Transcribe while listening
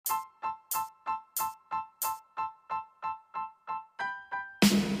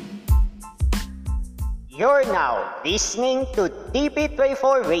You're now listening to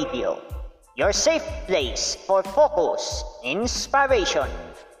DP24 Radio, your safe place for focus, inspiration,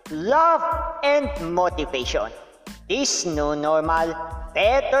 love, and motivation. This new normal,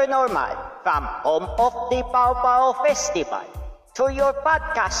 better normal, from home of the Pau Pau Festival to your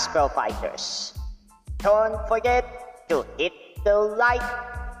podcast providers. Don't forget to hit the like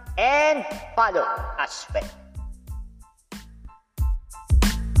and follow as well.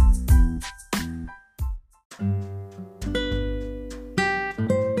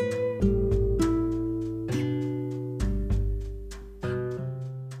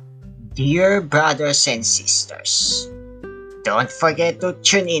 Dear brothers and sisters, don't forget to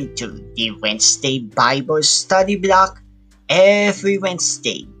tune into the Wednesday Bible Study Block every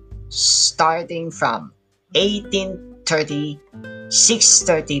Wednesday, starting from 18:30,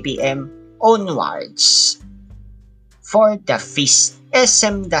 6:30 p.m. onwards, for the Feast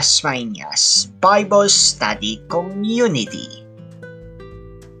SM Dasmanias Bible Study Community.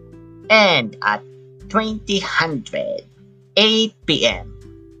 And at 20:00, 8 p.m.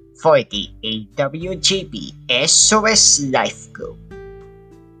 for the AWGP SOS Life Group.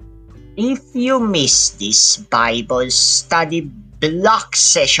 If you miss these Bible study block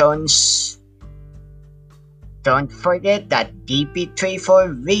sessions, don't forget that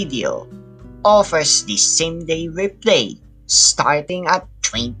DP24 Radio offers the same-day replay starting at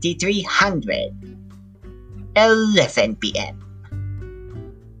 2300, 11 p.m.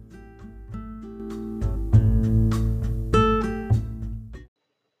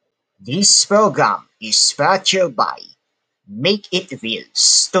 This program is brought to you by Make It Real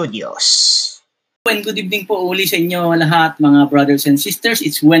Studios. And good evening po uli sa inyo lahat mga brothers and sisters.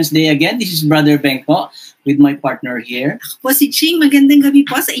 It's Wednesday again. This is Brother Beng po with my partner here. Ako po si Ching. Magandang gabi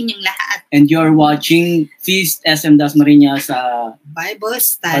po sa inyong lahat. And you're watching Feast SM Dasmariñas Bible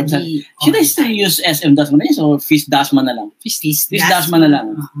Study. Should I still use SM Dasmariñas or Feast Dasma na lang? Feast Dasma na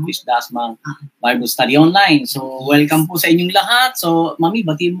lang. Feast Dasma Bible Study Online. So welcome po sa inyong lahat. So Mami,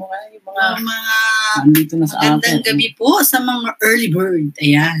 batiin mo nga yung mga nandito na sa atin. Magandang gabi po sa mga early bird.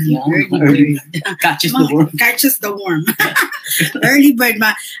 Ayan, early bird. Catches the worm. Catches the worm. Early bird.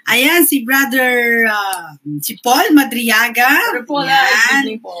 Ayan, si brother, si Paul Madriaga. Paul,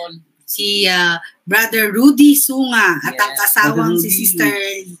 ayan. Paul. Si brother Rudy Sunga at ang kasawang si Sister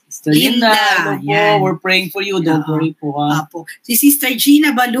Linda. We're praying for you. Don't worry po. Po. Si Sister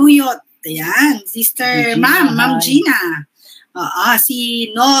Gina Baluyot. Ayan. Sister Ma'am Gina.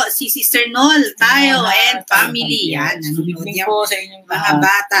 Si Sister Nol tayo and family. Yan. Good po sa inyong mga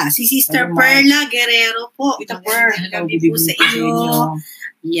bata. Si Sister Perla Guerrero po. Gabi po sa inyo.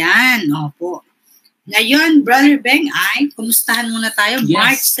 Yan. Opo. Ngayon, Brother Beng, kumustahan muna tayo.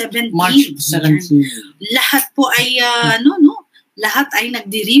 Yes. March 17. Lahat po ay, lahat ay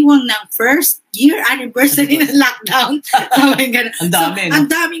nagdiriwang ng first year anniversary ng lockdown. Ang dami. Ang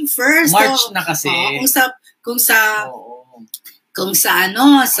daming first. March na kasi. Kung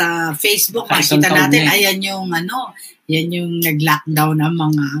sa Facebook makita natin, ayan yung nag-lockdown ng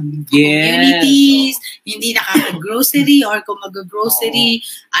mga communities, hindi nakaka-grocery or kung mag-grocery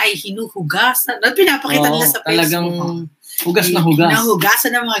ay hinuhugasan. Pinapakita nila sa Facebook. Talagang hugas na hugas.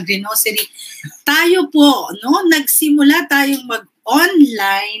 Nahugasan ng mga grocery. Tayo po, nagsimula tayong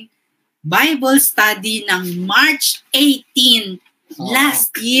mag-online Bible study ng March 18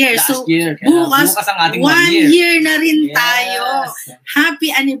 last year. Bukas ang ating 1 year na rin tayo.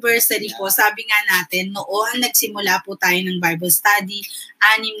 Happy anniversary po. Sabi nga natin, noon nagsimula po tayo ng Bible study.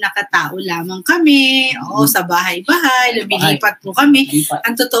 6 na katao lamang kami. Sa bahay-bahay. Lumilipat po kami.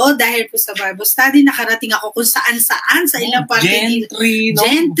 Ang totoo, dahil po sa Bible study, nakarating ako kung saan-saan sa ilang parte.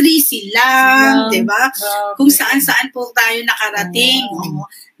 Gentry, Silang, diba? Kung saan-saan po tayo nakarating.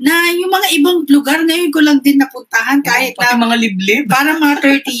 Na yung mga ibang lugar ngayon ko lang din napuntahan kahit pati mga liblib. Parang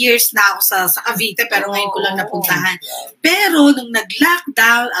mga 30 years na ako sa Cavite pero ngayon ko lang napuntahan. Pero nung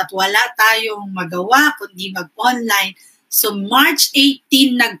nag-lockdown at wala tayong magawa kundi mag-online, so March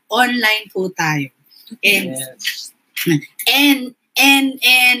 18 nag-online po tayo.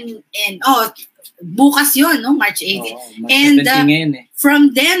 Bukas yun, March 18.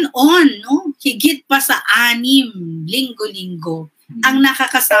 From then on, higit pa sa 6 linggo-linggo ang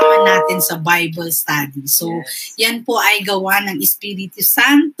nakakasama natin sa Bible study. So, yan po ay gawa ng Espiritu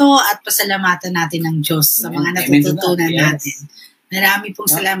Santo at pasalamatan natin ng Diyos sa mga natututunan natin. Marami pong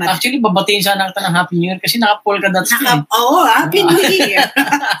salamat. Actually, babatiin siya natin ng Happy New Year kasi naka-polka dots ka. Happy New Year.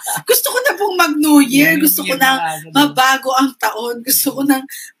 Gusto ko na pong mag-New Year. Gusto ko na mabago ang taon. Gusto ko na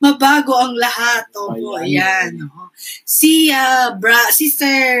mabago ang lahat. Ayan. Si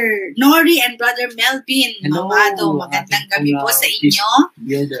Sister Nori and Brother Melvin Hello. Mamado. Magandang gabi po sa inyo.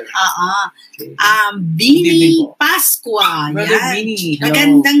 Brother. Okay. Bini Pasqua. Brother Yan. Bini, hello.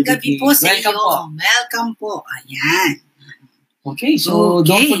 Magandang Good gabi evening. po sa Welcome iyo. po. Welcome po. Ayan. Okay, so Okay.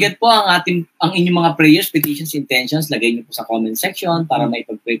 don't forget po ang inyong mga prayers, petitions, intentions, lagay niyo po sa comment section para may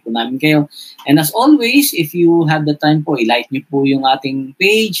pag-pray po namin kayo. And as always, if you have the time po, i-like niyo po yung ating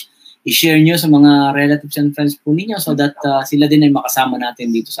page, i-share niyo sa mga relatives and friends po ninyo so that sila din ay makasama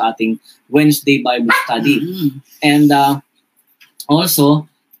natin dito sa ating Wednesday Bible Study. And also,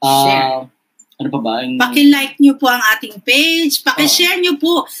 Share. ano pa ba? Paki-like nyo po ang ating page. Paki-share nyo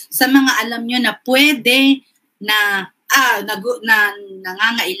po sa mga alam nyo na pwede na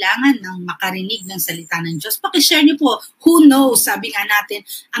nangangailangan ng makarinig ng salita ng Diyos. Paki-share nyo po. Who knows? Sabi nga natin,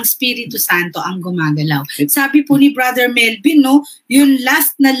 ang Espiritu Santo ang gumagalaw. Sabi po ni Brother Melvin, no, yung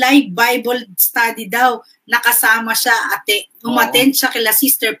last na live Bible study daw, nakasama siya, umattend siya kila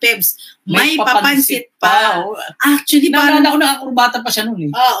Sister Pebs. May papansit pa. Oh. Actually, Naalala ko nakakurbata pa siya noon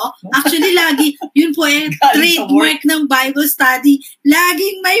eh. Oo. Actually, lagi, yun po trademark ng Bible study.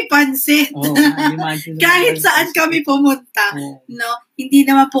 Laging may pansit. Oh, Kahit saan kami pumunta. No, hindi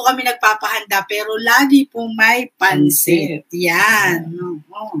naman po kami nagpapahanda, pero lagi pong may pansit. Yan.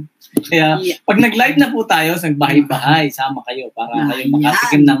 Oo. Kaya, pag nag-live na po tayo sa bahay-bahay, sama kayo para kayo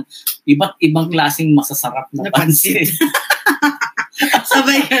makatikim ng iba't ibang klaseng masasarap na pansit.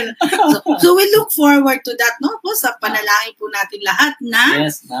 Sabay yan. So we look forward to that, no? Po, sa panalangin po natin lahat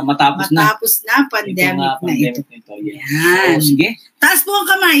na matapos na pandemic na ito. Yes. Yan. So, sige. Taas po ang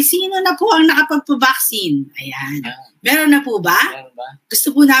kamay. Sino na po ang nakapagpa-vaccine? Ayan. Meron na po ba? Meron ba?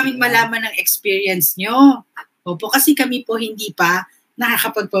 Gusto po namin malaman ang experience nyo. Opo, kasi kami po hindi pa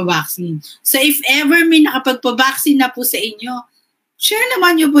nakakapagpa-vaccine. So if ever may nakapagpa-vaccine na po sa inyo, share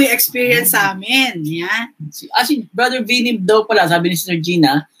naman nyo po yung experience sa amin. Yan. Si Brother Vinny daw pala, sabi ni Sister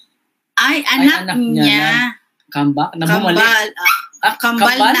Gina, ay anak niya. Comeback? Na bumalik?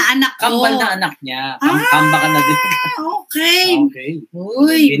 Kambal na anak ko. Kambal na anak niya. Comeback na din. Okay.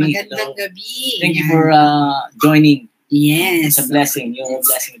 Uy, magandang gabi. Thank you for joining. Yes. It's a blessing. You're a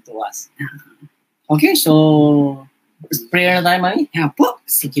blessing to us. Okay, so prayer na tayo, Mami? Yeah po.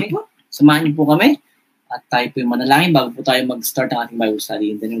 Sige po. Samahan niyo po kami. At tayo po yung manalangin bago po tayo mag-start ng ating Bible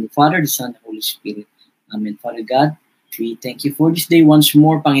study. In the name of the Father, the Son, and the Holy Spirit. Amen. Father God, we thank you for this day once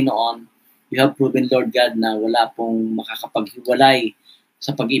more, Panginoon. You have proven, Lord God, na wala pong makakapaghiwalay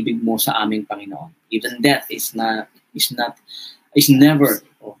sa pag-ibig mo sa aming Panginoon. Even death is never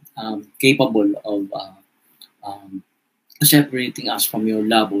capable of separating us from your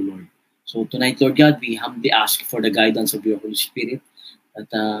love, O Lord. So tonight, Lord God, we humbly ask for the guidance of your Holy Spirit. At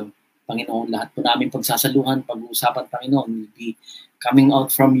Panginoon, lahat po namin pagsasaluhan, pag-uusapan, Panginoon, will be coming out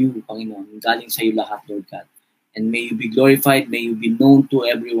from you, Panginoon. Galing sa iyo lahat, Lord God. And may you be glorified, may you be known to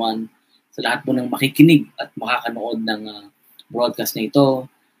everyone. Sa lahat po ng makikinig at makakanood ng broadcast na ito,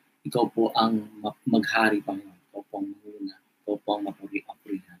 ikaw po ang maghari, Panginoon. Ikaw po ang mahuna. Ikaw po ang mapurihan.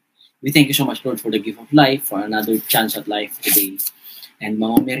 We thank you so much, Lord, for the gift of life, for another chance at life today. And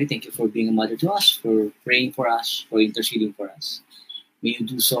Mama Mary, thank you for being a mother to us, for praying for us, for interceding for us. May you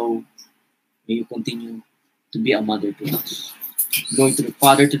do so. May you continue to be a mother to us. Glory to the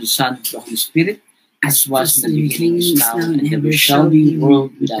Father, to the Son, to the Holy Spirit, as was in the beginning, is now, and ever shall be,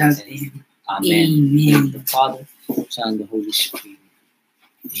 world without end. Amen. Glory to the Father, the Son, and the Holy Spirit.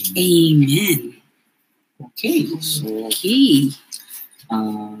 Amen. Okay, so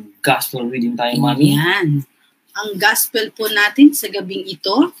gospel reading tayo, Mami. Ayan. Ang gospel po natin sa gabing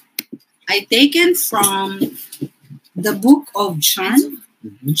ito ay taken from the book of John,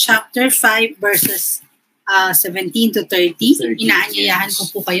 chapter 5, verses 17 to 30. Inaanyayahan ko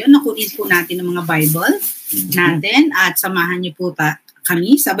po kayo na kunin po natin ang mga Bible natin at samahan niyo po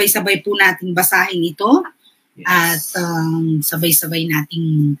kami. Sabay-sabay po natin basahin ito at sabay-sabay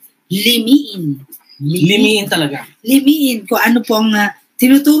nating limiin. Limiin talaga. Limiin kung ano pong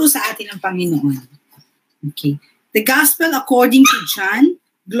tinuturo sa atin ng Panginoon. Okay. The Gospel according to John.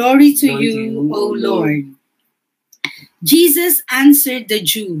 Glory to you, O Lord. Jesus answered the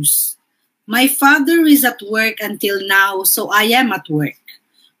Jews, "My Father is at work until now, so I am at work."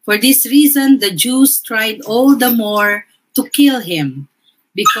 For this reason, the Jews tried all the more to kill him,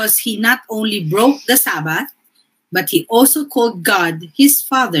 because he not only broke the Sabbath, but he also called God his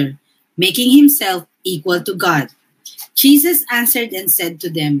Father, making himself equal to God. Jesus answered and said to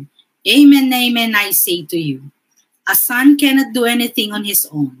them, "Amen, amen, I say to you, a son cannot do anything on his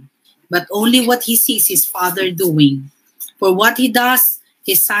own, but only what he sees his Father doing. For what he does,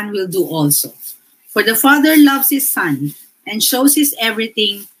 his Son will do also. For the Father loves his Son and shows his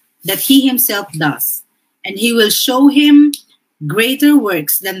everything that he himself does. and he will show him greater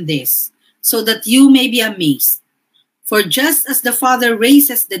works than this, so that you may be amazed. For just as the Father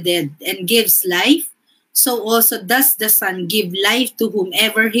raises the dead and gives life, so also does the Son give life to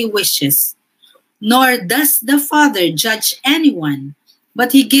whomever he wishes. Nor does the Father judge anyone,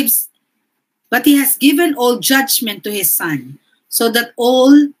 but he has given all judgment to his Son, so that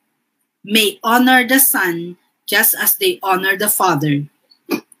all may honor the Son just as they honor the Father.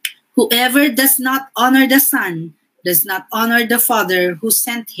 Whoever does not honor the Son does not honor the Father who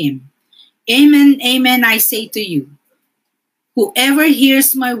sent him. Amen, amen, I say to you. Whoever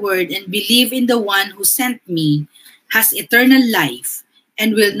hears my word and believes in the one who sent me has eternal life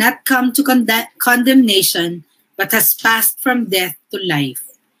and will not come to condemnation, but has passed from death to life.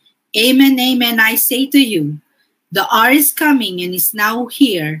 Amen, amen, I say to you, the hour is coming and is now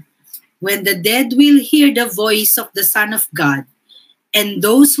here, when the dead will hear the voice of the Son of God, and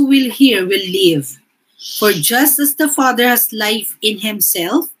those who will hear will live. For just as the Father has life in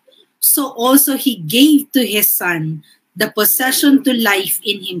himself, so also he gave to his Son the possession to life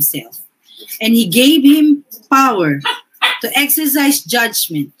in himself. And he gave him power to exercise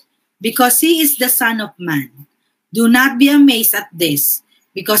judgment, because he is the Son of Man. Do not be amazed at this,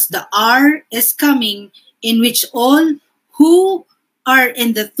 because the hour is coming in which all who are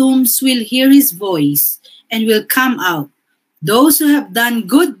in the tombs will hear his voice and will come out, those who have done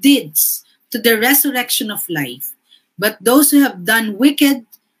good deeds to the resurrection of life, but those who have done wicked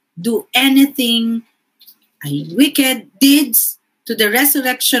deeds to the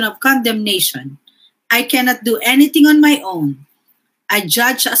resurrection of condemnation. I cannot do anything on my own. I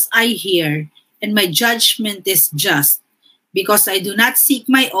judge as I hear, and my judgment is just, because I do not seek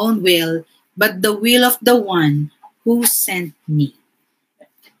my own will, but the will of the one who sent me.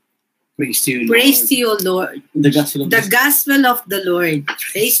 Praise to you, Lord. Praise to you, Lord. The gospel of the Lord.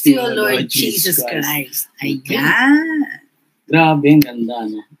 Praise to you, Lord Jesus Christ. Ayan. Grabe, ang ganda,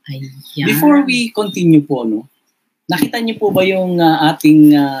 no? Ayan. Before we continue po, no, nakita niyo po ba yung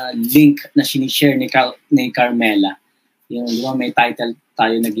ating link na sinishare ni Carmela? Yung, di ba, may title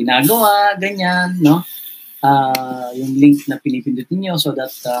tayo na ginagawa, ganyan, no? Yung link na pinipindot niyo so that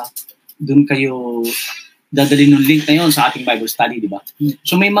dun kayo dadalhin ng link na yun sa ating Bible study, di ba?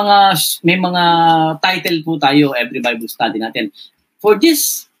 So may mga title po tayo every Bible study natin. For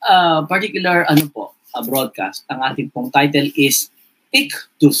this particular broadcast, ang ating pong title is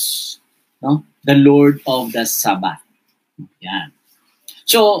Ictus, no? The Lord of the Sabbath. Yan.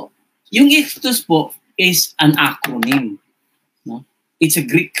 So, yung Ictus po is an acronym, no? It's a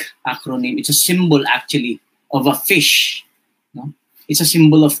Greek acronym. It's a symbol actually of a fish, no? It's a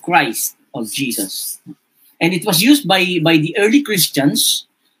symbol of Christ, of Jesus. And it was used by the early Christians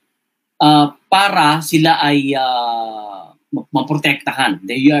para sila ay maprotektahan.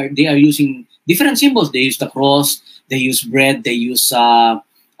 They are using different symbols. They use the cross, they use bread, they use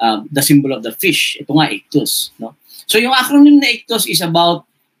the symbol of the fish. Ito nga, Ictus. No? So yung acronym na Ictus is about,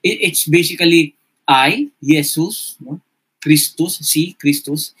 it's basically I, Jesus, no? Christus, C,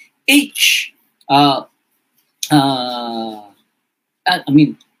 Christus, H,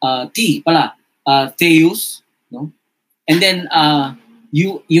 T pala, Theus, no? And then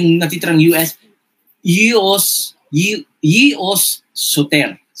yung natitirang US, Ios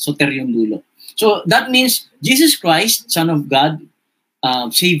Soter. Soter yung dulo. So that means Jesus Christ, Son of God,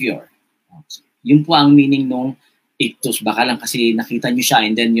 Savior. Yun po ang meaning nung Ictus. Baka lang kasi nakita nyo siya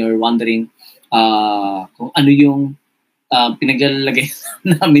and then you're wondering kung ano yung pinaglalagay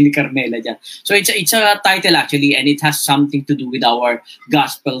namin ni Carmela dyan. So it's a title actually, and it has something to do with our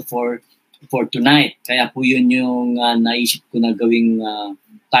gospel for tonight. Kaya po yun yung naisip ko na gawing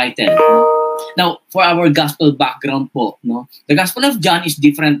title. No? Now, for our gospel background po, no, the Gospel of John is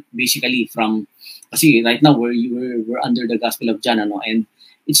different basically from, kasi right now we're under the Gospel of John, ano, and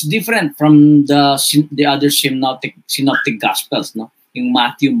it's different from the other synoptic gospels, no, yung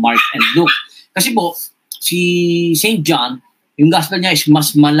Matthew, Mark, and Luke. Kasi po, si St. John, yung gospel niya is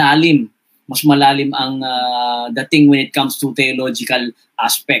mas malalim ang dating when it comes to theological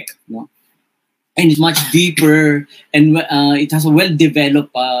aspect, no? And it's much deeper, and it has a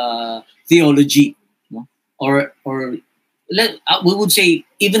well-developed theology, no? Or we would say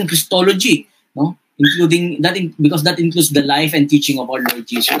even Christology, no? Including that, because that includes the life and teaching of our Lord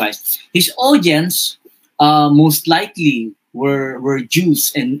Jesus Christ. His audience most likely were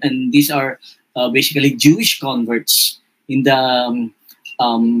Jews, and these are basically Jewish converts in the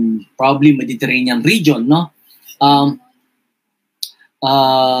probably Mediterranean region, no?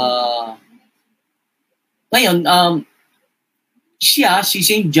 Ngayon, si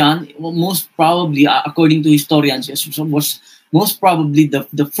St. John, most probably, according to historians, was most probably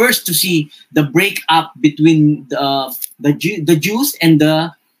the first to see the breakup between the Jews and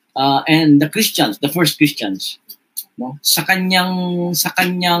the Christians, the first Christians. No? Sa kanyang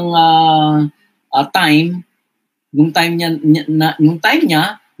time, nung time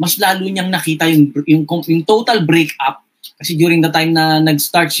niya, mas lalo niyang nakita yung total breakup. Kasi during the time na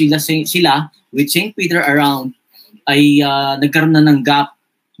nag-start sila with St. Peter around, ay nagkaroon na ng gap.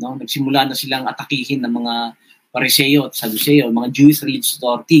 No? Nagsimula na silang atakihin ng mga Pariseo at Saduseo, mga Jewish religious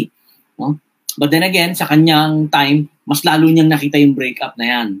authority. No? But then again, sa kanyang time, mas lalo niyang nakita yung breakup na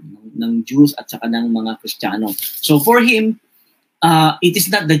yan ng Jews at saka ng mga Kristiyano. So for him, it is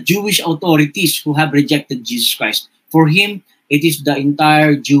not the Jewish authorities who have rejected Jesus Christ. For him, it is the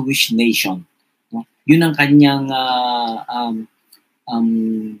entire Jewish nation. No? Yun ang kanyang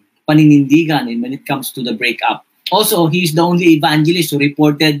paninindigan when it comes to the breakup. Also, he is the only evangelist who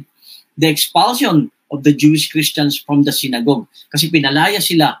reported the expulsion of the Jewish Christians from the synagogue. Kasi pinalaya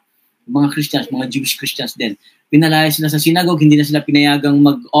sila, mga Christians, mga Jewish Christians din. Pinalaya sila sa synagogue, hindi na sila pinayagang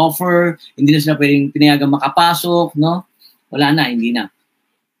mag-offer, hindi na sila pinayagang makapasok, no? Wala na, hindi na.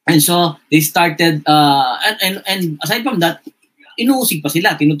 And so, they started, and aside from that, inuusig pa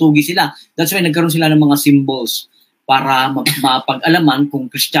sila, tinutugi sila. That's why nagkaroon sila ng mga symbols para mapag-alaman kung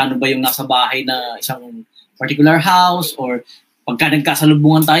Kristiyano ba yung nasa bahay na isang particular house, or pagka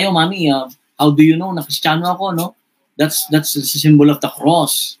nagkasalubungan tayo, mami, how do you know na Kristiyano ako, no? That's the symbol of the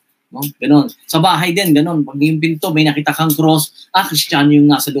cross. No? Ganon. Sa bahay din, ganon. Pag yung pinto, may nakita kang cross, Kristiyano yung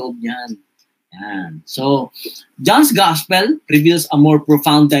nasa loob niyan. Yan. So, John's Gospel reveals a more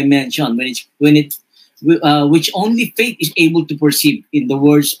profound dimension which only faith is able to perceive in the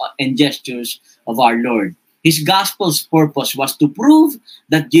words and gestures of our Lord. His Gospel's purpose was to prove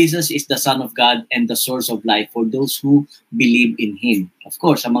that Jesus is the Son of God and the source of life for those who believe in Him. Of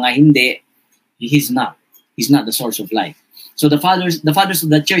course, sa mga hindi, He's not. He's not the source of life. So the fathers of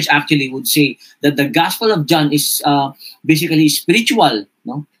the church actually would say that the Gospel of John is basically spiritual.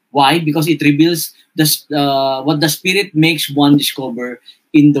 No? Why? Because it reveals what the Spirit makes one discover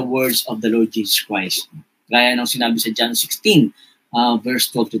in the words of the Lord Jesus Christ. Gaya ng sinabi sa John 16,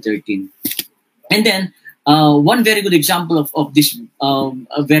 verse 12 to 13. And then, one very good example of this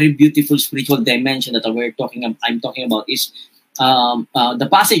a very beautiful spiritual dimension that I'm talking about is the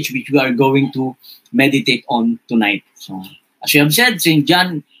passage which we are going to meditate on tonight. So, as you have said, St.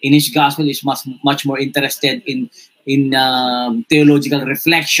 John in his gospel is much more interested in theological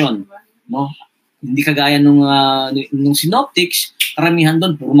reflection, no? Hindi kagaya nung synoptics, karamihan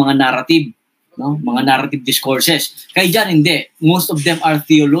doon puro mga narrative, no? Mga narrative discourses. Kaya John hindi, most of them are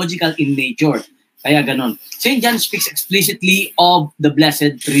theological in nature. Kaya ganon. St. John speaks explicitly of the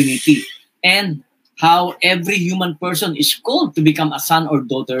Blessed Trinity and how every human person is called to become a son or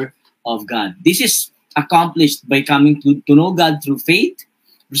daughter of God. This is accomplished by coming to know God through faith,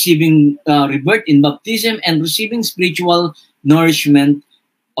 receiving rebirth in baptism, and receiving spiritual nourishment,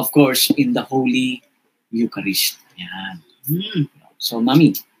 of course, in the Holy Eucharist. Yan. So,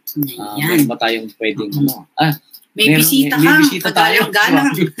 Mami, meron ba tayong pwedeng may bisita tayo.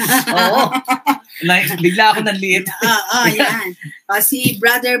 Galang. Oo. Bigla ako nanliit. Yan. Si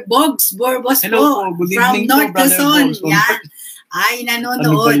Brother Bogs Borbos Hello po. Good evening from North Quezon. Yan. Ay,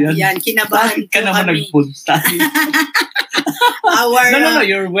 nanonood. Ano yan, kinabahan ko kami. Naman nagpunta.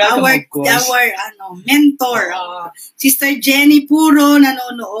 You're welcome, of course. Our mentor, Sister Jenny Puro,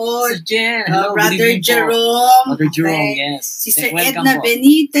 nanonood. Jen, hello, Brother Jerome. Brother Jerome, yes. Sister Edna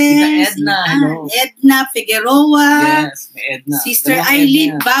Benitez. Edna, hello. Edna Figueroa. Yes, may Edna. Sister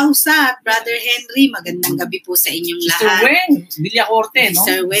Eileen Bausa at Brother Henry. Magandang gabi po sa inyong Sister lahat. Sister Weng Villacorte, no?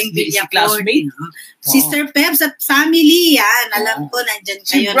 Sister Weng Villacorte. Classmate. Sister Peps at family, yan. Alam ko, nandyan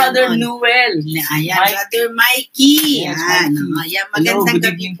kayo. Si Brother Noel. Ayan, Brother Mikey. Yes, yan. Ayan, magandang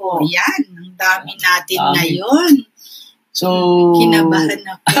gabi po. Yan, ang dami natin ngayon. So, kinabahan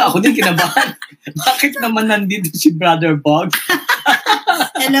ako. Ako din kinabahan. Bakit naman nandito si Brother Bog?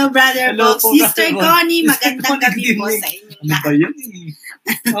 Hello, Brother Bog. Sister Connie, magandang gabi po sa inyong lahat. Ano ba yun?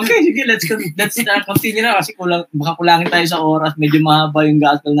 Okay, sige, let's continue na kasi baka kulangin tayo sa oras. Medyo mahaba yung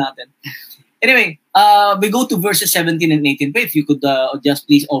gospel natin. Anyway, we go to verses 17 and 18. But if you could just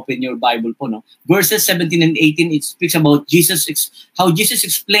please open your Bible po, no? Verses 17 and 18, it speaks about how Jesus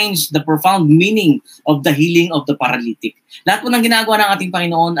explains the profound meaning of the healing of the paralytic. Lahat po ng ginagawa ng ating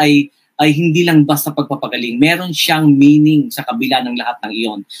Panginoon ay hindi lang basta pagpapagaling. Meron siyang meaning sa kabila ng lahat ng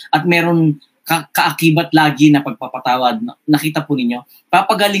iyon. At meron kaakibat lagi na pagpapatawad. Nakita po ninyo,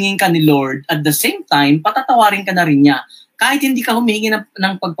 papagalingin ka ni Lord, at the same time, patatawarin ka na rin niya. Kahit hindi ka humihingi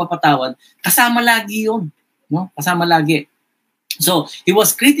ng pagpapatawad, kasama lagi yun. No? Kasama lagi. So he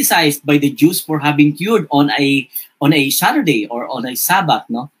was criticized by the Jews for having cured on a Saturday or on a Sabbath,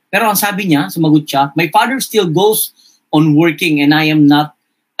 no? Pero ang sabi niya, sumagot siya, my father still goes on working and I am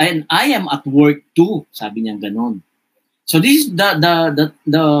at work too. Sabi niya ganon. So this is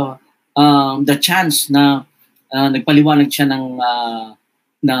the chance na nagpaliwanag siya ng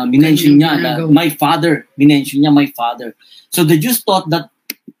na minention niya my father. So the Jews thought that,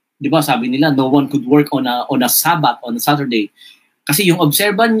 di ba, sabi nila no one could work on a Sabbath, on a Saturday. Kasi yung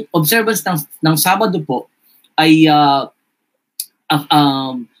observance ng Sabado po ay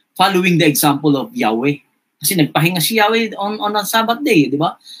following the example of Yahweh. Kasi nagpahinga si Yahweh on a Sabbath day, di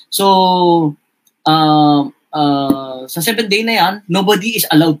ba? So sa 7th day na yan, nobody is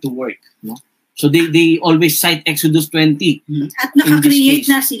allowed to work, no? So they always cite Exodus 20. At naka-create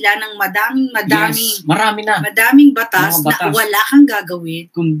na sila ng madaming yes, madaming batas na wala kang gagawin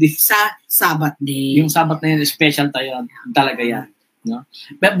kundi sa Sabbath day. Yung Sabbath na yun, special tayo talaga yan, no?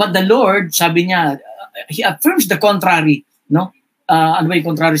 But the Lord, sabi niya, he affirms the contrary, no? Ano ba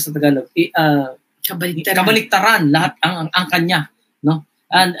yung contrary sa Tagalog? Kabaliktaran lahat ang kanya, no?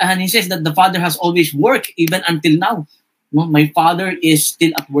 And he says that the Father has always worked even until now. No, my father is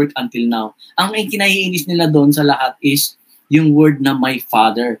still at work until now. Ang kinaiinis nila doon sa lahat is yung word na my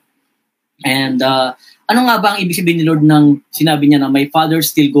father. And ano nga ba ang ibig sabihin ni Lord ng sinabi niya na my father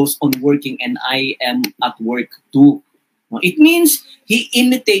still goes on working and I am at work too? No, it means he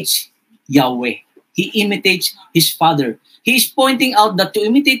imitates Yahweh. He imitates his father. He is pointing out that to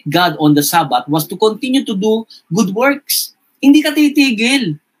imitate God on the Sabbath was to continue to do good works. Hindi ka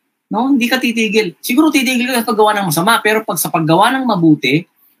titigil. No, hindi ka titigil. Siguro titigil ka sa paggawa ng masama, pero pag sa paggawa ng mabuti,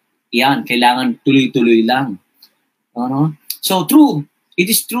 yan, kailangan tuloy-tuloy lang. No? So it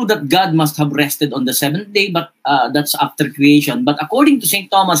is true that God must have rested on the 7th day, but that's after creation. But according to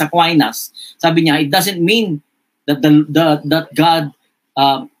St. Thomas Aquinas, sabi niya, it doesn't mean that that God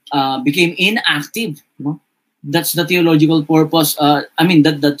became inactive. No? That's the theological purpose. The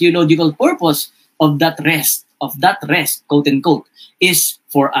theological purpose of that rest, quote unquote, is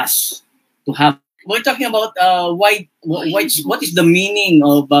for us to have. We're talking about what is the meaning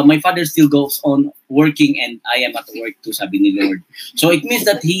of my father still goes on working and I am at work too, sabi ni Lord. So it means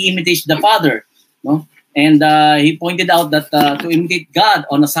that he imitates the Father, no? And he pointed out that to imitate God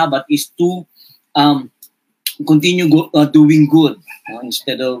on a Sabbath is to continue doing good,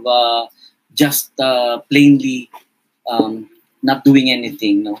 instead of just plainly not doing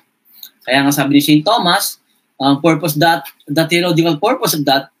anything, no? Kaya nga sabi ni St. Thomas, the theological purpose of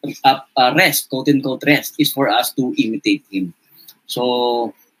that rest, quote-unquote rest, is for us to imitate Him.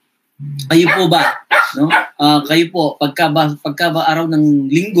 So, kayo po ba, no? Kayo po, pagka ba araw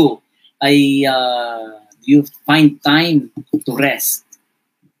ng linggo, ay you find time to rest?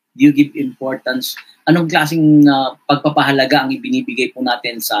 Do you give importance? Anong klaseng pagpapahalaga ang ibinibigay po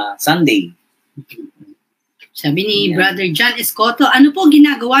natin sa Sunday? Sabi ni Brother John Escoto, ano po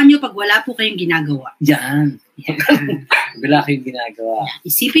ginagawa niyo pag wala po kayong ginagawa? Yan. Wala kayong ginagawa.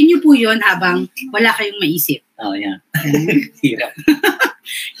 Isipin niyo po yon habang wala kayong maisip. Oh, yan. Hirap.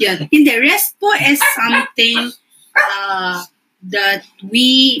 Yan. Hindi, rest po is something that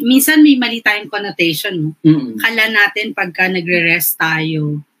minsan may mali tayong connotation. Mm-hmm. Kala natin pagka nagre-rest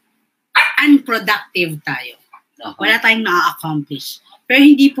tayo, unproductive tayo. Uh-huh. Wala tayong na-accomplish. Pero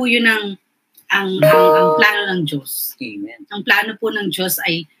hindi po yun ang plano ng Diyos. Amen. Ang plano po ng Diyos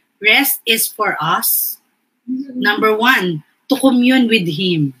ay rest is for us. Number 1, to commune with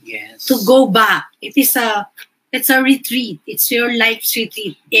Him. Yes. To go back. It's a retreat. It's your life's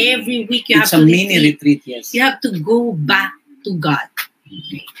retreat. Every week you have to retreat. It's a mini retreat, yes. You have to go back to God.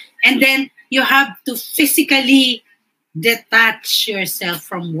 Okay. And then you have to physically detach yourself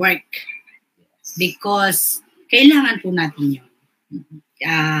from work. Because kailangan po natin yun.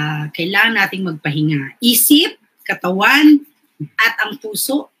 Kailangan nating magpahinga. Isip, katawan, at ang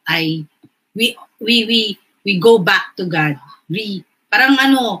puso ay we go back to God. Parang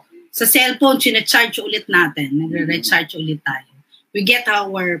sa cellphone, sinacharge ulit natin. Nagre-recharge ulit tayo. We get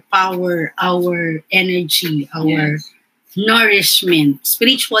our power, our energy, our nourishment,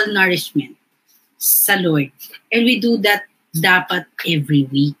 spiritual nourishment sa Lord. And we do that dapat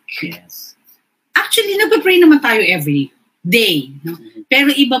every week. Yes. Actually, nagpa-pray naman tayo every day. No? Pero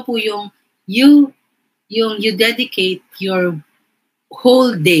iba po yung you dedicate your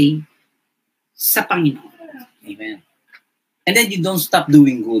whole day sa Panginoon. Amen. And then you don't stop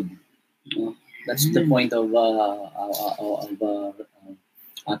doing good. That's the point of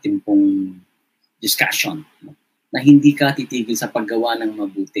ating pong discussion. Na hindi ka titigil sa paggawa ng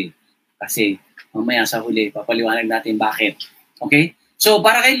mabuti. Kasi mamaya sa huli, papaliwanag natin bakit. Okay? So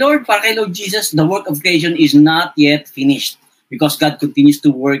para kay Lord Jesus, the work of creation is not yet finished. because God continues to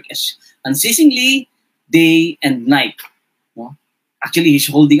work as unceasingly day and night. No? Actually,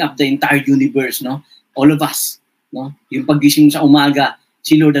 He's holding up the entire universe, no? All of us. No? Yung paggising sa umaga,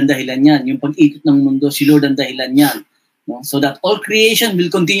 si Lord ang dahilan yan. Yung pag-ikot ng mundo, si Lord ang dahilan yan. No? So that all creation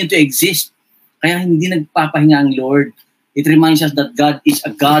will continue to exist. Kaya hindi nagpapahinga ang Lord. It reminds us that God is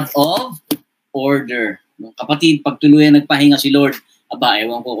a God of order. No? Kapatid, pag tuluyan nagpahinga si Lord,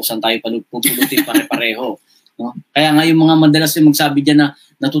 ewan ko kung saan tayo pupulutin pare-pareho. No? Kaya nga yung mga madalas yung magsabi dyan na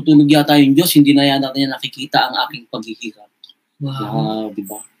natutulog yata yung Diyos, hindi na yata niya nakikita ang aking paghihirap. Wow.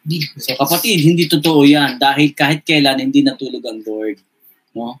 Diba? So kapatid, hindi totoo yan dahil kahit kailan hindi natulog ang Lord.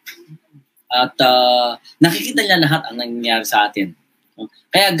 No? At nakikita niya lahat ang nangyayari sa atin. No?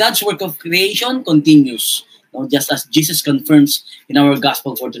 Kaya God's work of creation continues. No? Just as Jesus confirms in our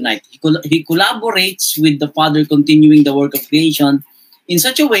gospel for tonight. He collaborates with the Father continuing the work of creation in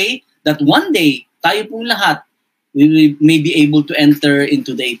such a way that one day, tayo pong lahat, we may be able to enter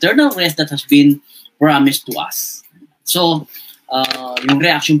into the eternal rest that has been promised to us. So, yung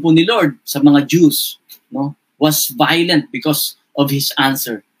reaction po ni Lord sa mga Jews, no, was violent because of His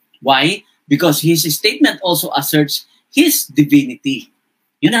answer. Why? Because His statement also asserts His divinity.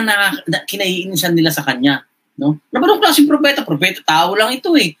 Yun ang kinaiinisan nila sa Kanya. No? Nabanong klaseng propeta? Propeta, tao lang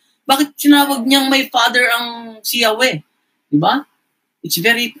ito eh. Bakit sinawag niyang may father ang si Yahweh? Diba?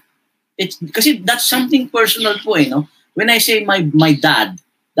 Kasi that's something personal po eh, no? When I say my dad,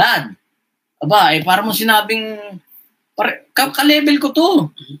 para mo sinabing, ka-level ko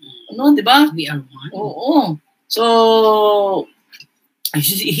to. Ano, di ba? We are one. Oo. So,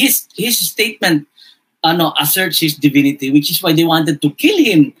 his statement, asserts his divinity, which is why they wanted to kill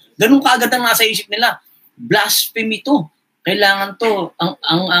him. Ganun kaagad ang nasa isip nila. Blasphemy to. Kailangan to.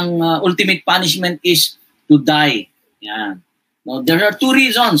 Ang ultimate punishment is to die. Yan. No, there are two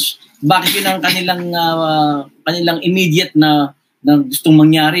reasons bakit yun ang kanilang immediate na gustong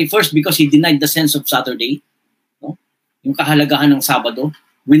mangyari. First, because he denied the sense of Saturday, no? Yung kahalagahan ng Sabado,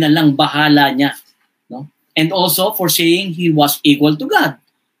 winalang bahala niya, no? And also for saying he was equal to God.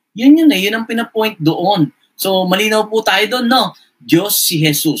 Yun ang pinapoint doon. So malinaw po tayo doon, no? Diyos si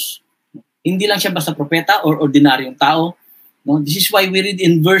Jesus. Hindi lang siya basta propeta or ordinaryong tao, no? This is why we read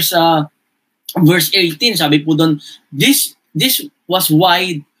in verse 18, sabi po doon, this was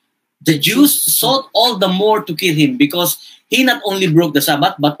why the Jews sought all the more to kill him because he not only broke the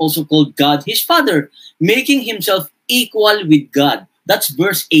Sabbath but also called God his Father, making himself equal with God. That's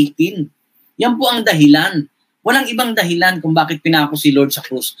verse 18. Yan po ang dahilan. Walang ibang dahilan kung bakit pinako si Lord sa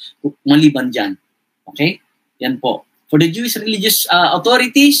krus maliban dyan. Okay? Yan po. For the Jewish religious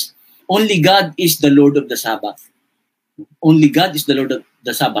authorities, only God is the Lord of the Sabbath. Only God is the Lord of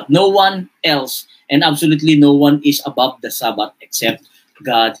the Sabbath. No one else and absolutely no one is above the Sabbath except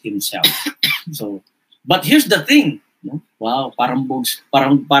God Himself. So, but here's the thing. No? Wow, parang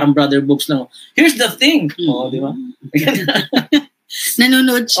Brother Books lang. Here's the thing. Oh, di ba?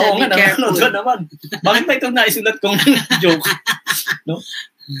 Nanonood siya, be careful. Nanonood naman. Bakit ba itong naisulat kong joke? No?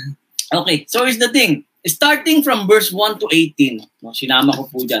 Okay, so here's the thing. Starting from verse 1 to 18, no, sinama ko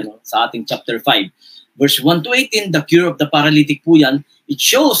po dyan, no, sa ating chapter 5. Verse 1 to 18, the cure of the paralytic po yan, it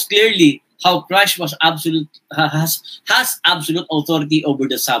shows clearly how Christ has absolute authority over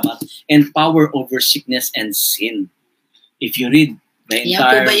the Sabbath and power over sickness and sin. If you read the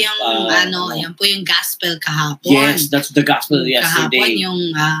entire... Yan po ba yan po yung gospel kahapon? Yes, that's the gospel yesterday. Kahapon yung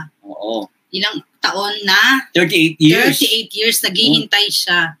Oo. ilang taon na? 38 years. 38 years naghihintay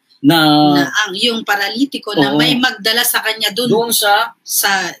siya. Na yung paralitiko na may magdala sa kanya doon sa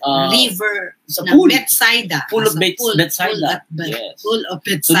river sa na pool. Bethsaida. Pool of Bethsaida. Yes. Pool of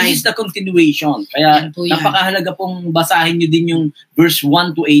Bethsaida. So this is the continuation. Kaya napakahalaga pong basahin nyo din yung verse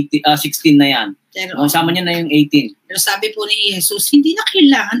 1 to 16 na yan. Pero, sama nyo na yung 18. Pero sabi po ni Jesus, hindi na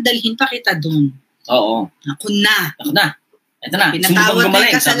kailangan dalhin pa kita doon. Oo. Ako na. Ito na. Pinatawad ng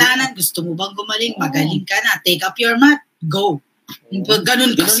kasalanan. Gusto mo bang gumaling? Magaling ka na. Take up your mat. Go.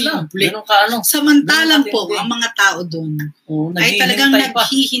 Ganun kasimple. Samantalang po, ang mga tao doon ay talagang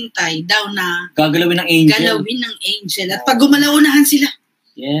naghihintay daw na gagalawin ng angel. At pag gumalaw, unahan sila.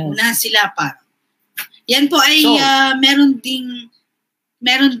 Yes. Unahan sila para. Yan po ay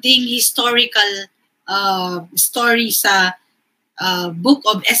meron ding historical story sa Book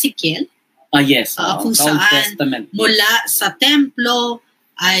of Ezekiel. Yes. Kung saan mula sa templo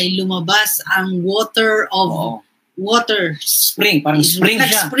ay lumabas ang water spring, parang spring siya.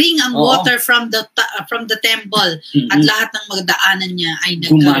 Nag-spring ang water from the temple at lahat ng magdaanan niya ay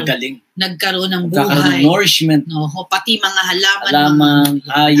nagkaroon ng buhay. Nagkaroon ng nourishment. No, pati mga halaman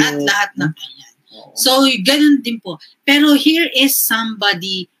at lahat ng ayan. So, ganun din po. Pero here is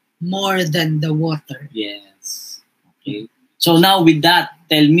somebody more than the water. Yes. Okay. So now with that,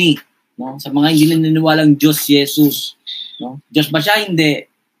 tell me, no, sa mga hindi naniniwalang Diyos si Jesus, no? Diyos ba siya? Hindi.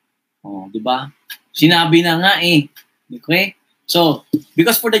 Oh, di ba? Sinabi na nga eh. Okay? So,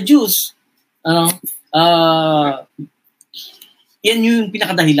 because for the Jews, yan yung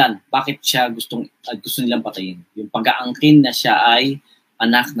pinakadahilan bakit siya gusto nilang patayin. Yung pag-aangkin na siya ay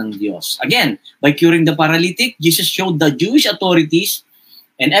anak ng Diyos. Again, by curing the paralytic, Jesus showed the Jewish authorities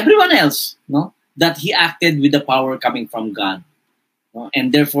and everyone else, no, that he acted with the power coming from God. No? And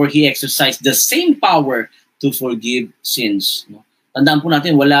therefore, he exercised the same power to forgive sins. No? Tandaan po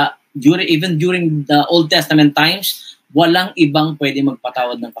natin, even during the Old Testament times, walang ibang pwede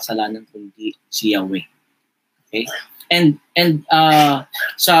magpatawad ng kasalanan kundi si Yahweh. Okay? And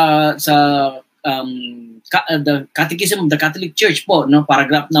the Catechism of the Catholic Church po, no,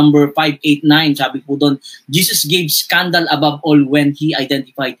 paragraph number 589, sabi po doon, Jesus gave scandal above all when he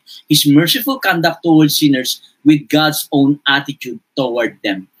identified his merciful conduct towards sinners with God's own attitude toward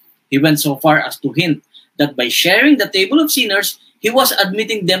them. He went so far as to hint that by sharing the table of sinners, he was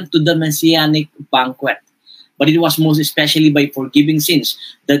admitting them to the messianic banquet. But it was most especially by forgiving sins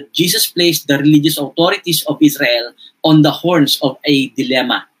that Jesus placed the religious authorities of Israel on the horns of a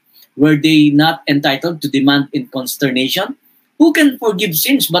dilemma. Were they not entitled to demand in consternation? Who can forgive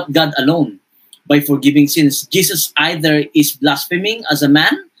sins but God alone? By forgiving sins, Jesus either is blaspheming as a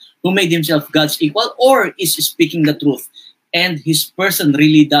man who made himself God's equal or is speaking the truth. And his person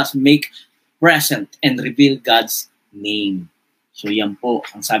really does make present and reveal God's name. So yan po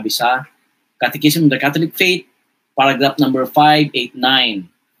ang sabi sa Catechism of the Catholic Faith, paragraph number 589.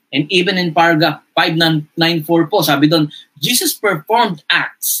 And even in paragraph 594 po, sabi doon, Jesus performed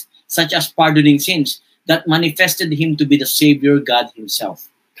acts such as pardoning sins that manifested him to be the Savior God himself.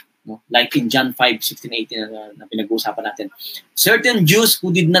 No? Like in John 5:16-18 na pinag-uusapan natin. Certain Jews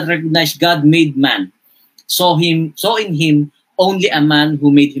who did not recognize God made man, saw in him only a man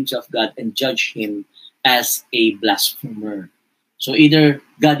who made himself God and judged him as a blasphemer. So either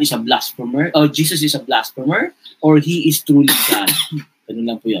God is a blasphemer, or Jesus is a blasphemer, or he is truly God. Ganun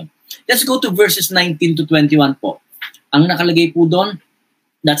lang po yun. Let's go to verses 19 to 21 po. Ang nakalagay po doon,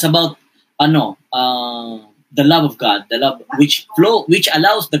 that's about the love of God, the love which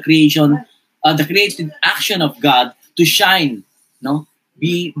allows the creative action of God to shine, no,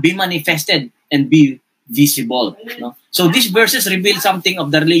 be manifested and be visible. No? So these verses reveal something of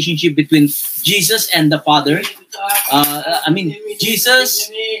the relationship between Jesus and the Father.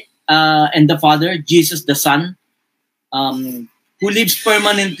 Jesus and the Father, Jesus the Son, who lives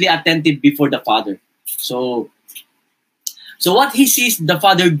permanently attentive before the Father. So what he sees the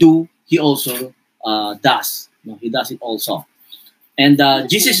Father do, he also does. No, he does it also. And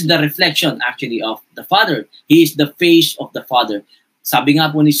Jesus is the reflection actually of the Father. He is the face of the Father. Sabi nga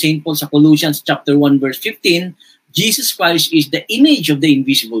po ni St. Paul sa Colossians chapter 1 verse 15, Jesus Christ is the image of the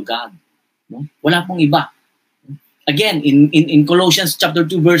invisible God. No? Wala pong iba. Again, in Colossians chapter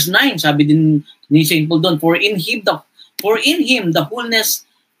 2 verse 9, sabi din ni St. Paul doon, for in him the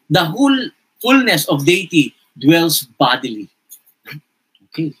whole fullness of deity dwells bodily.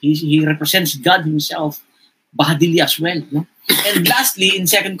 Okay, he represents God himself bodily as well, no? And lastly, in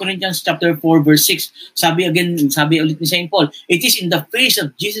 2 Corinthians chapter 4 verse 6, sabi ulit ni St. Paul, it is in the face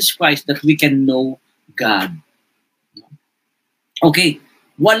of Jesus Christ that we can know God. Okay,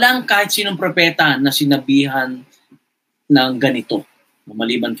 walang kahit sinong propeta na sinabihan ng ganito,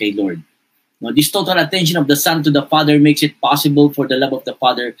 maliban kay Lord. No, this total attention of the Son to the Father makes it possible for the love of the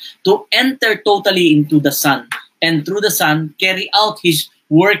Father to enter totally into the Son, and through the Son, carry out his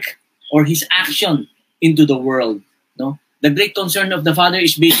work or his action into the world. No? The great concern of the Father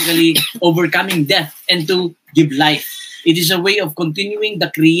is basically overcoming death and to give life. It is a way of continuing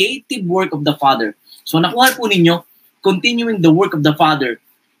the creative work of the Father. So nakuha po ninyo, continuing the work of the Father.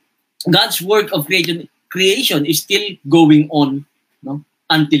 God's work of creation is still going on, no,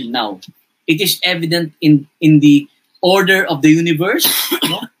 until now. It is evident in the order of the universe,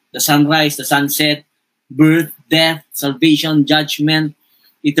 no? The sunrise, the sunset, birth, death, salvation, judgment,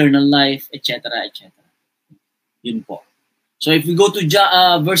 eternal life, etc., etc. Yun po. So if we go to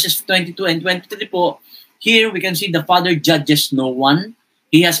verses 22 and 23 po, here we can see the Father judges no one.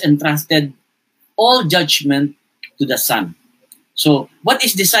 He has entrusted all judgment to the Son. So what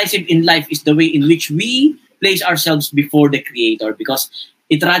is decisive in life is the way in which we place ourselves before the Creator, because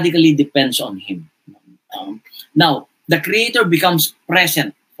it radically depends on Him. Now, the Creator becomes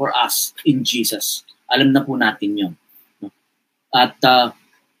present for us in Jesus. Alam na po natin yun. At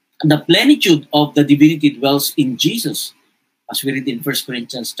the plenitude of the divinity dwells in Jesus, as we read in 1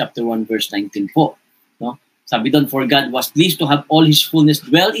 Corinthians chapter 1 verse 19 po. No? Sabi doon, for God was pleased to have all His fullness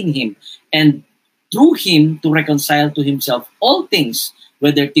dwell in Him, and through him to reconcile to himself all things,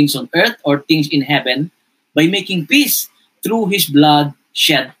 whether things on earth or things in heaven, by making peace through his blood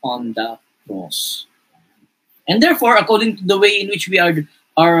shed on the cross. And therefore, according to the way in which we are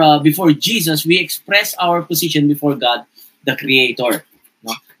before Jesus, we express our position before God, the Creator.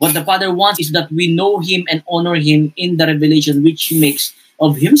 No? What the Father wants is that we know him and honor him in the revelation which he makes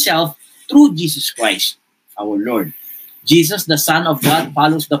of himself through Jesus Christ, our Lord. Jesus, the Son of God,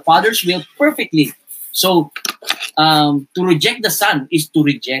 follows the Father's will perfectly. So, to reject the Son is to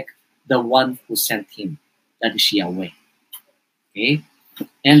reject the one who sent him. That is Yahweh. Okay?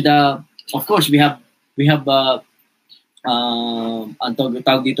 And, of course, we have ang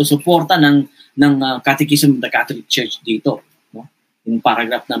tawag dito, suporta ng Catechism of the Catholic Church dito. No? In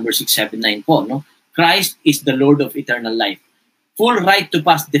paragraph number 679 po. No? Christ is the Lord of eternal life. Full right to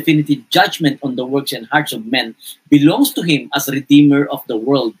pass definitive judgment on the works and hearts of men belongs to him as Redeemer of the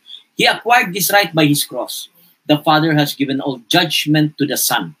world. He acquired this right by his cross. The Father has given all judgment to the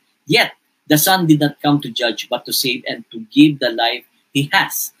Son. Yet, the Son did not come to judge, but to save and to give the life he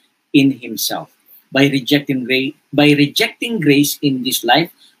has in himself. By rejecting grace in this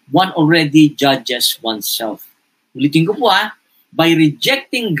life, one already judges oneself. Ulitin ko po by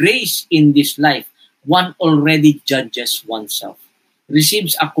rejecting grace in this life, one already judges oneself,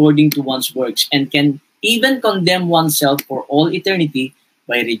 receives according to one's works, and can even condemn oneself for all eternity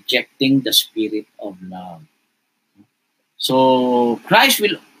by rejecting the spirit of love. So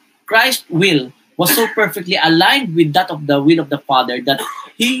Christ's will was so perfectly aligned with that of the will of the Father that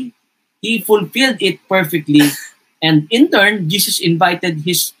he fulfilled it perfectly, and in turn, Jesus invited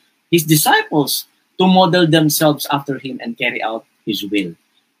his disciples to model themselves after him and carry out his will.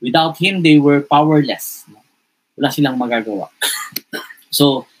 Without him, they were powerless. Wala silang magagawa.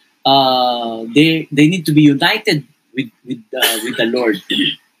 So they need to be united with the Lord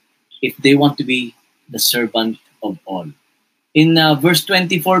if they want to be the servant of all. In verse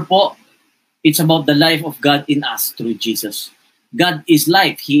 24 po, it's about the life of God in us through Jesus. God is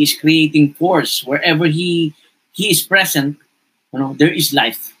life. He is creating force. Wherever he is present, there is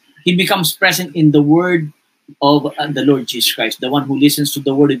life. He becomes present in the word of the Lord Jesus Christ. The one who listens to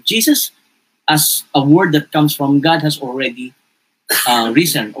the word of Jesus as a word that comes from God has already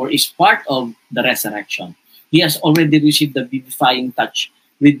risen or is part of the resurrection. He has already received the vivifying touch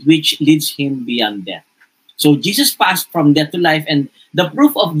with which leads him beyond death. So Jesus passed from death to life, and the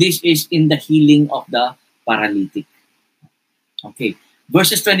proof of this is in the healing of the paralytic. Okay,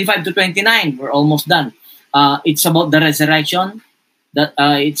 verses 25 to 29, we're almost done. It's about the resurrection. That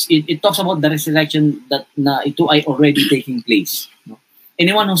it talks about the resurrection that ito ay already taking place. No?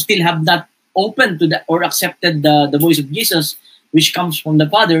 Anyone who still have not opened to that or accepted the voice of Jesus, which comes from the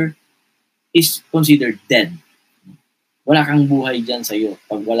Father, is considered dead. Wala kang buhay diyan sa iyo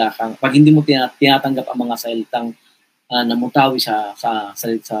pag hindi mo tinatanggap ang mga salitang namutawi sa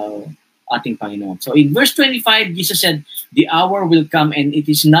ating Panginoon. So in verse 25, Jesus said, "The hour will come, and it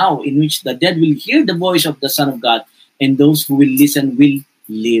is now, in which the dead will hear the voice of the Son of God, and those who will listen will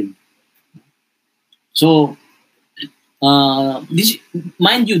live." So, this,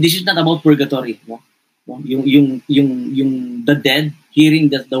 mind you, this is not about purgatory. No? Yung the dead hearing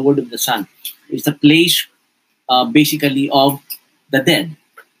the word of the Son. It's a place basically of the dead.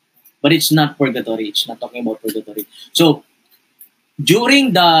 But it's not purgatory. It's not talking about purgatory. So,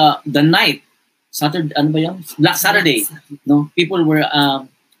 during the night, Saturday, ano ba yan? Last Saturday, no? People were,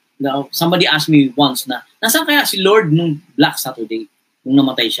 somebody asked me once na, nasaan kaya si Lord nung Black Saturday, nung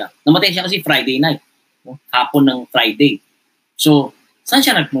namatay siya? Namatay siya kasi Friday night, no? Hapon ng Friday. So, saan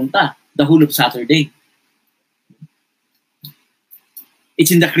siya nagpunta? The whole of Saturday.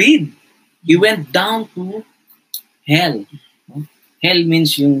 It's in the creed. He went down to hell. No? Hell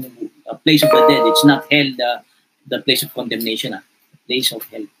means yung a place of the dead. It's not hell, the place of condemnation. The place of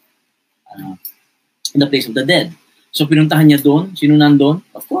hell. The place of the dead. So pinuntahan niya doon. Sino nandun?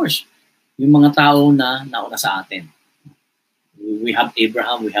 Of course, yung mga tao na nauna sa atin. We have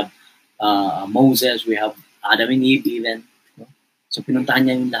Abraham, we have Moses, we have Adam and Eve even. No? So pinuntahan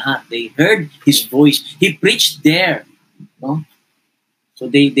niya yung lahat. They heard his voice. He preached there. No? So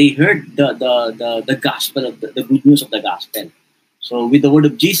they heard the gospel of the good news of the gospel. So with the word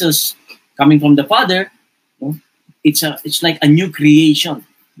of Jesus coming from the Father, no, it's like a new creation.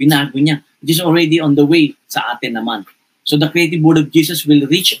 Binago niya. It is already on the way sa atin naman. So the creative word of Jesus will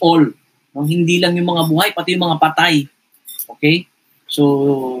reach all. No? Hindi lang yung mga buhay, pati yung mga patay. Okay?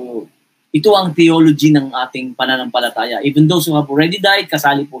 So ito ang theology ng ating pananampalataya. Even those who have already died,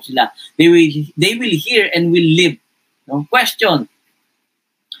 kasali po sila. They will hear and will live. No? Question.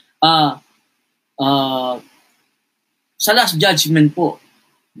 Sa last judgment po,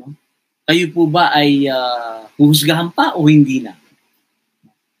 no? kayo po ba ay huhusgahan pa o hindi na?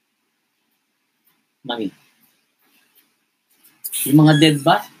 Mami. Yung mga dead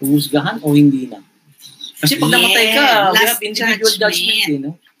ba, huhusgahan o hindi na? Kasi pag namatay ka, we have individual judgment,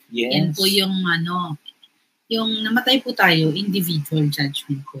 no? Yes. Yan po yung yung namatay po tayo, individual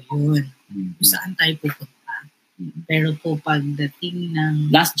judgment po yun. Kung saan tayo pupunta. Pero po pagdating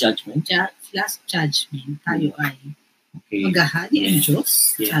ng last judgment, tayo ay maghahari ang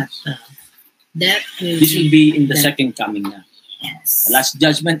Diyos. At this will be in the second coming na. Yes. The last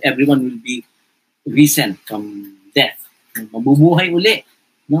judgment, everyone will be risen from death. Mabubuhay uli.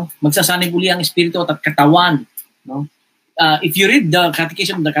 No? Magsasanib uli ang espiritu at katawan. No? If you read the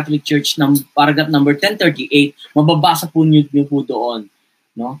Catechism of the Catholic Church, paragraph number 1038, mababasa po niyo po doon.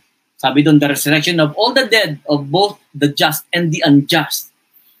 No? Sabi doon, the resurrection of all the dead, of both the just and the unjust,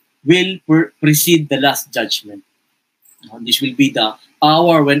 will precede the last judgment. No? This will be the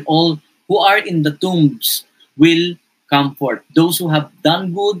hour when all who are in the tombs will come forth. Those who have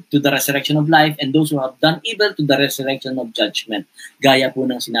done good to the resurrection of life, and those who have done evil to the resurrection of judgment. Gaya po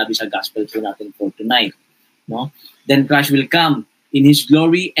ng sinabi sa gospel po natin for tonight. No? Then Christ will come in His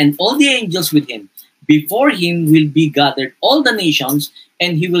glory and all the angels with Him. Before Him will be gathered all the nations,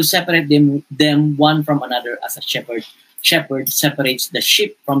 and He will separate them one from another as a shepherd separates the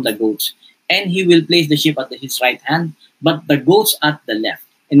sheep from the goats. And He will place the sheep at His right hand, but the goats at the left.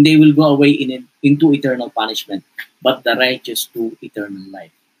 And they will go away into eternal punishment, but the righteous to eternal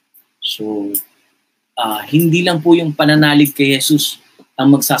life. So, hindi lang po yung pananalig kay Jesus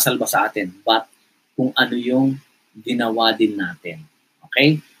ang magsasalba sa atin, but kung ano yung ginawa din natin.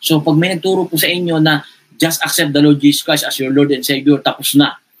 Okay? So, pag may nagturo po sa inyo na just accept the Lord Jesus Christ as your Lord and Savior, tapos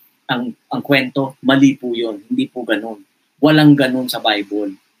na ang kwento, mali po yun. Hindi po ganun. Walang ganun sa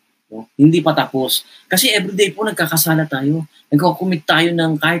Bible. No? Hindi pa tapos. Kasi everyday po nagkakasala tayo. Nagkakumit tayo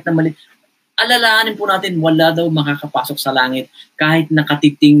ng kahit na mali. Alalahanin po natin, wala daw makakapasok sa langit kahit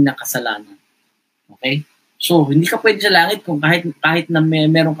nakatiting na kasalanan. Okay? So, hindi ka pwede sa langit kung kahit na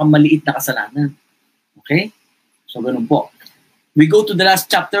meron kang maliit na kasalanan. Okay? So, ganun po. We go to the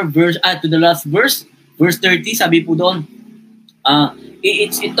last chapter, verse 30, sabi po doon,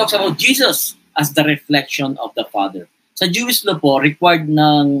 it talks about Jesus as the reflection of the Father. Sa Jewish law po, required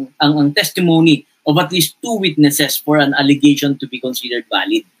ang testimony of at least 2 witnesses for an allegation to be considered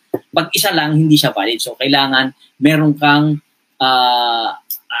valid. Pag isa lang, hindi siya valid. So, kailangan meron kang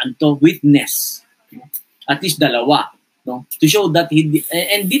witness. At least dalawa. No? To show that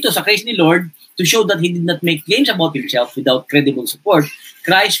and dito sa case ni Lord, to show that He did not make claims about Himself without credible support,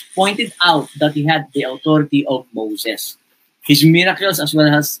 Christ pointed out that He had the authority of Moses. His miracles as well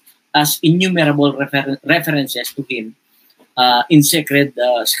as innumerable references to Him in sacred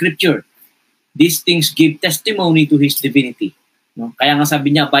scripture. These things give testimony to His divinity. No? Kaya nga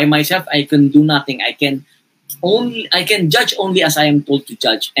sabi niya, by myself I can do nothing. I can judge only as I am told to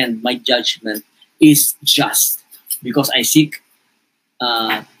judge, and my judgment is just because I seek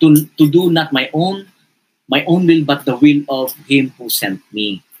to do not my own will, but the will of Him who sent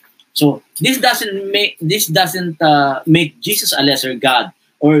me. So this doesn't make Jesus a lesser God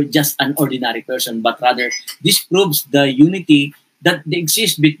or just an ordinary person, but rather this proves the unity that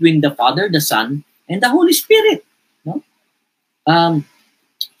exists between the Father, the Son, and the Holy Spirit. No?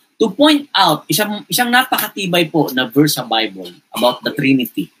 To point out, isang napakatibay po na verse sa Bible about the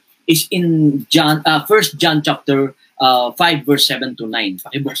Trinity is in 1 John chapter 5 verse 7 to 9.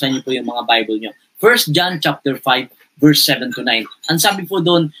 Pakibuksan niyo po yung mga Bible niyo. 1 John chapter 5 verse 7 to 9. Ang sabi po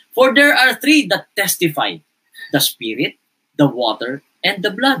doon, for there are 3 that testify, the Spirit, the water, and the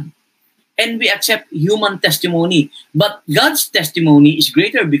blood. And we accept human testimony. But God's testimony is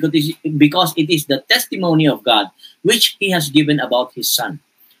greater because it is the testimony of God which He has given about His Son.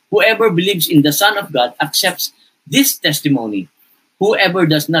 Whoever believes in the Son of God accepts this testimony. Whoever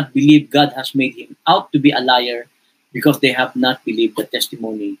does not believe, God has made him out to be a liar because they have not believed the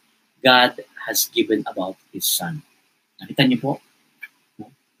testimony God has given about His Son. Nakita niyo po?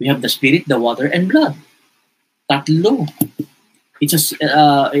 We have the Spirit, the water, and blood. Tatlo.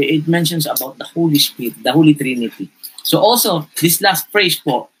 It mentions about the Holy Spirit, the Holy Trinity. So also, this last phrase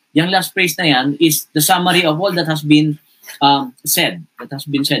po, yung last phrase na yan is the summary of all that has been said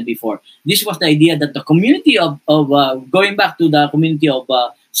before. This was the idea that the community of going back to the community of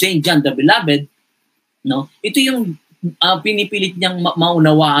Saint John the Beloved, no, ito yung pinipilit niyang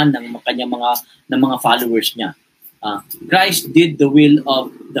maunawaan ng kanyang mga followers niya. Christ did the will of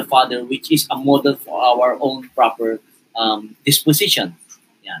the Father, which is a model for our own proper disposition.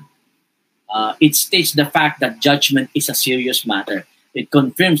 Yan. It states the fact that judgment is a serious matter. It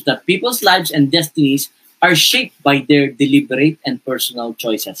confirms that people's lives and destinies are shaped by their deliberate and personal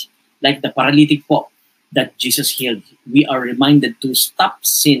choices. like the paralytic po that Jesus healed, we are reminded to stop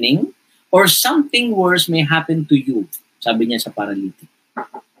sinning or something worse may happen to you. Sabi niya sa paralytic.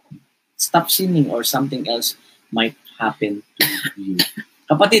 Stop sinning or something else might happen to you.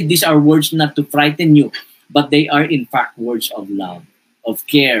 Kapatid, these are words not to frighten you, but they are in fact words of love, of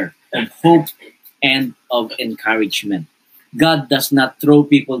care, of hope, and of encouragement. God does not throw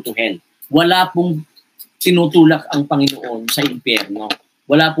people to hell. Wala pong tinutulak ang Panginoon sa impyerno.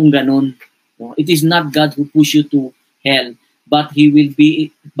 Wala pong ganun. No? It is not God who push you to hell, but we will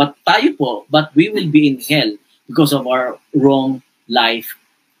be in hell because of our wrong life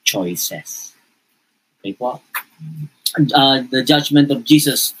choices. Okay po? The judgment of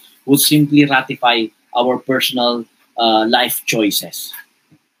Jesus would simply ratify our personal life choices.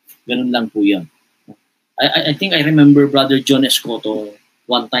 Ganun lang po yun. I think I remember Brother John Escoto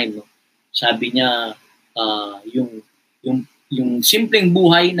one time, no? Sabi niya, yung simpleng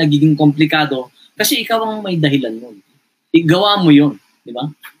buhay nagiging komplikado kasi ikaw ang may dahilan nun. Igawa mo yun, di ba?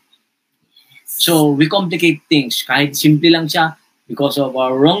 So, we complicate things. Kahit simple lang siya, because of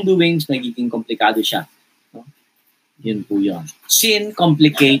our wrongdoings, nagiging komplikado siya. No? Yun po yun. Sin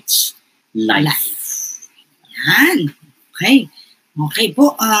complicates life. Yan. Okay. Okay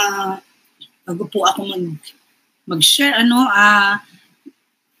po. Bago po ako mag-share,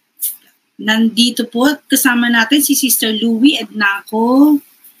 nandito po kasama natin si Sister Louie Ednaco,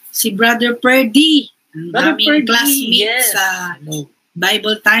 si Brother Perdy, ang aming classmate sa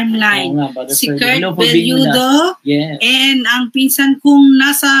Bible Timeline, si Kurt Belyudo, and ang pinsan kong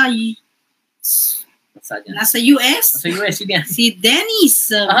nasa US, si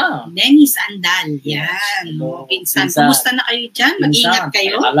Dennis, Dennis Andal. Yan, pinsan. Kumusta na kayo dyan? Mag-ingat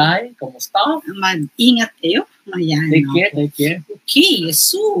kayo. Alay, kumusta? Mag-ingat kayo. Ayan, take care. Okay,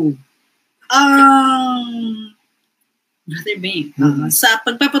 so, Brother Beng, sa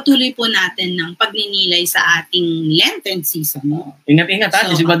pagpapatuloy po natin ng pagninilay sa ating Lenten season. Ingat-ingat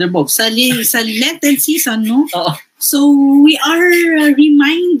natin si Brother Bob. Sa Lenten season, no? So, we are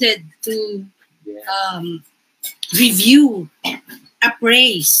reminded to review,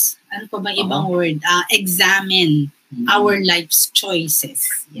 appraise, ano pa ba ibang word? Examine our life's choices.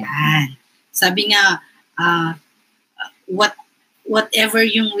 Yan. Sabi nga, whatever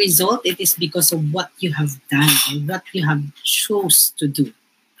yung result, it is because of what you have done or what you have chose to do.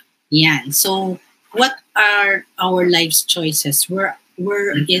 Yan. So, what are our life's choices? Where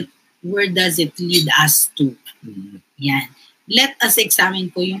does it lead us to? Yan. Let us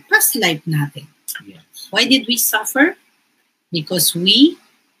examine po yung past life natin. Yes. Why did we suffer? Because we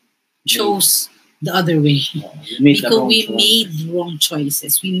chose the other way. Because we made wrong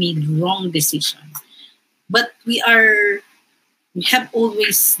choices. We made wrong decisions. But we have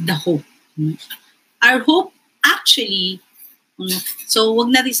always the hope. Our hope actually, so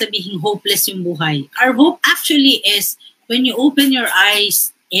wag natin sabihin hopeless yung buhay. Our hope actually is when you open your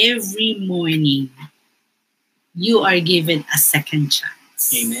eyes every morning, you are given a second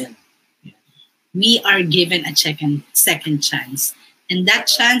chance. Amen. We are given a second chance. And that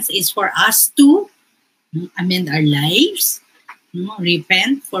chance is for us to amend our lives,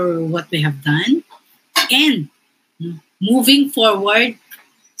 repent for what we have done, and moving forward,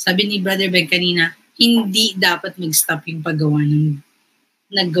 sabi ni Brother Ben kanina, hindi dapat mag-stop yung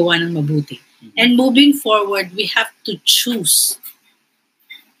naggawa ng mabuti. And moving forward, we have to choose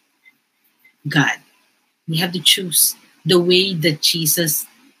God. We have to choose the way that Jesus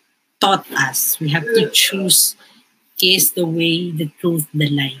taught us. We have to choose His the way, the truth, the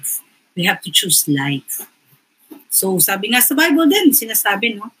life. We have to choose life. So, sabi nga sa Bible din,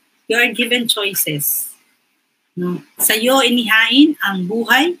 sinasabi, no? You are given choices. No? Sa'yo inihain ang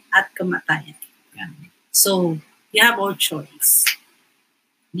buhay at kamatayan. So, we have our choice.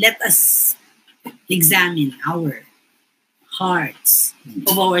 Let us examine our hearts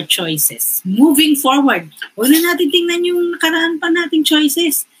of our choices. Moving forward, huwag na natin tingnan yung nakaraan pa nating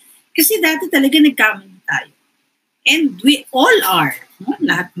choices. Kasi dati talaga nagkamali tayo. And we all are. No?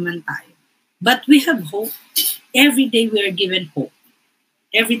 Lahat naman tayo. But we have hope. Every day we are given hope.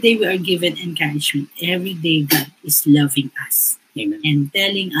 Every day we are given encouragement. Every day God is loving us. Amen. And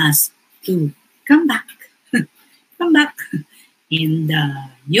telling us to come back. Come back. And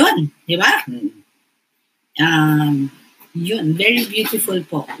yun, di ba? Yun, very beautiful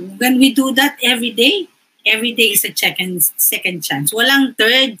po. When we do that every day is a second chance. Walang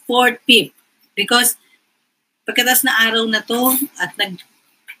third, fourth, fifth. Because pagkatas na araw na to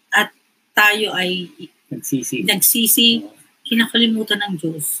at tayo ay nagsisi, kinakalimutan ng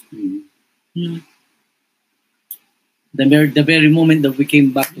Diyos. The very moment that we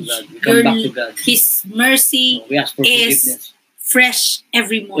came back to God, we come back to God. His mercy we ask for is forgiveness. fresh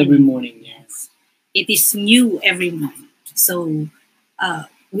every morning. Every morning, yes. It is new every morning. So,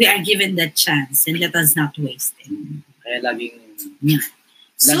 we are given that chance and let us not waste it. Kaya laging Yeah.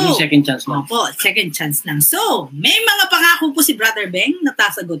 laging second chance lang. Opo, second chance lang. So, may mga pangako po si Brother Beng na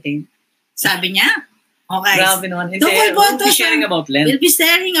tasagutin. Sabi niya, okay. Grabe naman. Hindi, Tungkol po we'll ito be sharing about Lent. We'll be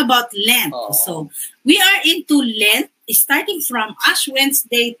sharing about Lent. Oo. So, we are into Lent, starting from Ash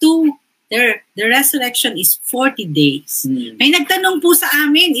Wednesday to the resurrection is 40 days. May nagtanong po sa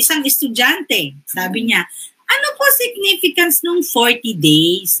amin, isang estudyante. Sabi niya, ano po significance nung 40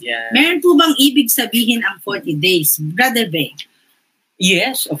 days? Yeah. Meron po bang ibig sabihin ang 40 days? Brother Beng.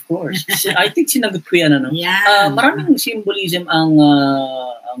 Yes, of course. I think sinagot ko yan. Ano? Yeah. Maraming symbolism ang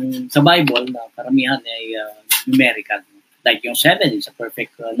sa Bible na karamihan ay numerical. Like yung 7 is a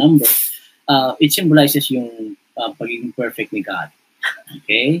perfect number. It symbolizes yung pagiging perfect ni God.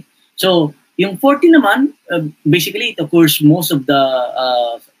 Okay? So, yung 40 naman, basically it occurs most of the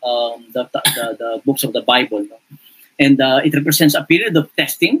books of the Bible. No? And it represents a period of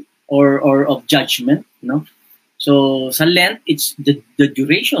testing or of judgment. No? So, sa Lent, it's the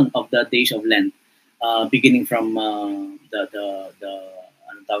duration of the days of Lent, beginning from anong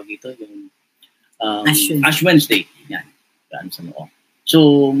tawag dito, yung Ash Wednesday. Yan. Yan sa noo.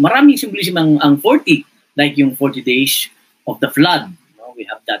 So, maraming symbolism ang 40, like yung 40 days of the flood. No? We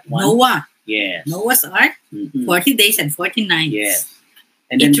have that one. Noah. Yes. Noah's Ark, 40 days and 40 nights. Yes.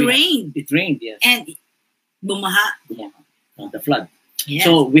 And It then rained. It rained, yes. And bumaha. The flood. Yes.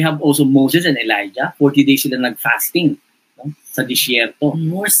 So, we have also Moses and Elijah. 40 days sila nag-fasting, no? Sa disyerto.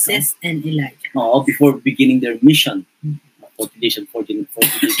 Moses and Elijah. Oo, before beginning their mission. 40 days and 40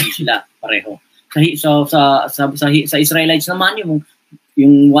 days sila pareho. Sa Israelites naman,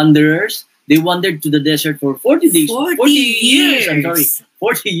 yung wanderers, they wandered to the desert for 40 days. 40 years. I'm sorry.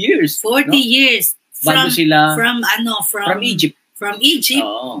 40 years. 40 no? years. Bago sila from Egypt. From Egypt.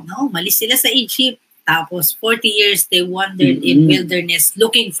 Oo. No, malis sila sa Egypt. Tapos 40 years they wandered in wilderness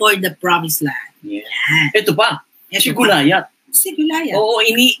looking for the promised land. Yeah. Yan. Ito pa. Ito Si Gulayat. Si Gulayat. Oo,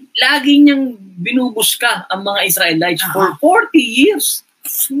 lagi niyang binubuska ang mga Israelites for 40 years.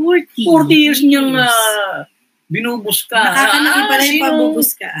 40 years niyang binubuska. Nakakalaki pala yung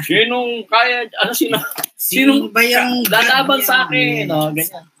pabubuska. Sinong kaya, Sino ba yung lalaban sa akin? No,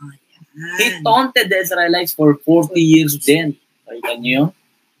 ganyan. Oh, He taunted the Israelites for 40 years then. Kaya niyo?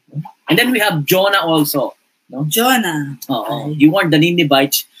 And then we have Jonah also. No? Jonah. Oo. He warned the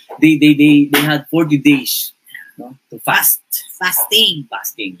Ninevites. They had 40 days, no, to fast. Fasting,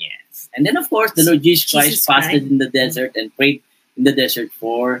 Yes. And then of course the Lord Jesus Christ fasted in the desert and prayed in the desert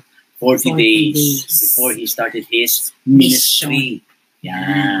for 40 days before he started his ministry.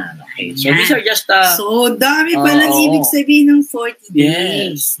 Yan. Okay. So these are just so dami palang ibig sabihin ng 40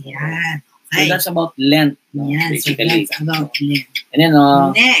 days. Yes. Yan. So that's about Lent, no? Yan, Basically. so that's about Lent. And then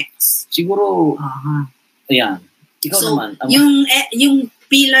Next. siguro ayan. Ikaw So, naman. yung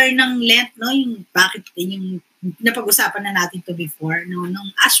pillar ng Lent, no, yung bakit yung napag-usapan na natin to before, no,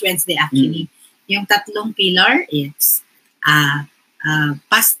 nung Ash Wednesday actually, yung tatlong pillar, it's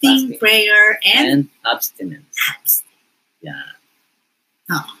fasting, prayer, and abstinence. Yeah.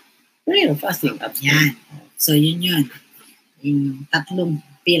 Oh. Prayer, fasting, abstinence. Yan. So, yun. Yung tatlong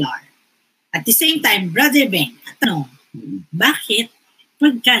pillar. At the same time, Brother Ben, bakit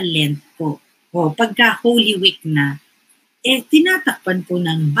pagka Lent po, o pagka Holy Week na, tinatakpan po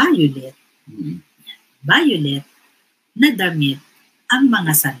ng violet na damit ang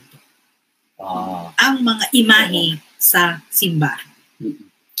mga santo. Ang mga imahe sa simbahan.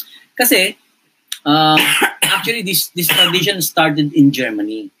 Kasi, actually, this tradition started in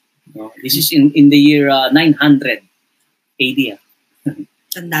Germany. No? This is in the year 900 AD.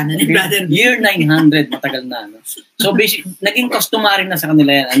 Tanda na ni Brother. Year 900, matagal na. No? So, naging customary na sa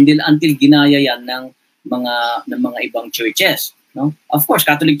kanila yan until ginaya yan ng mga ibang churches. No? Of course,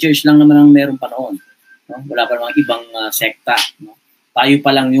 Catholic Church lang naman ang meron pa noon. No? Wala pa namang ibang sekta. No? Tayo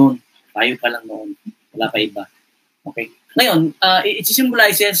pa lang yun. Tayo pa lang noon. Wala pa iba. Okay? Ngayon, it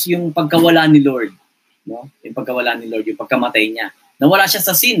symbolizes yung pagkawala ni Lord. No? Yung pagkawala ni Lord, yung pagkamatay niya. Nawala siya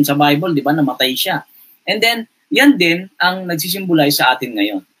sa sin, sa Bible, di ba? Namatay siya. And then, yan din ang nagsisimbolize sa atin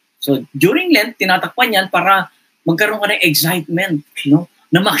ngayon. So, during Lent, tinatakpan yan para magkaroon ka ng excitement, no?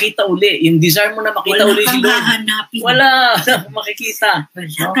 Na makita uli. Yung desire mo na makita uli si Lord. Wala kang makikita.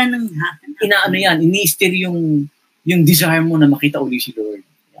 Wala ka nang hahanapin. Inaano yan, ini-steer yung desire mo na makita uli si Lord.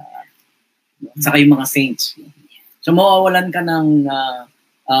 Yan. Saka yung mga saints. So, mawawalan ka ng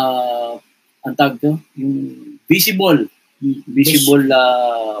ang tawag to, yung visible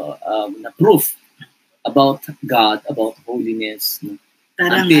na proof about God, about holiness, no?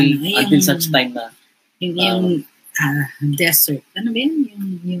 Until such time na desert. Ano ba yun?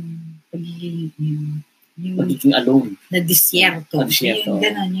 Yung pagiging, yung Pagiging alone. na disyerto. Disyerto. Yung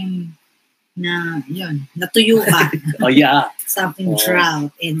gano'n, natuyo ka. Oh yeah. Something drought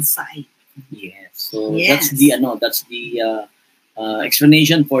inside. Yes. So Yes. that's the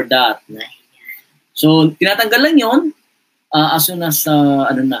explanation for that. No? So tinatanggal lang 'yon as soon as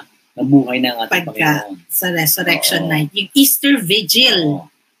nabuhay na ang ating Pagka Panginoon. sa Resurrection Oo. Night, yung Easter Vigil.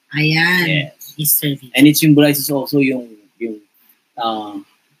 Oo. Ayan. Yes. Easter Vigil. And it symbolizes also yung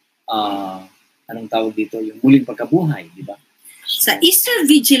anong tawag dito, yung muling pagkabuhay, di ba? Sa Easter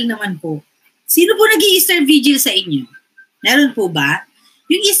Vigil naman po, sino po nag-i-Easter Vigil sa inyo? Meron po ba?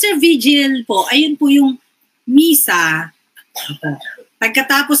 Yung Easter Vigil po, ayun po yung misa.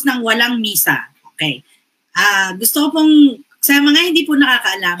 Pagkatapos ng walang misa. Okay. Gusto ko pong, sa mga hindi po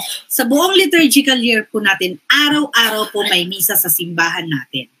nakakaalam, sa buong liturgical year po natin, araw-araw po may misa sa simbahan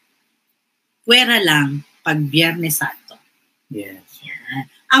natin. Puwera lang pag Biyernes Santo. Yes.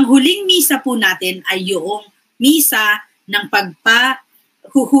 Yan. Ang huling misa po natin ay yung misa ng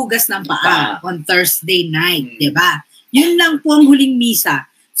pagpahuhugas ng paa on Thursday night, di ba? Yun lang po ang huling misa.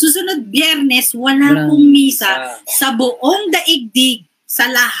 Susunod Biyernes, wala pong misa sa buong daigdig,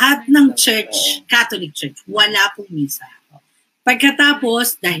 sa lahat ng church, Catholic Church. Wala pong misa.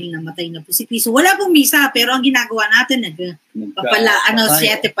 Pagkatapos, dahil namatay na po si Cristo, wala pong misa, pero ang ginagawa natin, 7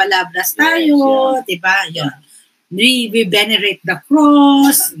 palabras tayo, Yes, di ba? Yun. We venerate the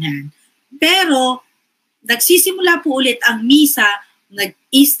cross. Yan. Pero, nagsisimula po ulit ang misa ng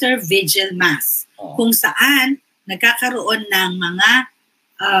Easter Vigil Mass, kung saan nagkakaroon ng mga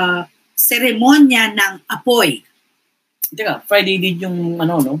seremonya ng apoy. Teka, Friday din yung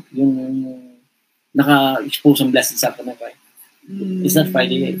yung naka-expose ang Blessed Sacrament, right? Is that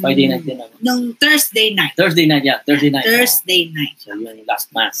Friday night din? Nung Thursday night. Thursday night, yeah. Thursday night. Thursday night. So, yun yung last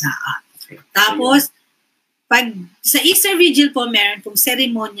mass. Okay. Tapos, pag sa Easter Vigil po, meron pong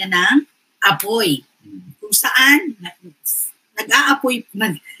seremonya ng apoy. Kung saan, nag-aapoy,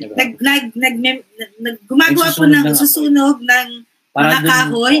 gumagawa po ng susunog ng mga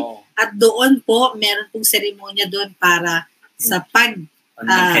kahoy. At doon po, meron pong seremonya doon para sa candle.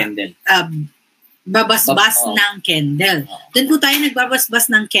 Babasbas ng candle. Doon po tayo nagbabasbas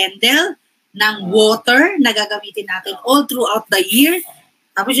ng candle, ng water na gagamitin natin all throughout the year.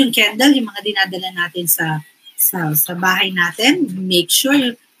 Tapos yung candle, yung mga dinadala natin sa bahay natin, make sure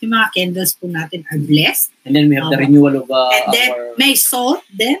yung mga candles po natin are blessed. And then we have the renewal of and then may salt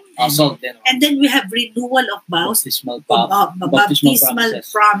then. Salt then. And then we have renewal of vows. Baptismal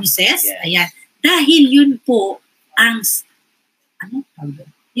promises. Yes. Ayan. Dahil yun po ang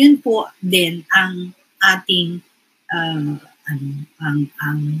yun po din ang ating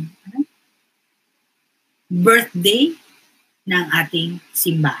birthday ng ating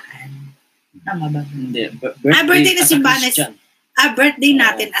simbahan. Tama ba? Hindi. Birthday ng simbahan. Birthday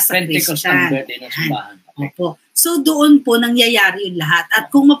natin as a Christian. Birthday ng simbahan. Opo. So doon po nangyayari yung lahat. At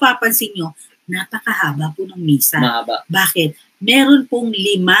kung mapapansin nyo, napakahaba po ng misa. Mahaba. Bakit? Meron pong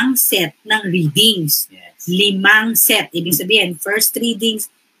 5 set ng readings. Yes. 5 set. Ibig sabihin, first readings,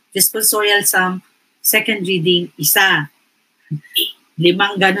 responsorial psalm, second reading, 1.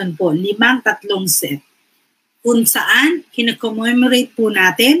 5 ganun po. 5 tatlong set. Kung saan, kinakommemorate po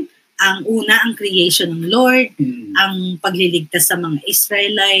natin ang una, ang creation ng Lord, ang pagliligtas sa mga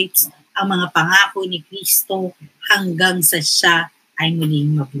Israelites, ang mga pangako ni Kristo, hanggang sa siya ay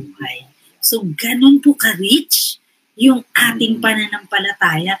muling mabuhay. So, ganun po ka-rich yung ating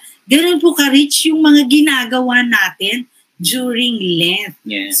pananampalataya. Ganun po ka-rich yung mga ginagawa natin during Lent.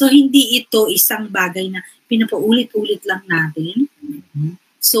 Yes. So, hindi ito isang bagay na pinapaulit-ulit lang natin.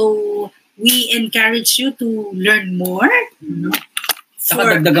 So, we encourage you to learn more.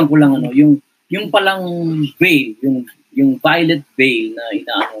 Saka dagdagan ko lang yung palang veil, yung violet veil na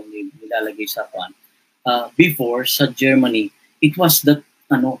nilalagay sa before sa Germany, it was that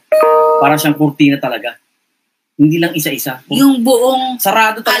para siyang kurtina talaga. Hindi lang isa-isa. Yung buong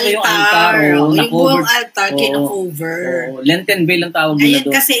sarado talaga yung altar. Yung buong altar, kina-cover. Lenten veil ang tawag nila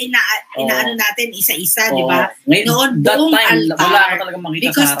doon. Kasi inaano natin isa-isa, di ba? Noon, buong altar. Wala ka talaga makita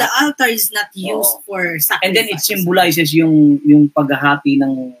because the altar is not used for sacrifice. And then it symbolizes yung paghahati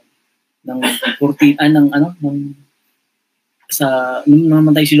ng kurtina, nung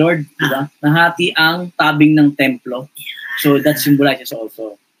namatay si Lord, di ba? Nahati ang tabing ng templo. So that symbolizes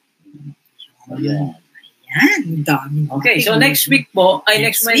also. Yeah. Yan, dami. Okay, so next week po,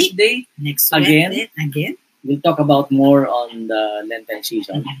 next Wednesday, again, we'll talk about more on the Lenten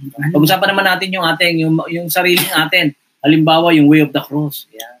season. Pag-usapan naman natin yung sariling atin. Halimbawa, yung way of the cross.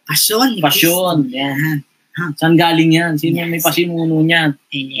 Yan. Passion. Yan. Saan galing yan? Sino may pasimuno niyan?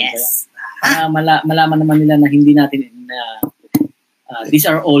 Yes. Para malaman naman nila na hindi natin these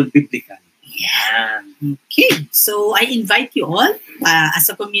are all biblical. Yeah. Okay. So, I invite you all, as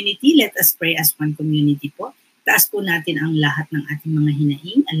a community, let us pray as one community po. Taas po natin ang lahat ng ating mga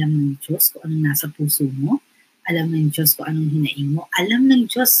hinaing. Alam ng Diyos kung anong nasa puso mo. Alam ng Diyos kung anong hinaing mo. Alam ng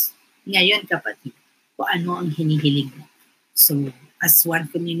Diyos ngayon, kapatid, kung ano ang hinihiling mo. So, as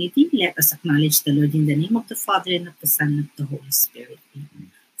one community, let us acknowledge the Lord in the name of the Father and of the Son and of the Holy Spirit.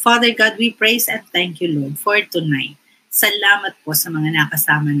 Father God, we praise and thank you, Lord, for tonight. Salamat po sa mga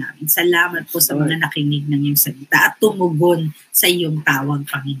nakasama namin. Salamat po sa mga nakinig ng iyong salita at tumugon sa iyong tawag,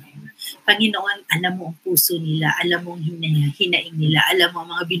 Panginoon. Panginoon, alam mo ang puso nila, alam mo ang hinaing nila, alam mo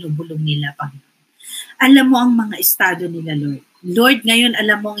ang mga binubulong nila, Panginoon. Alam mo ang mga estado nila, Lord. Lord, ngayon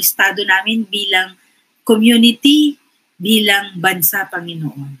alam mo ang estado namin bilang community, bilang bansa,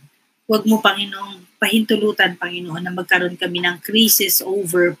 Panginoon. Huwag mo, Panginoon, pahintulutan, Panginoon, na magkaroon kami ng crisis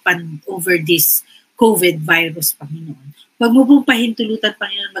over this COVID virus, Panginoon. Huwag mo pong pahintulutan,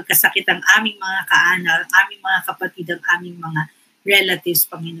 Panginoon, magkasakit ang aming mga kaanak, ang aming mga kapatid, ang aming mga relatives,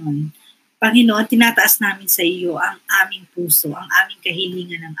 Panginoon. Panginoon, tinataas namin sa iyo ang aming puso, ang aming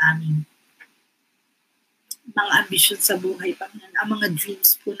kahilingan, ang aming mga ambisyon sa buhay, Panginoon. Ang mga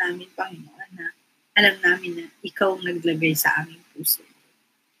dreams po namin, Panginoon, na alam namin na ikaw ang naglagay sa aming puso.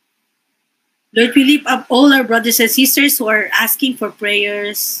 Lord, we lift up all our brothers and sisters who are asking for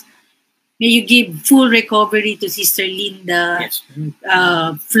prayers. May you give full recovery to Sister Linda, Yes.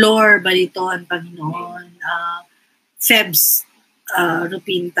 Flor Baliton, Panginoon, Febs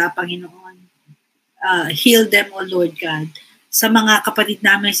Rupinta, Panginoon. Heal them, O Lord God. Sa mga kapatid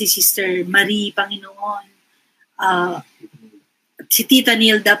namin, si Sister Marie, Panginoon, si Tita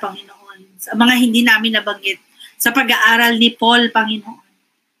Nilda, Panginoon, sa mga hindi namin nabanggit, sa pag-aaral ni Paul, Panginoon.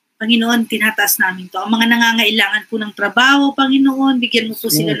 Panginoon, tinataas namin to. Ang mga nangangailangan po ng trabaho, Panginoon, bigyan mo po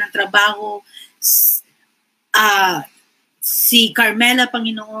sila ng trabaho. Si Carmela,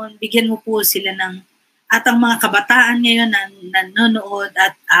 Panginoon, bigyan mo po sila ng, at ang mga kabataan ngayon na nanonood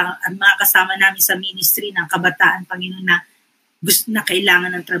at ang mga kasama namin sa ministry ng kabataan, Panginoon, na gusto na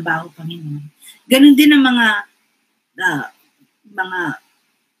kailangan ng trabaho, Panginoon. Ganon din ang mga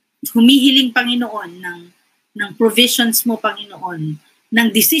humihiling, Panginoon, ng provisions mo, Panginoon, ng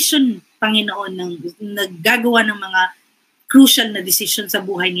decision, Panginoon, ng naggagawa ng mga crucial na decision sa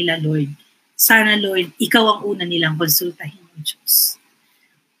buhay nila, Lord. Sana, Lord, ikaw ang una nilang konsultahin, O Diyos.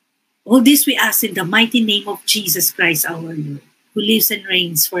 All this we ask in the mighty name of Jesus Christ, our Lord, who lives and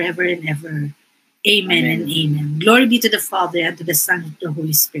reigns forever and ever. Amen and amen. Glory be to the Father, and to the Son, and to the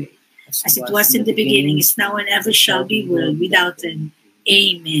Holy Spirit. As it was in the beginning, is now, and ever shall be, world without end.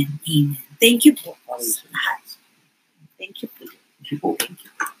 Amen. Amen. Thank you po. Thank you po.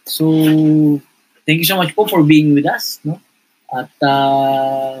 So, thank you so much po for being with us, no? At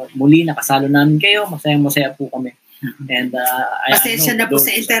muli nakasalo namin kayo, masayang-masaya po kami. And pasensya na po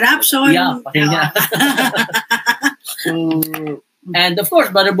sa interruption. Yeah, pasensya. So, and of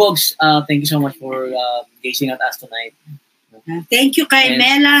course, Brother Bogs, thank you so much for gazing at us tonight. Thank you kay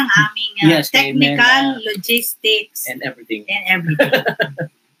Mela, ang aming technical, logistics, and everything.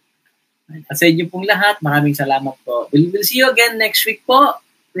 Sa inyo pong lahat, maraming salamat po. We'll see you again next week po.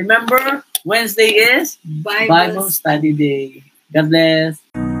 Remember, Wednesday is Bible Study Day. God bless.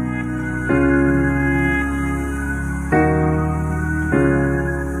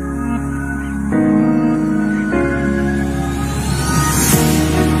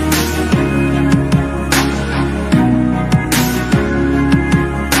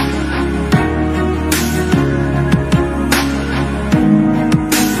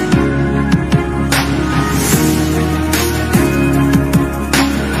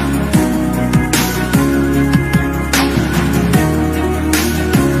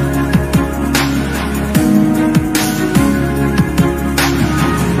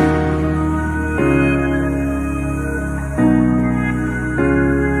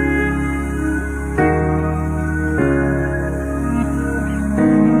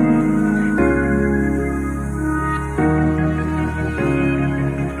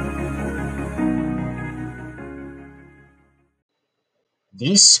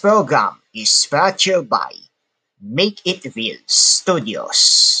 This program is brought to you by Make It Real Studios.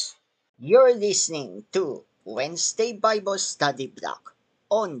 You're listening to Wednesday Bible Study Block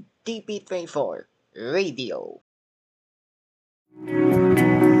on TP24 Radio.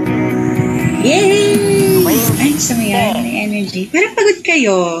 Yay! Ay, samayan ng energy. Parang pagod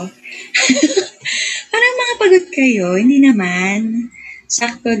kayo. Parang mga pagod kayo. Hindi naman.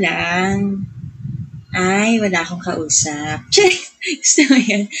 Sakto lang. Ay, wala akong kausap. Gusto mo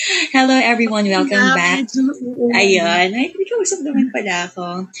yun? Hello everyone, welcome back. Ayun, ay, may kausap naman pala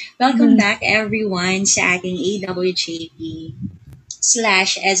ako. Welcome back everyone sa ating AWJP/SOS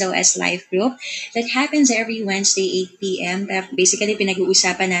Life Group that happens every Wednesday 8 p.m. Basically,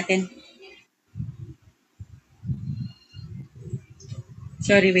 pinag-uusapan natin.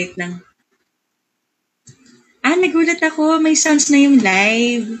 Sorry, wait lang. Nagulat ako. May sounds na yung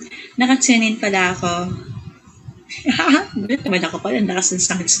live. Nakatune in pala ako. Gulat naman ako pala. Lakas ng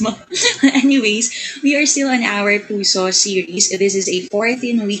sounds mo. Anyways, we are still on our Puso series. This is a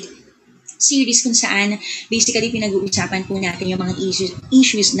 14-week series kung saan basically pinag-uusapan po natin yung mga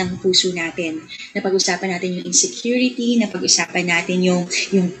issues ng puso natin. Napag-usapan natin yung insecurity, napag-usapan natin yung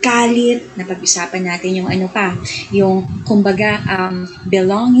galit, napag-usapan natin yung yung kumbaga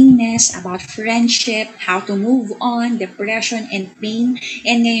belongingness, about friendship, how to move on, depression and pain.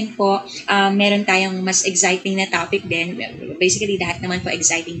 And ngayon po, meron tayong mas exciting na topic din. Basically, lahat naman po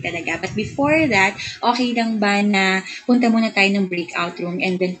exciting talaga. But before that, okay lang ba na punta muna tayo ng breakout room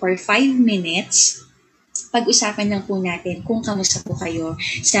and then for 5 minutes, pag-usapan lang po natin kung kamusta po kayo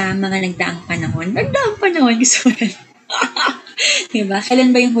sa mga nagdaang panahon. Nagdaang panahon, gusto ko yan. Diba?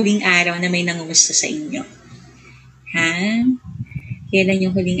 Kailan ba yung huling araw na may nangumusta sa inyo? Ha? Kailan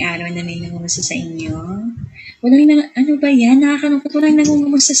yung huling araw na may nangumusta sa inyo? Ano ba yan? Nakakalungkot, walang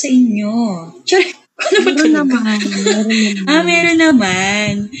nangumusta sa inyo. Sorry. Meron naman. Meron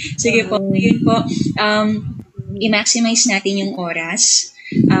naman. Sige po, yun po. I-maximize natin yung oras.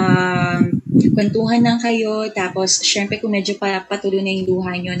 Kwentuhan lang kayo, tapos syempre kung medyo patuloy na yung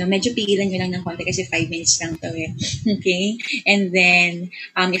luha nyo, medyo pigilan nyo lang ng konti kasi 5 minutes lang to eh. Okay? And then,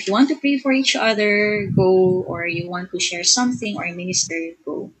 if you want to pray for each other, go, or you want to share something or minister,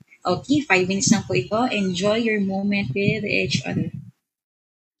 go. Okay, 5 minutes lang po ito. Enjoy your moment with each other.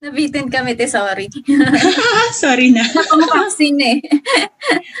 Nabitin kami, sorry. Sorry na. Vaccine eh.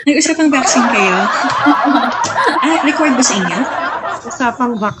 Nag-usapang vaccine kayo? Record ba sa inyo?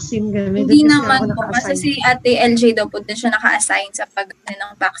 Usapang vaccine kami. Hindi naman po. Kasi si Ate LJ daw po din siya naka-assign sa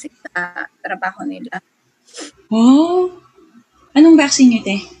ng vaccine sa trabaho nila. Oh? Anong vaccine nyo,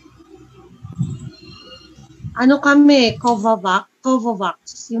 te? Ano kami?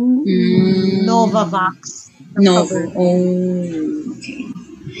 Covavax. Yung Novavax. Okay.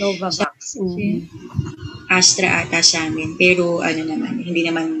 Novavax. Astra ata sa amin. Pero hindi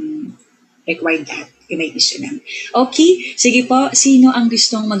naman required lahat. May gusto lang. Okay, sige po. Sino ang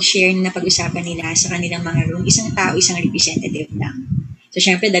gustong mag-share na pag-usapan nila sa kanilang mga room? Isang tao, isang representative lang. So,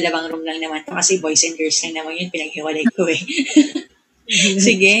 syempre, 2 room lang naman to kasi boys and girls lang naman yun. Pinaghiwalay ko eh.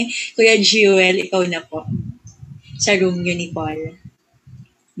 Sige, Kuya Jewel, ikaw na po. Sa room nyo ni Paul.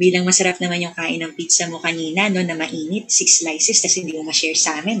 Bilang masarap naman yung kain ng pizza mo kanina, no, na mainit, 6 slices, kasi hindi mo ma-share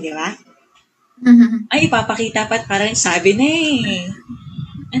sa amin, di ba? Ay, ipapakita pa, parang sabi na eh.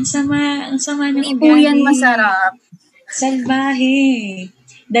 Ang sama ng hindi po yan masarap. Salbahe.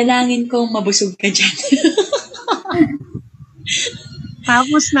 Dalangin kong mabusog ka dyan.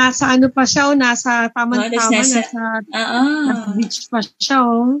 Tapos nasa pa siya, nasa tamang-tama, nasa beach pa siya,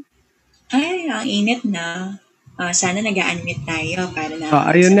 Ay, ang init na. Sana nag-a-unmute tayo para na.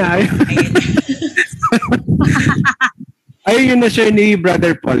 Ayun na. Ayun na siya ni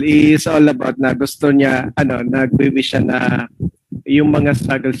Brother Paul is all about na gusto niya, nag-wish siya na yung mga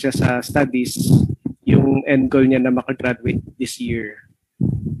struggles siya sa studies, yung end goal niya na makagraduate this year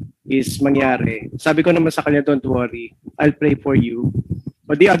is mangyari. Sabi ko naman sa kanya, don't worry, I'll pray for you.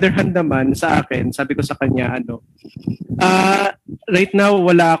 On the other hand naman, sa akin, sabi ko sa kanya, right now,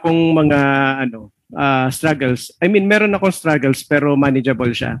 wala akong mga, struggles. I mean, meron akong struggles, pero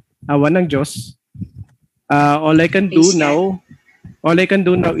manageable siya. Awa ng Diyos. All I can do now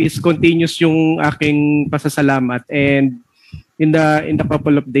is continuous yung aking pasasalamat, and in the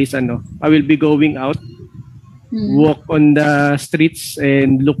couple of days, I will be going out, walk on the streets,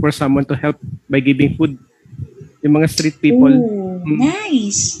 and look for someone to help by giving food. Yung mga street people.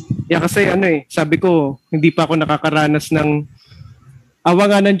 Nice! Yeah, kasi sabi ko, hindi pa ako nakakaranas ng awa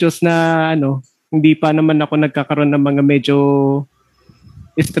nga ng Diyos na hindi pa naman ako nagkakaroon ng mga medyo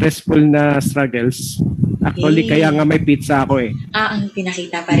stressful na struggles. Actually, kaya nga may pizza ako eh. Ang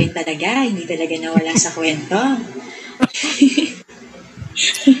pinakita pa rin talaga, hindi talaga nawala sa kwento.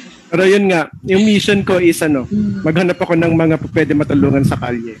 Pero yun nga, yung mission ko is maghanap ako ng mga pwede matulungan sa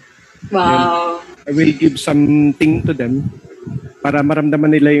kalye. Wow. I will give something to them para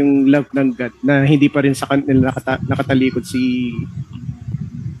maramdaman nila yung love ng God na hindi pa rin sa kanila nakatalikod si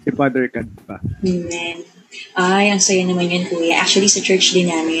Father God pa. Amen. Ay, ang saya naman yun, Kuya. Actually, sa church din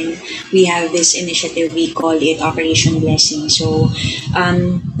namin, we have this initiative, we call it Operation Blessing. So,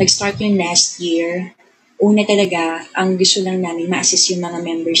 nag-start yun last year. una talaga, ang gusto lang namin, ma-assist yung mga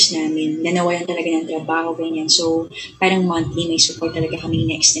members namin na nawalan talaga ng trabaho, ganyan. So, parang monthly may support talaga kami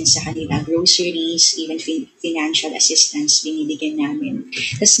na-extend sa kanila. Groceries, even financial assistance, binibigyan namin.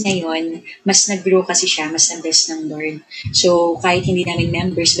 Tapos ngayon, mas nag-grow kasi siya, mas na-bless ng Lord. So, kahit hindi namin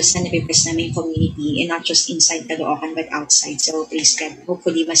members, basta na-bless namin yung community, and not just inside Caloocan, but outside. So, praise God.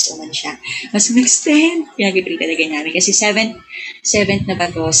 Hopefully, mas uman siya. Mas mag-extend. Pinag-pray talaga namin. Kasi 7th na ba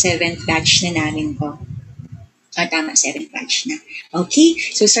to? 7th batch na namin to. Tama, 7th batch na. Okay,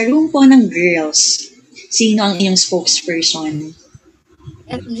 so sa room po ng girls, sino ang inyong spokesperson?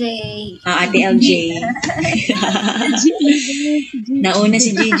 LJ. Ate LJ. Nauna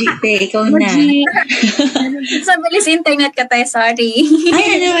si Gigi, te. Ikaw na. Sa bilis internet ka tayo, sorry.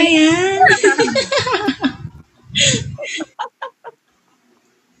 Ay, ano ba yan?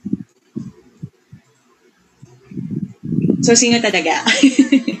 So, sino talaga?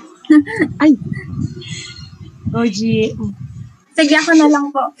 Ay. OG. Sige, ako na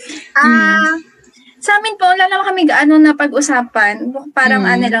lang po. Sa amin po, wala naman kami gaano na pag-usapan. Parang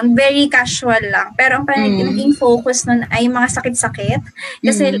lang, very casual lang. Pero ang parang naging focus nun ay mga sakit-sakit.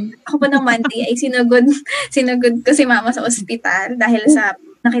 Kasi ako po ng Monday ay sinugod ko si mama sa ospital dahil sa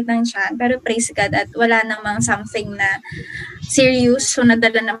nakita ng tiyan. Pero praise God at wala namang something na serious. So,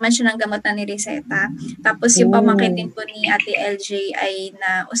 nadala naman siya ng gamot na nireseta. Tapos yung pamangkin din po ni Ate LJ ay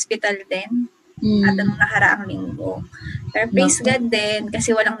na ospital din. At anong nakaraang linggo. Pero praise God din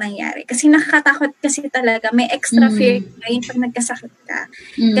kasi walang nangyari. Kasi nakakatakot kasi talaga. May extra fear ngayon pag nagkasakit ka.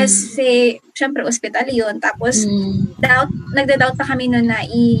 Kasi, syempre, ospital yun. Tapos, nagda-doubt pa kami noon na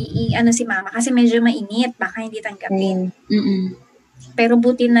si mama. Kasi medyo mainit. Baka hindi tanggapin. Pero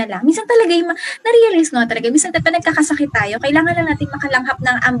buti na lang. Minsan talaga yung na-realize ko talaga. Minsan pa nagkakasakit tayo. Kailangan lang natin makalanghap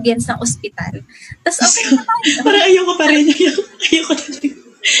ng ambience ng ospital. Tapos okay na tayo. Parang ayoko pa rin. Ayoko talaga.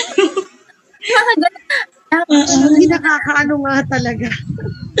 Hindi nakakaano nga talaga.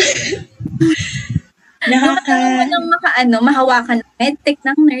 Mahawakan ng medtech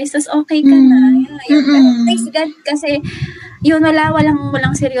ng nurse, tas okay ka na. Pero thanks God kasi yun,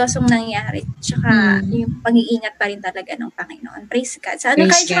 walang seryosong nangyari. Tsaka yung pag-iingat pa rin talaga ng Panginoon. Praise God. Sa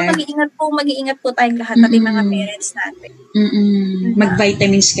kahit siya mag-iingat po tayong lahat, pati mga parents natin.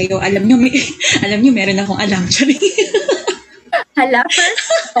 Mag-vitamins kayo. Alam nyo, meron akong alam. Hala, first?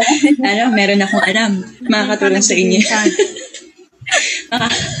 Meron akong alam. Makakatulong sa inyo.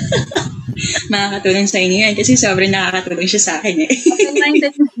 Makakatulong sa inyo yan kasi sobrang nakakatulong siya sa akin eh.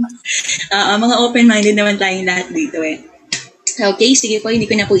 Open-minded. Mga open-minded naman tayong lahat dito eh. Okay, sige po, hindi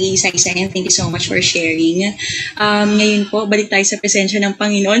ko na po iisa-isahin. Thank you so much for sharing. Ngayon po, balik tayo sa presensya ng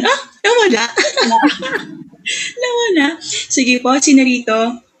Panginoon. Nawala. Nawala. Sige po, sino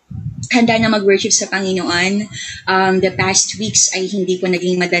rito? Handa na mag-worship sa Panginoon. The past weeks ay hindi po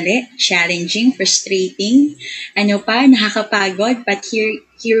naging madali, challenging, frustrating, nakakapagod, but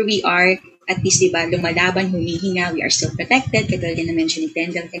here we are. At least, diba, lumalaban, humihinga, we are still protected, katulad na mention ni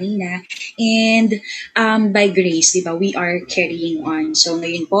Tendel kanina. And by grace, diba, we are carrying on. So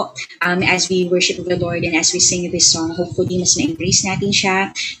ngayon po, as we worship the Lord and as we sing this song, hopefully mas na-embrace natin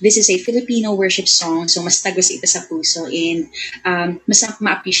siya. This is a Filipino worship song, so mas tagos ito sa puso and mas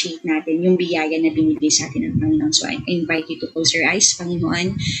ma-appreciate natin yung biyaya na binigay sa atin ng Panginoon. So I invite you to close your eyes,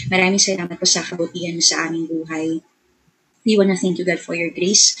 Panginoon. Maraming salamat po sa kabutihan sa aming buhay. We want to thank you, God, for your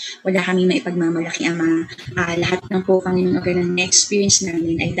grace. Wala kami maipagmamalaki, Ama. Lahat ng po, Panginoon, ng na-experience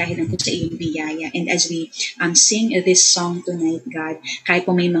namin ay dahil lang po sa iyong biyaya. And as we sing this song tonight, God, kahit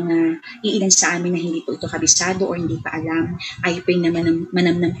po may mga iilan sa amin na hindi po ito kabisado or hindi pa alam, I pray na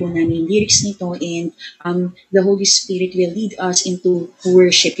manamnam po namin yung lyrics nito and the Holy Spirit will lead us into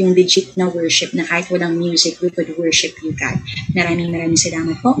worship, yung legit na worship na kahit walang music, we could worship you, God. Maraming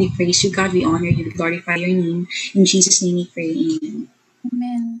salamat po. We praise you, God. We honor you. We glorify your name. In Jesus' name we pray.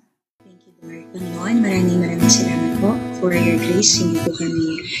 Amen. Thank you, Lord. Panginoon, maraming salamat po for your grace. Hindi po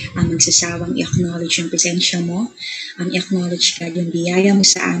kami magsasawang i-acknowledge yung presensya mo. I-acknowledge, God, yung biyaya mo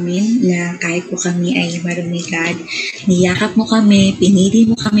sa amin na kahit po kami ay marumi, God. Niyakap mo kami,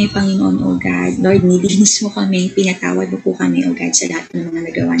 pinili mo kami, Panginoon, O God. Lord, nilinis mo kami, pinatawad mo po kami, O God, sa lahat ng mga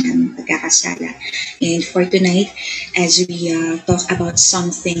nagawa namin pagkakasala. And for tonight, as we talk about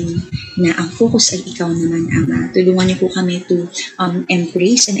something na ang focus ay ikaw naman, Ama, tulungan niyo po kami to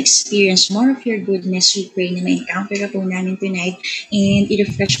embrace and experience more of your goodness. We pray na ma-encounter ka po namin tonight and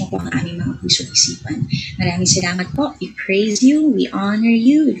i-refresh mo po ang aming mga puso-isipan. Maraming salamat po. We praise you, we honor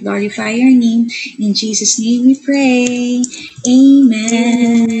you, we glorify your name. In Jesus' name we pray.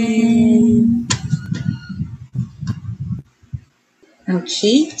 Amen.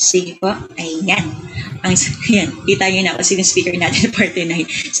 Okay, sige po. Ayan. Ayan. Kita nyo na kasi yung speaker natin for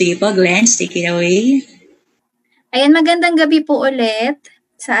tonight. Sige po, Glenn, take it away. Ayan, magandang gabi po ulit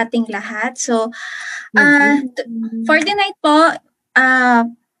sa ating lahat. So, for the night po,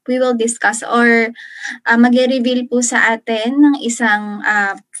 we will discuss or mag-reveal po sa atin ng isang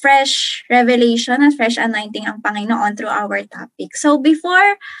fresh revelation at fresh anointing ang Panginoon through our topic. So,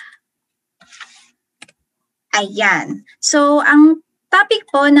 ayan. So, ang topic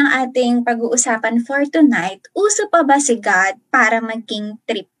po ng ating pag-uusapan for tonight, uso pa ba si God para maging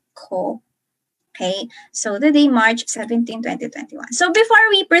trip ko? Okay, so today, March 17, 2021. So before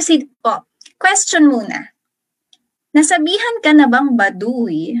we proceed po, question muna. Nasabihan ka na bang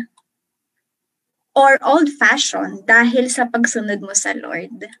baduy or old-fashioned dahil sa pagsunod mo sa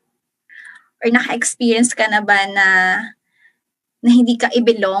Lord? Or naka-experience ka na ba na hindi ka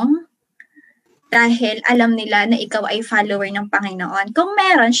i-belong dahil alam nila na ikaw ay follower ng Panginoon? Kung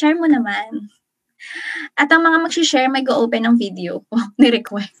meron, share mo naman. At ang mga mag-share, may go-open ng video po,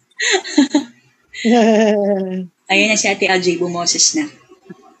 ni-request. Ayan na si Ate LJ, bumoses na.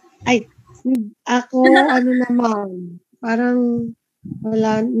 Ay, ako, naman, parang,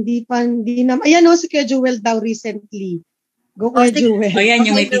 hindi naman. Ayan si Kuya Jewel daw recently. Go Kuya Jewel. Ayan,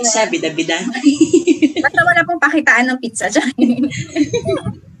 yung may pizza, bida-bida. Basta wala pong pakitaan ng pizza dyan.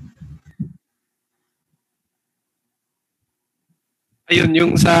 Ayun,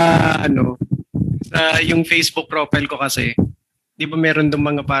 yung sa yung Facebook profile ko kasi, di ba meron doon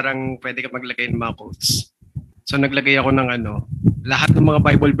mga parang pwede ka maglagay ng mga quotes. So naglagay ako ng lahat ng mga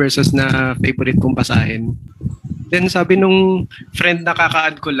Bible verses na favorite kong basahin. Then sabi nung friend na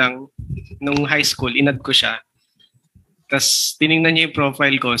kaka-add ko lang, nung high school, in-add ko siya. Tapos tiningnan niya yung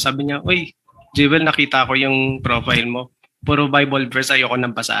profile ko, sabi niya, "Uy, Jewel, nakita ko yung profile mo. Puro Bible verse ayoko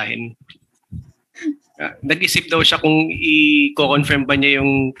nang basahin." Nag-isip daw siya kung i-confirm ba niya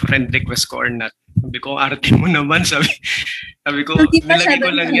yung friend request ko or not. Sabi ko, arte mo naman. Sabi ko, nilagay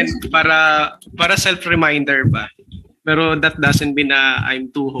ko lang yan para self-reminder ba. Pero that doesn't mean na I'm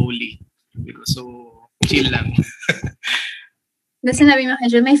too holy. Sabi ko, so, chill lang. Kasi sinabi mo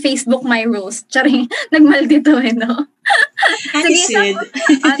kayo, may Facebook, my rules. Charing, nagmaldito no? Sige,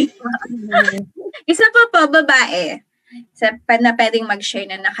 isa pa babae. Na pwedeng mag-share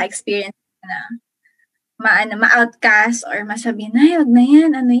na naka-experience na ma-outcast or masabihin na, wag na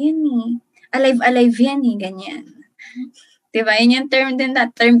yan, yan alive yan ganyan. Diba? Yun yung term din,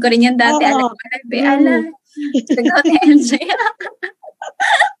 term ko rin yan dati, alive. Sagot ni LJ.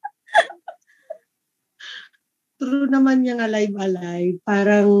 True naman yung alive.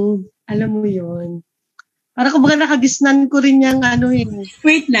 Parang, alam mo yun. Parang kumbaga nakagisnan ko rin yung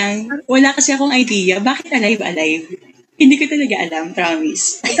Wait lang, wala kasi akong idea. Bakit alive? Hindi ko talaga alam,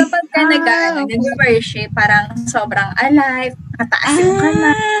 promise. Kapag ka nag-worship, parang sobrang alive, mataas yung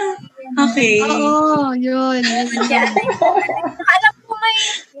kamay. Okay. Oo, yun. Alam ko may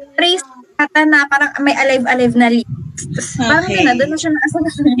praise kata na parang may alive na lips. Parang doon siya nasa.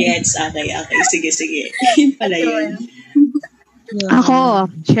 Yes, okay. Sige. Yun pala yun. Ako,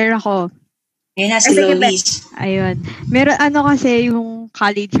 share ako. Ayun na, si Lois. Ayun. Meron kasi yung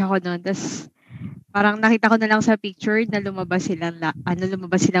college ako noon, tas parang nakita ko na lang sa picture na lumabas silang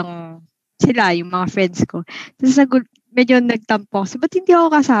yung mga friends ko. Tapos medyo nagtampo ako. Ba't hindi ako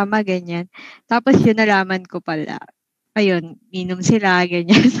kasama, ganyan. Tapos yun, nalaman ko pala. Ayun, minom sila,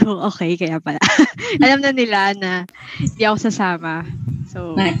 ganyan. So, okay, kaya pala. Alam na nila na hindi ako sasama.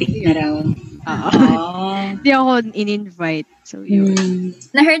 So, matik na raw. Hindi ako in-invite. So, yun.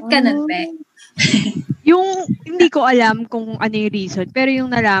 Na-hurt ka nun, Pe? Yung hindi ko alam kung ano yung reason, pero yung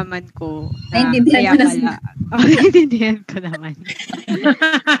nalaman ko na kaya pala. Naintindihan ko naman.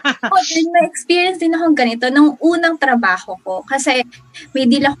 May experience din akong ganito nung unang trabaho ko. Kasi may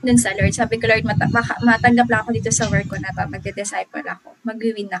deal ako dun sa Lord. Sabi ko, Lord, matanggap lang ako dito sa work ko na mag-disciple ako.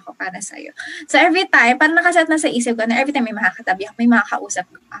 Mag-win ako para sa'yo. So every time, parang nakaset na sa isip ko na every time may makakatabi ako, may makakausap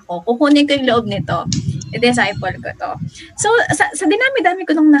ako. Kukunin ko yung loob nito. I-disciple ko to. So sa dinami-dami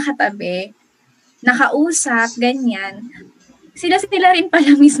ko nung nakatabi, nakausap, ganyan. Sila rin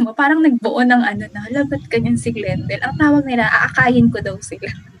pala mismo, parang nagbuo ng ba't ganyan si Glendale? Ang tawag nila, aakayin ko daw sila.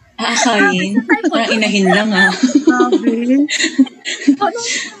 Aakayin? Parang inahin lang Sabi.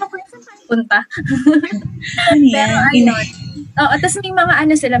 Saan punta? Pero tapos may mga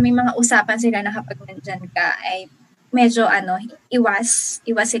may mga usapan sila na kapag nandyan ka, ay medyo iwas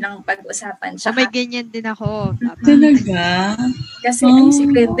silang pag-usapan. So may ganyan din ako. Talaga? Kasi si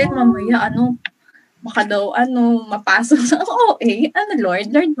Glendale, mamaya baka daw, mapasok sa,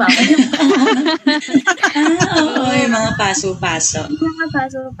 Lord bakit? Yung mga paso-paso. Mga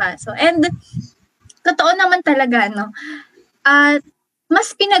paso-paso. And, totoo naman talaga,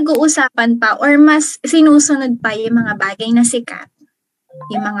 mas pinag-uusapan pa or mas sinusunod pa yung mga bagay na sikat,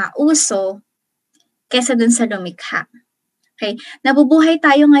 yung mga uso, kesa dun sa lumikha. Okay? Nabubuhay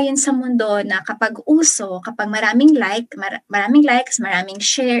tayo ngayon sa mundo na kapag uso, kapag maraming maraming likes, maraming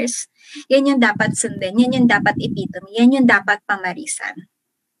shares, yan yung dapat sundin, yan yung dapat epitome, yan yung dapat pamarisan.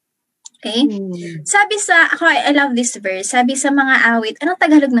 Okay? Sabi I love this verse, sabi sa mga awit, anong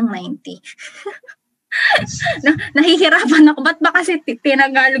Tagalog ng 90? Nahihirapan ako. Ba't ba kasi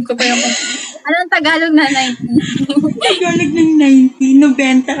tinagalog ko pa yung anong Tagalog na 90? Tagalog ng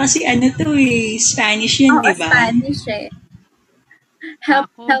 90. 90 kasi Spanish yun, di ba? Spanish eh.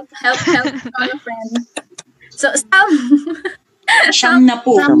 Help, all friends. So, Siyam na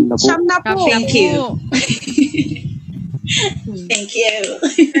po. Thank you. Thank you.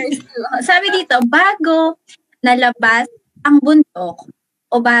 Sabi dito, bago nalabas ang bundok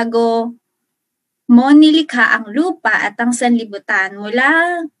o bago mo nilikha ang lupa at ang sanlibutan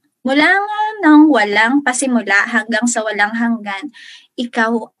mula nga nang walang pasimula hanggang sa walang hanggan,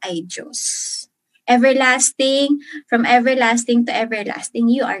 ikaw ay Diyos. Everlasting, from everlasting to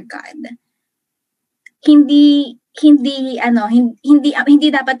everlasting, you are God. Hindi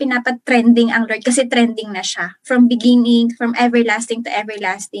dapat trending ang Lord kasi trending na siya. From beginning, from everlasting to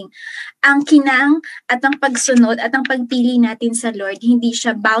everlasting. Ang kinang at ang pagsunod at ang pagpili natin sa Lord, hindi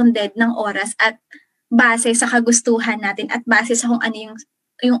siya bounded ng oras at base sa kagustuhan natin at base sa kung ano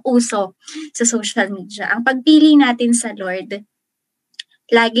yung uso sa social media. Ang pagpili natin sa Lord,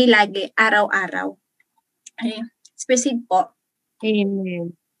 lagi-lagi, araw-araw. Okay. Proceed po.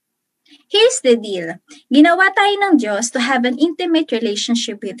 Amen. Here's the deal. Ginawa tayo ng Diyos to have an intimate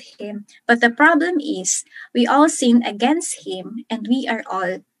relationship with Him. But the problem is, we all sin against Him and we are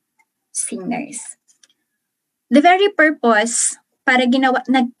all sinners. The very purpose kaya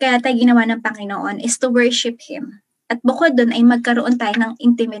tayo ginawa ng Panginoon is to worship Him. At bukod doon ay magkaroon tayo ng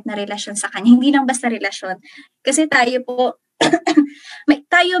intimate na relasyon sa Kanya. Hindi lang basta relasyon. Kasi tayo po,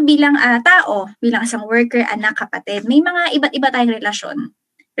 tayo bilang tao, bilang isang worker, anak, kapatid, may mga iba't iba tayong relasyon.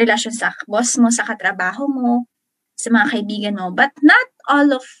 Relasyon sa boss mo, sa katrabaho mo, sa mga kaibigan mo. But not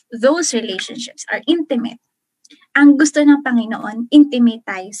all of those relationships are intimate. Ang gusto ng Panginoon, intimate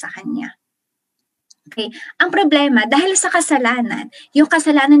tayo sa Kanya. Okay. Ang problema, dahil sa kasalanan, yung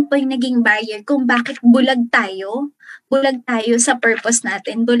kasalanan po yung naging barrier kung bakit bulag tayo sa purpose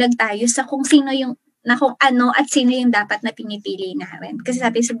natin, bulag tayo sa kung sino yung, na kung ano at sino yung dapat na pinipili natin. Kasi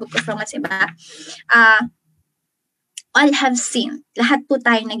sabi sa Book of Romans, all have sinned. Lahat po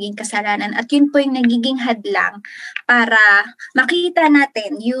tayo naging kasalanan at yun po yung nagiging hadlang para makita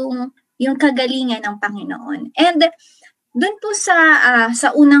natin yung kagalingan ng Panginoon. And doon po sa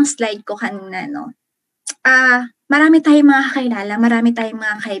unang slide ko kanina, no, marami tayong mga kakilala, marami tayong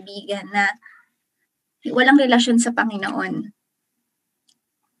mga kaibigan na walang relasyon sa Panginoon.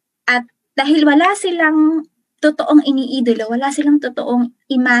 At dahil wala silang totoong iniidolo, wala silang totoong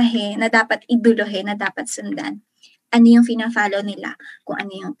imahe na dapat idolohin, na dapat sundan, ano yung fina-follow nila, kung ano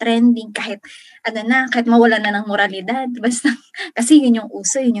yung trending, kahit mawala na ng moralidad, basta, kasi yun yung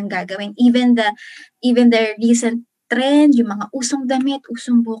uso, yun yung gagawin. Even the recent trend, yung mga usong damit,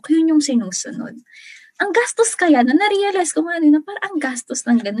 usong buhok, yun yung sinusunod. Ang gastos kaya, na-realize ko nga na parang ang gastos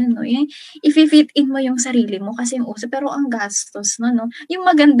ng ganun, no? If-fit in mo yung sarili mo kasi yung uso, pero ang gastos, no? Yung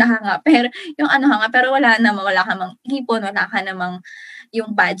maganda nga, pero wala ka mang ipon, wala ka namang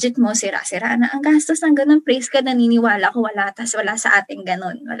yung budget mo, sira-sira na. Ang gastos ng ganun, praise ka, naniniwala ko, wala sa ating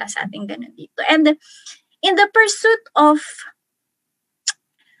ganun dito. And in the pursuit of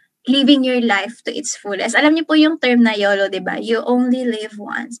living your life to its fullest, alam niyo po yung term na YOLO, diba? You only live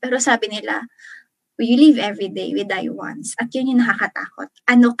once. Pero sabi nila, you live every day, we die once. At yun yung nakakatakot.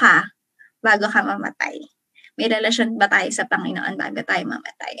 Ano ka bago ka mamatay? May relasyon ba tayo sa Panginoon bago tayo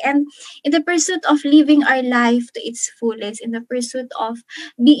mamatay? And in the pursuit of living our life to its fullest, in the pursuit of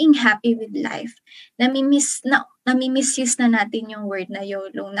being happy with life, nami-misuse na natin yung word na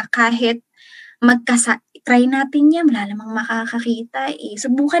YOLO, na kahit try natin yan, wala namang makakakita.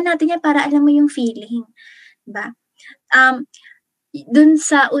 Subukan natin yan para alam mo yung feeling. Diba? Dun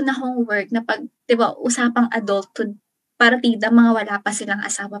sa una kong work na usapang adulthood, partida, mga wala pa silang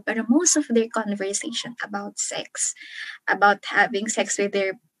asawa, pero most of their conversation about sex, about having sex with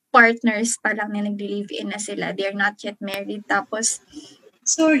their partners pa lang na nag-live-in na sila, they're not yet married, tapos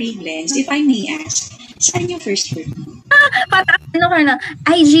sorry, Bless, if I may ask, saan yung first work mo?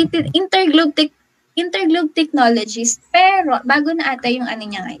 IGT, Interglobe Technologies, pero bago na ata yung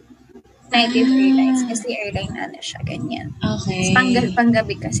niya ngayon. Native Airlines, kasi airline siya, ganyan. Okay.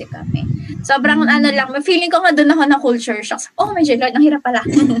 Panggabi kasi kami. Sobrang lang, feeling ko nga doon ako na culture shocks. Oh, my God, ang hirap pala.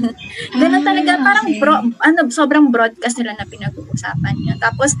 Ganun talaga, parang sobrang broadcast nila na pinag-uusapan niya.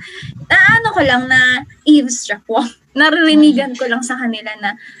 Tapos, ko lang na eavesdrop. naririnig ko lang sa kanila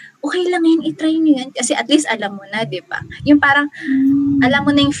na okay lang yan, itry nyo yan. Kasi at least alam mo na, di ba? Yung parang, alam mo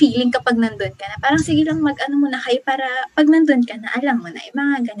na yung feeling kapag nandun ka na. Parang sige lang mag-ano muna kayo para pag nandun ka na, alam mo na, yung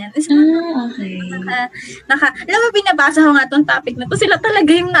mga ganyan. Okay. Alam mo, binabasa ko nga itong topic na to. Sila talaga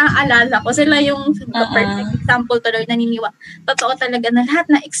yung naaalala ko. Sila yung perfect example tuloy, totoo talaga na lahat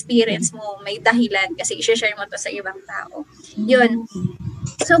na experience mo, may dahilan kasi i-share mo to sa ibang tao. Yun.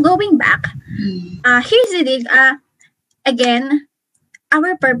 So, going back, here's the deal. Again,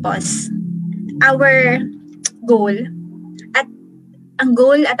 our purpose, our goal, at ang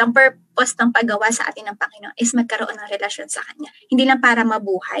goal at ang purpose ng paggawa sa atin ng Panginoon is magkaroon ng relasyon sa Kanya. Hindi lang para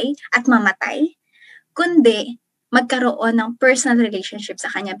mabuhay at mamatay, kundi magkaroon ng personal relationship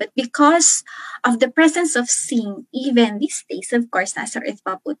sa Kanya. But because of the presence of sin, even these days, of course, nasa earth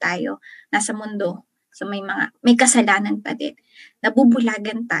pa po tayo, nasa mundo, so may kasalanan pa din.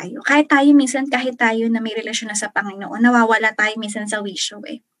 Nabubulagan tayo. Kahit tayo na may relasyon na sa Panginoon, nawawala tayo minsan sa wisyo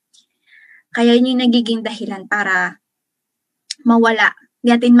eh. Kaya yun yung nagiging dahilan para mawala. Hindi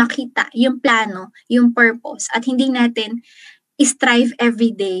natin makita yung plano, yung purpose, at hindi natin strive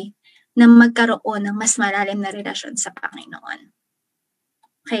every day na magkaroon ng mas malalim na relasyon sa Panginoon.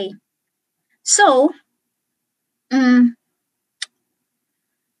 Okay. So,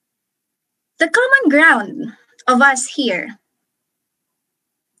 the common ground of us here,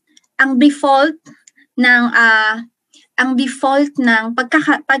 ang default ng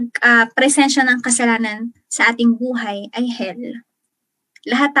presensya ng kasalanan sa ating buhay ay hell.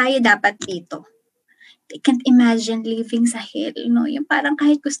 Lahat tayo dapat dito. I can't imagine living sa hell, no? Yung parang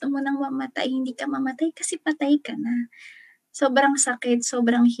kahit gusto mo nang mamatay, hindi ka mamatay kasi patay ka na. Sobrang sakit,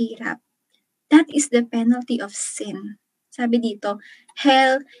 sobrang hirap. That is the penalty of sin. Sabi dito,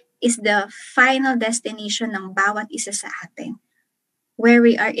 hell is the final destination ng bawat isa sa atin, where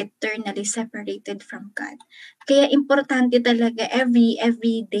we are eternally separated from God. Kaya importante talaga every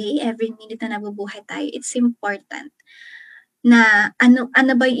day, every minute na nabubuhay tayo, it's important na ano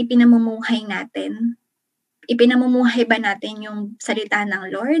ba yung ipinamumuhay natin? Ipinamumuhay ba natin yung salita ng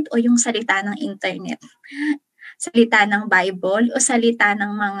Lord o yung salita ng internet? Salita ng Bible o salita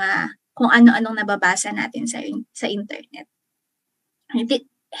ng mga kung ano-anong nababasa natin sa internet?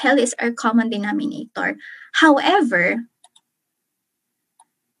 Hell is our common denominator. However,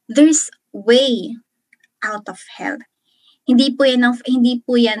 there's way out of hell. Hindi po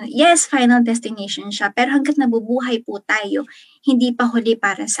yan, yes, final destination siya, pero hanggat nabubuhay po tayo, hindi pa huli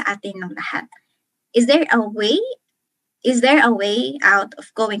para sa atin ng lahat. Is there a way? Is there a way out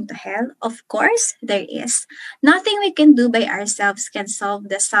of going to hell? Of course, there is. Nothing we can do by ourselves can solve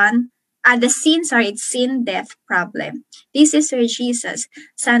the sin, death problem. This is where Jesus,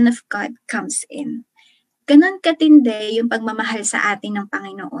 Son of God, comes in. Ganon katindi yung pagmamahal sa atin ng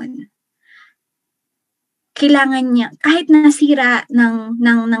Panginoon. Kailangan niya, kahit nasira ng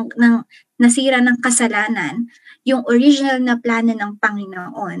kasalanan, yung original na plano ng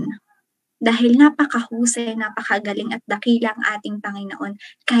Panginoon, dahil napakahusay, napakagaling at dakila ang ating Panginoon,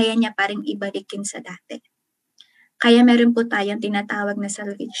 kaya niya pa rin ibalikin sa dati. Kaya meron po tayong tinatawag na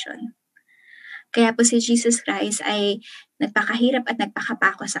salvation. Kaya po si Jesus Christ ay nagpakahirap at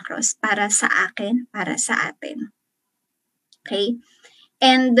nagpakapako sa cross para sa akin, para sa atin. Okay?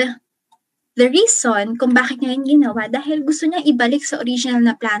 And the reason kung bakit niya yung ginawa, dahil gusto niya ibalik sa original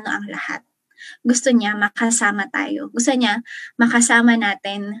na plano ang lahat. Gusto niya makasama tayo. Gusto niya makasama niya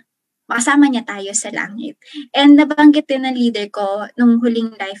tayo sa langit. And nabanggit din ng leader ko nung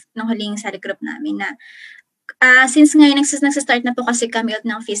huling cell group namin na since ngayon nagsastart na po kasi kami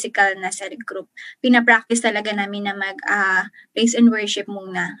ng physical na cell group, pinapractice talaga namin na praise and worship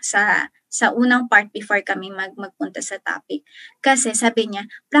muna sa unang part before kami magpunta sa topic. Kasi sabi niya,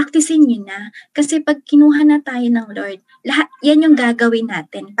 practicein niyo na. Kasi pag kinuha na tayo ng Lord, lahat, yan yung gagawin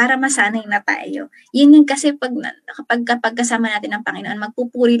natin para masanay na tayo. Yan yung kasi kapag kasama natin ng Panginoon,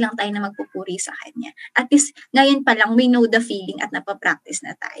 magpupuri lang tayo na magpupuri sa Kanya. At least ngayon pa lang, we know the feeling at napapractice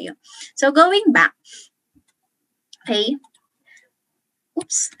na tayo. So going back, okay.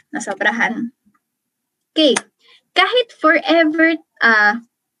 Oops, nasobrahan. Okay. Kahit forever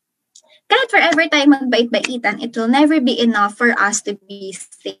tayo magbait-baitan, it will never be enough for us to be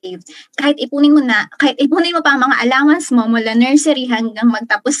saved. Kahit ipunin mo pa ang mga allowance mo mula nursery hanggang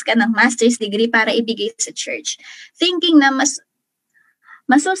magtapos ka ng master's degree para ibigay sa church. Thinking na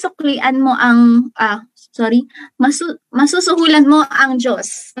masusuklian mo masusuhulan mo ang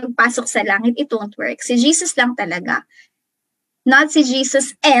Diyos pagpasok sa langit, it won't work. Si Jesus lang talaga. Not si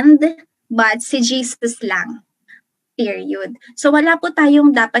Jesus but si Jesus lang. period. So wala po tayong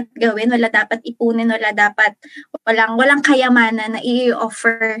dapat gawin, wala dapat ipunin, walang kayamanan na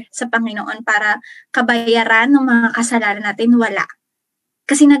i-offer sa Panginoon para kabayaran ng mga kasalanan natin, wala.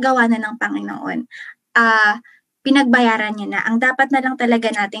 Kasi nagawa na ng Panginoon. Pinagbayaran niya na. Ang dapat na lang talaga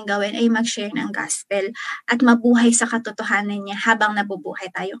natin gawin ay mag-share ng gospel at mabuhay sa katotohanan niya habang nabubuhay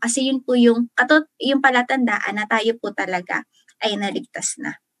tayo. Kasi yun po yung palatandaan na tayo po talaga ay naligtas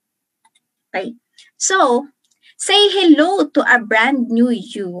na. Okay? So, say hello to a brand new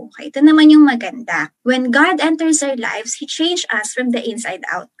you. Okay, ito naman yung maganda. When God enters our lives, He changed us from the inside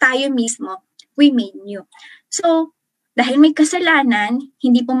out. Tayo mismo, we made new. So, dahil may kasalanan,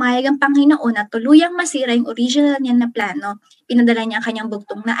 hindi pumayag ang Panginoon na tuluyang masira yung original niya na plano, pinadala niya ang kanyang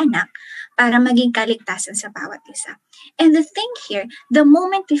bugtong na anak para maging kaligtasan sa bawat isa. And the thing here, the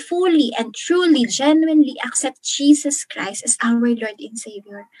moment we fully and truly, genuinely accept Jesus Christ as our Lord and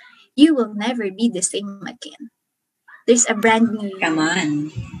Savior, you will never be the same again. There's a brand new you. Come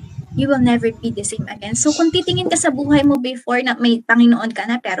on. You will never be the same again. So kung titingin ka sa buhay mo before na may Panginoon ka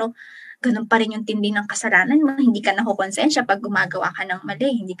na, pero ganun pa rin yung tindi ng kasalanan mo, hindi ka nakukonsensya pag gumagawa ka ng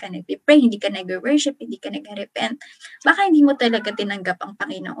mali, hindi ka nag-pray, hindi ka nag-worship, hindi ka nag-repent, baka hindi mo talaga tinanggap ang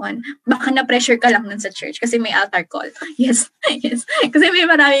Panginoon. Baka na-pressure ka lang nun sa church kasi may altar call. Yes, yes. Kasi may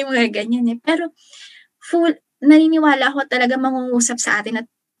maraming mga ganyan eh. Pero naniniwala ako talaga mangungusap sa atin at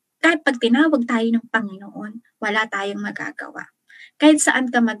kahit pag tinawag tayo ng Panginoon, wala tayong magagawa. Kahit saan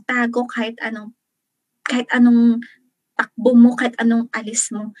ka magtago, kahit anong takbo mo, kahit anong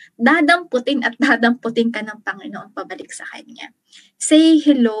alis mo, dadamputin ka ng Panginoon pabalik sa Kanya. Say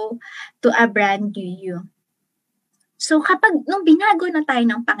hello to a brand new you. So nung binago na tayo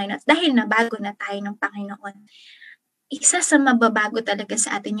ng Panginoon, dahil nabago na tayo ng Panginoon, isa sa mababago talaga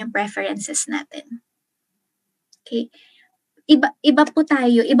sa atin yung preferences natin. Okay? Iba po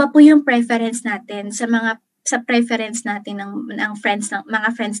tayo, iba po yung preference natin sa preference natin ng mga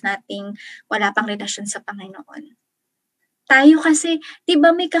friends nating wala pang relasyon sa Panginoon. Tayo kasi, 'di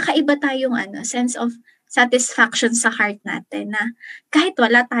ba may kakaiba tayong sense of satisfaction sa heart natin na kahit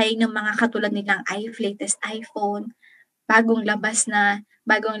wala tayo ng mga katulad nilang latest iPhone, bagong labas na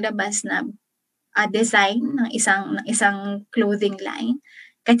design ng isang clothing line,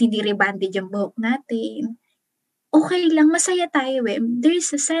 kahit hindi rebanded yung buhok natin. Okay lang, masaya tayo eh. There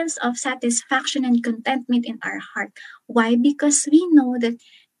is a sense of satisfaction and contentment in our heart. Why? Because we know that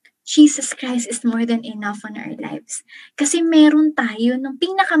Jesus Christ is more than enough on our lives. Kasi meron tayo ng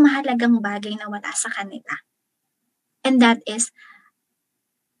pinakamahalagang bagay na wala sa kanila. And that is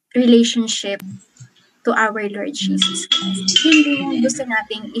relationship to our Lord Jesus Christ. Hindi yung gusto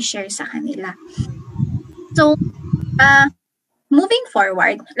nating i-share sa kanila. So, moving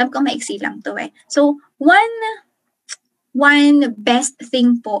forward, alam ko maiksi lang to eh. So, one best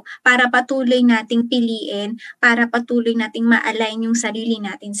thing po para patuloy nating piliin, para patuloy nating ma-align yung sarili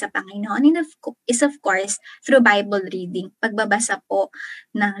natin sa Panginoon is of course through Bible reading. Pagbabasa po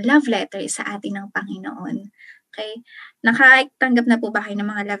ng love letter sa atin ng Panginoon. Okay? Nakatanggap na po ba kayo ng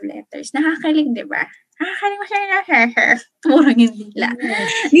mga love letters? Nakakalig, di ba? Nakakalig mo siya Murang hindi lang.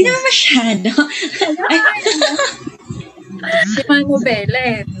 Hindi naman masyado. Di mga nobela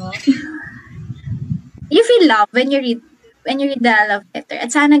eh, no? You feel love when you read the love letter. At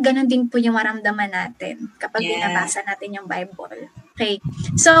sana ganun din po yung maramdaman natin kapag binabasa natin yung Bible. Okay.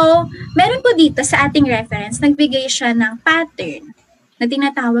 So, meron po dito sa ating reference, nagbigay siya ng pattern na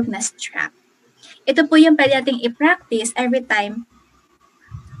tinatawag na strap. Ito po yung pwede nating i-practice every time.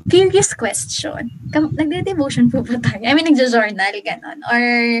 Curious question. Nagde-devotion po ba tayo? I mean, nagjo-journal, ganon. Or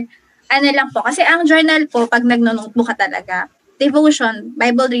ano lang po. Kasi ang journal po, pag nag-notebook ka talaga, devotion,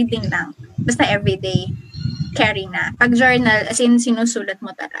 Bible reading lang. Basta everyday. Carry na. Pag journal, as in sinusulat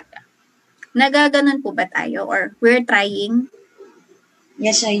mo talaga. Nagaganon po ba tayo? Or we're trying?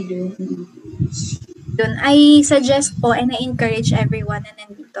 Yes, I do. Dun, I suggest po and I encourage everyone na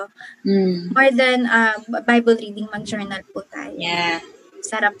nandito. More than Bible reading, mag-journal po tayo. Yeah.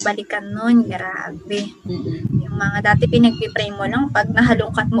 Sarap balikan nun. Grabe. Yung mga dati pinagpipray mo lang, pag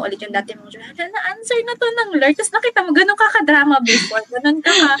nahalungkat mo ulit yung dati mong journal, na-answer na to ng Lord. Tapos nakita mo, ganun ka-drama before. Ganun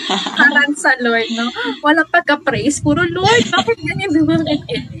ka-harang sa Lord, no? Walang pagka-praise. Puro, Lord, bakit ganyan?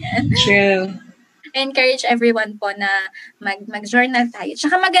 True. Encourage everyone po na mag-journal tayo.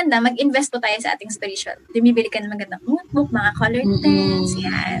 Tsaka maganda, mag-invest po tayo sa ating spiritual. Bumibili ka ng magandang notebook, mga colored pens,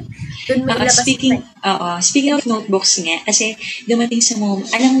 yan. Doon may ilabas speaking of notebooks nga, kasi dumating sa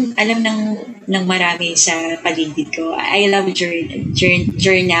alam ng marami sa paligid ko. I love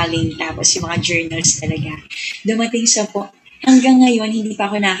journaling, tapos yung mga journals talaga. Dumating sa hanggang ngayon, hindi pa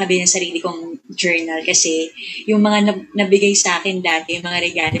ako nakakabili ng sarili kong journal kasi yung mga nabigay sa akin dati, yung mga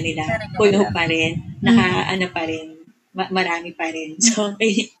regalo nila, puno pa rin, pa rin. marami pa rin. So,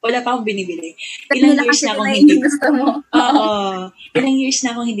 wala pa akong binibili. Ilang Ilang years kasi na akong na hindi. yung gusto mo. Oo. Ilang years na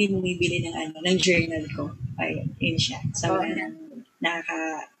akong hindi bumibili ng journal ko. Ayun, yun siya. Sobrang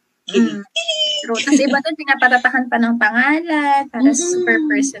nakaka-kilig. True. Tapos iba doon, pinapatatakan pa ng pangalan, para super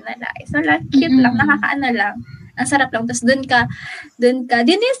personalized. So, cute lang, nakakaano lang. Ang sarap lang. Tapos doon ka, din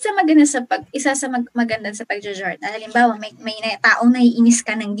sa maganda isa sa maganda sa pagjo-journal. Halimbawa, may taong naiinis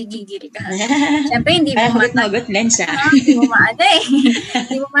ka, nang gigigil ka. Siyempre, hindi mo hindi mo maano eh.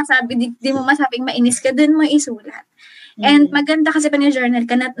 Hindi mo masabing mainis ka, doon mo isulat. And maganda kasi pag journal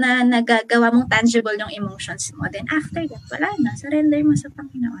ka na nagagawa mong tangible yung emotions mo. Then after that, wala na. Surrender mo sa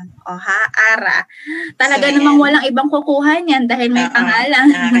Panginoon. Ara. Talaga so, namang walang ibang kukuha niyan dahil may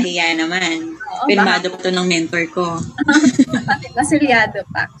pangalan. Nakakahiya naman. Pirmado pa to ng mentor ko. Kasilyado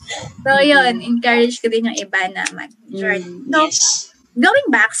pa. So yun, encourage ko din yung iba na mag-journal. So, going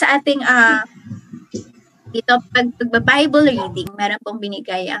back sa ating dito, pag Bible reading, meron pong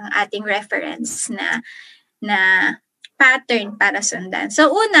binigay ang ating reference na pattern para sundan.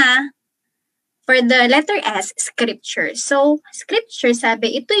 So, una, for the letter S, scripture. So, scripture,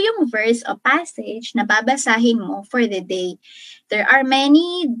 sabi, ito yung verse o passage na babasahin mo for the day. There are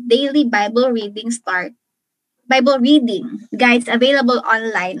many daily Bible reading guides available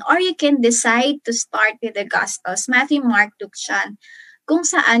online, or you can decide to start with the Gospels, Matthew, Mark, Luke, John, kung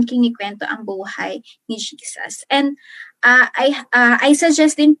saan kinikwento ang buhay ni Jesus. And I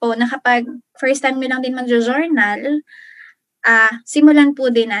suggest din po na kapag first time nyo lang din mag-journal, simulan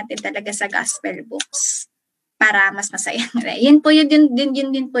po din natin talaga sa gospel books para mas masaya. Yun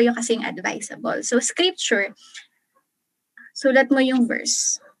din po yung kasing advisable. So, scripture, sulat mo yung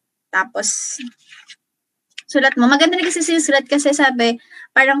verse. Tapos, sulat mo. Maganda rin kasi sinusulat kasi sabi,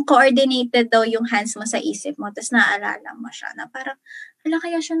 parang coordinated daw yung hands mo sa isip mo. Tapos naaalala mo siya na parang, hala,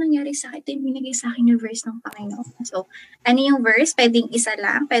 kaya siya nangyari sa akin. Ito yung binigay sa akin yung verse ng Panginoon. So, ano yung verse? Pwedeng isa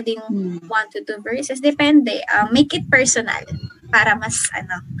lang. Pwedeng 1 to 2 verses. Depende. Make it personal para mas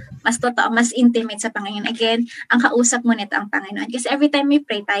totoo, mas intimate sa Panginoon. Again, ang kausap mo nito ang Panginoon. Kasi every time we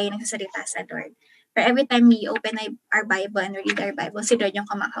pray, tayo nagsasalita sa Lord. Or every time we open our Bible and read our Bible, si Lord yung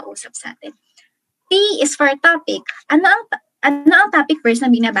kumakausap sa atin. T is for topic. Ano ang topic verse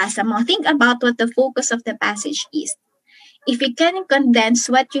na binabasa mo? Think about what the focus of the passage is. If you can condense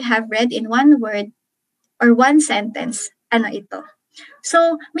what you have read in one word or one sentence, ano ito?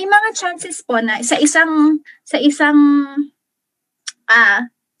 So, may mga chances po na sa isang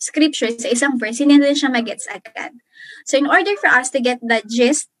scripture, sa isang verse, hindi na siya magets agad. So, in order for us to get the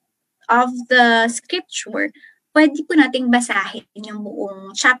gist of the scripture, pwede po nating basahin yung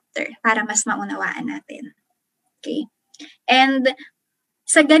buong chapter para mas maunawaan natin. Okay? And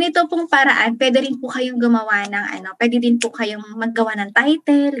sa ganito pong paraan, pwede rin po kayong gumawa ng pwede din po kayong maggawa ng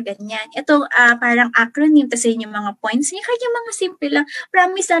title, ganyan. Ito parang acronym, kasi yung mga points niya, kaya mga simple lang.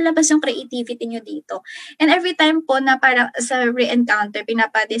 Promise, lalabas yung creativity niyo dito. And every time po na parang sa re-encounter,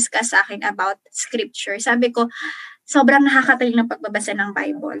 pinapadiscuss sa akin about scripture, sabi ko, sobrang nakakataling ng pagbabasa ng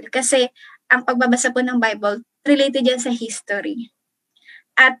Bible. Kasi ang pagbabasa po ng Bible, related yan sa history.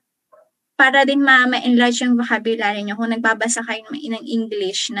 At para din ma-enlarge yung vocabulary nyo, kung nagbabasa kayo ng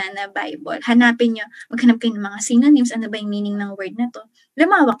English na Bible, maghanap kayo ng mga synonyms, ano ba yung meaning ng word na to,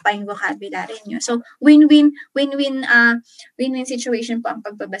 lumawak pa yung vocabulary nyo. So, win-win situation po ang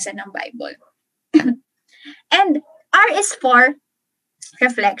pagbabasa ng Bible. And R is for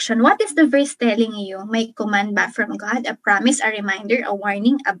reflection. What is the verse telling you? May command ba from God, a promise, a reminder, a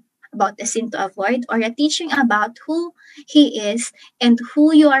warning, about the sin to avoid, or a teaching about who He is and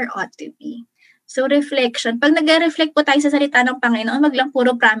who you are ought to be. So, reflection. Pag nag-reflect po tayo sa salita ng Panginoon, wag lang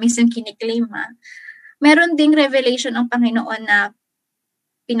puro promise yung kiniklaim, ha? Meron ding revelation ang Panginoon na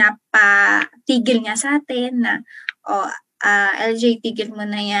pinapatigil niya sa atin na, LJ, tigil mo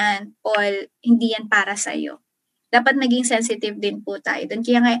na yan. Paul, hindi yan para sa'yo. Dapat maging sensitive din po tayo doon.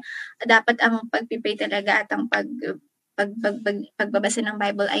 Kaya nga, dapat ang pagpipray talaga at ang pagbabasa ng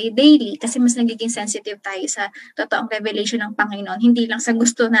Bible ay daily, kasi mas nagiging sensitive tayo sa totoong revelation ng Panginoon, hindi lang sa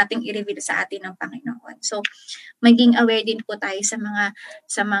gusto nating i-reveal sa atin ng Panginoon. So, maging aware din po tayo sa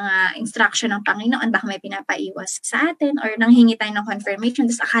mga instruction ng Panginoon, baka may pinapaiwas sa atin or nanghingi tayo ng confirmation,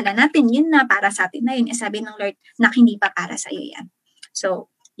 tapos akala natin yun na, para sa atin na yun. Sabi ng Lord na hindi pa para sa iyo yan.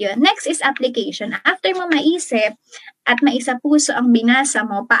 So, yun. Next is application. After mo maisip at maisapuso ang binasa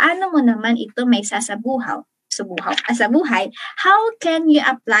mo, paano mo naman ito may sasabuhay? How can you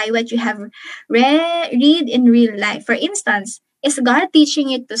apply what you have read in real life? For instance, is God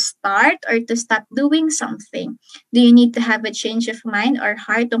teaching you to start or to stop doing something? Do you need to have a change of mind or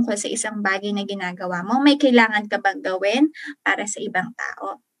heart tungkol sa isang bagay na ginagawa mo? May kailangan ka bang gawin para sa ibang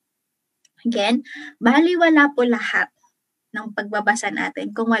tao? Again, baliwala po lahat ng pagbabasa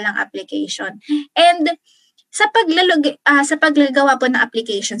natin kung walang application. And sa paggagawa po ng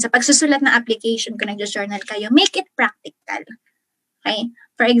application, sa pagsusulat ng application kung nag-journal kayo, make it practical. Okay?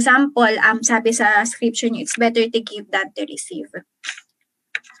 For example, sabi sa scripture niyo, it's better to give than to receive.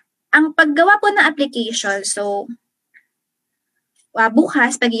 Ang paggawa po ng application, so,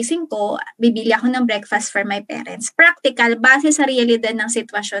 bukas, pagising ko, bibili ako ng breakfast for my parents. Practical, base sa realidad ng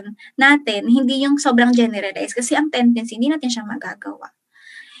sitwasyon natin, hindi yung sobrang generalized. Kasi ang tendency, hindi natin siya magagawa.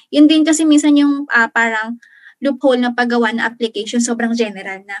 Yun din kasi minsan yung parang loophole ng paggawa ng application, sobrang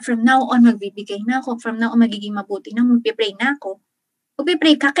general na. From now on, magbibigay na ako. From now on, magiging mabuti na. Magpipray na ako.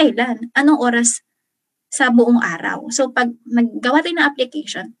 Magpipray ka kailan? Anong oras sa buong araw? So, pag naggawa tayo ng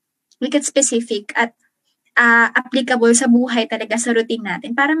application, make it specific at applicable sa buhay talaga sa routine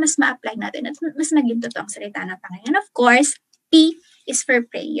natin para mas ma-apply natin at mas maging totoo ang salita ng Panginoon. Of course, P is for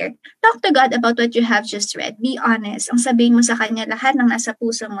prayer. Talk to God about what you have just read. Be honest. Ang sabihin mo sa Kanya lahat ng nasa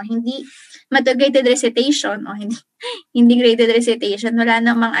puso mo, hindi graded recitation o hindi graded recitation. Wala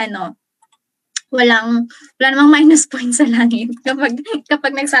namang wala namang minus point sa langit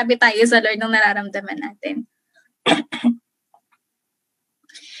kapag nagsabi tayo sa Lord ng nararamdaman natin.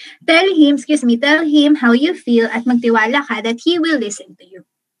 Tell him how you feel at magtiwala ka that He will listen to you.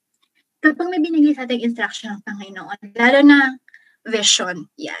 Kapag may binigay sa ating instruction ng Panginoon, lalo na vision,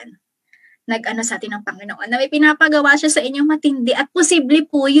 yan. Nag-ano sa atin ng Panginoon, na may pinapagawa siya sa inyong matindi at posible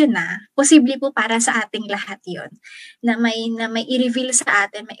po yun Posible po para sa ating lahat yun. Na may i-reveal sa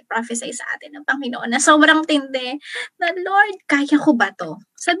atin, may i-prophesy sa atin ng Panginoon na sobrang tindi, na Lord, kaya ko ba to?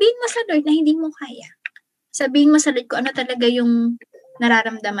 Sabihin mo sa Lord na hindi mo kaya. Sabihin mo sa Lord kung ano talaga yung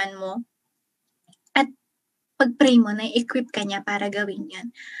nararamdaman mo at pag-pray mo na i-equip ka niya para gawin yan.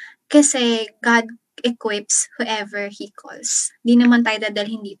 Kasi God equips whoever He calls. Di naman tayo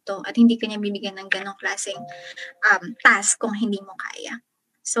dadalhin dito at hindi kanya bibigyan ng ganong klaseng task kung hindi mo kaya.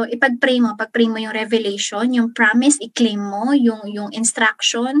 So, pag-pray mo yung revelation, yung promise, i-claim mo, yung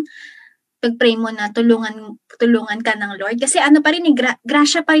instruction, pag-pray mo na tulungan ka ng Lord. Kasi pa rin,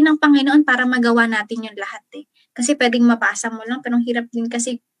 grasya pa rin ng Panginoon para magawa natin yung lahat Kasi pwedeng mabasa mo lang, pero ang hirap din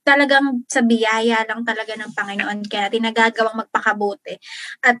kasi talagang sa biyaya lang talaga ng Panginoon. Kaya tinagagawang magpakabuti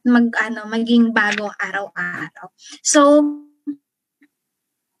at maging bago araw-araw. So,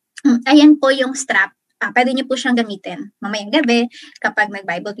 ayan po yung strap. Pwede niyo po siyang gamitin mamayang gabi kapag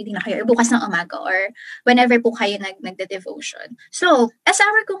nag-Bible reading na kayo or bukas ng umaga or whenever po kayo nagde-devotion. So, as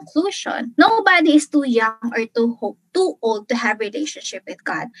our conclusion, nobody is too young or too old to have relationship with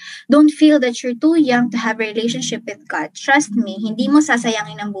God. Don't feel that you're too young to have a relationship with God. Trust me, hindi mo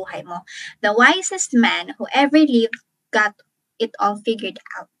sasayangin ang buhay mo. The wisest man who ever lived got it all figured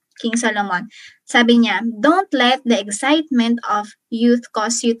out. King Solomon, sabi niya, don't let the excitement of youth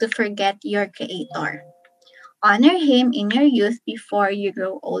cause you to forget your Creator. Honor Him in your youth before you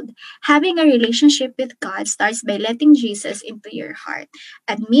grow old. Having a relationship with God starts by letting Jesus into your heart.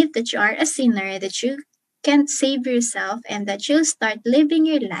 Admit that you are a sinner, that you can't save yourself, and that you'll start living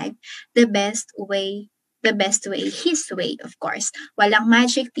your life the best way, His way, of course. Walang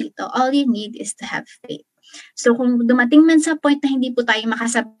magic dito. All you need is to have faith. So kung dumating man sa point na hindi po tayo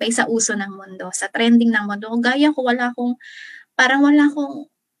makasabay sa uso ng mundo, sa trending ng mundo, gaya ko, wala akong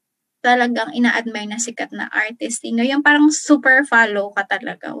talagang ina-admire na sikat na artist. Yung parang super follow ka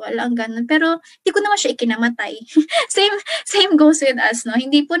talaga. Walang ganun. Pero hindi ko naman siya ikinamatay. same goes with us, no?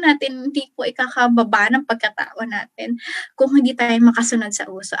 Hindi po ikakababa ng pagkatao natin kung hindi tayo makasunod sa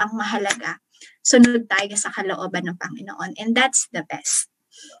uso. Ang mahalaga, sunod tayo sa kalooban ng Panginoon. And that's the best.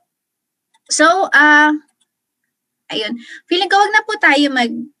 So, ayun. Feeling ko wag na po tayo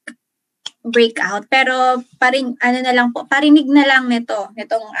mag-breakout, pero parinig na lang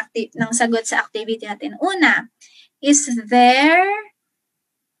ng sagot sa activity natin. Una, is there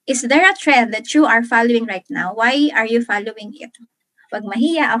a trend that you are following right now? Why are you following it? Wag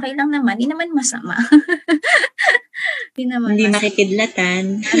mahiya, okay lang naman. Hindi naman masama. Hindi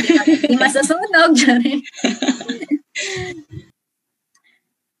makikidlatan. Hindi masasunog.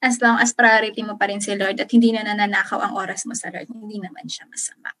 As long as priority mo pa rin si Lord at hindi na nananakaw ang oras mo sa Lord, hindi naman siya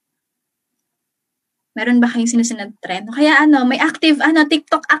masama. Meron ba kayong sinusunod trend? Kaya may active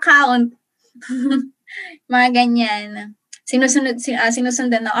TikTok account. Mga ganyan.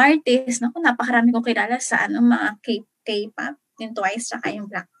 Sinusundan na artist. Naku, napakarami kong kilala sa mga K-pop, yung Twice, saka yung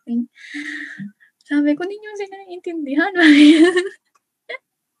Blackpink. Sabi ko, hindi nyo sila naiintindihan.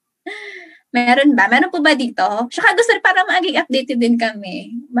 Meron ba? Meron po ba dito? Saka gusto para maging updated din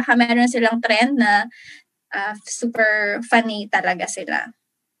kami. Baka meron silang trend na super funny talaga sila.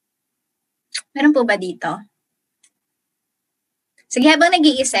 Meron po ba dito? Sige, habang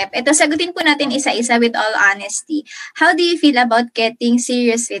nag-iisip, ito sagutin po natin isa-isa with all honesty. How do you feel about getting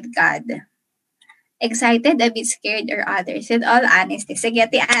serious with God? Excited, a bit scared, or others? With all honesty. Sige,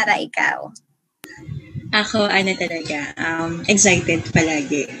 Tiara, ikaw. Ako, talaga, excited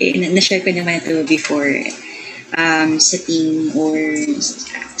palagi. Na-share ko naman ito before sa team or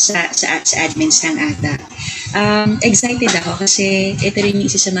sa admins ng ata. Excited ako kasi ito rin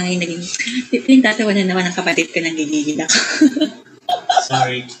yung isa sa mga naging tatawa na naman ng kapatid ko nang gigigil ako.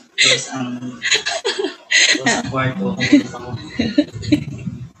 Sorry. Because, sa kwarto.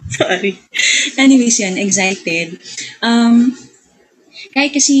 Sorry. Anyways, yun, excited.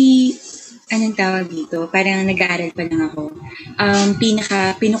 Kahit kasi, anong tawag dito, parang nag-aaral pa lang ako.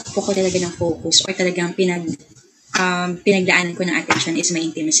 Pinukpo ko talaga ng focus or talagang pinagdaanan ko ng attention is my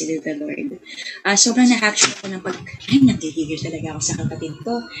intimacy with the Lord. Sobrang na-capture ko ng nagigigil talaga ako sa kapatid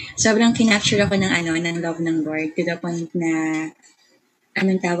ko. Sobrang kinapture ako ng love ng Lord to the point na,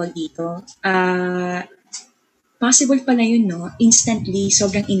 anong tawag dito, possible pala yun, no? Instantly,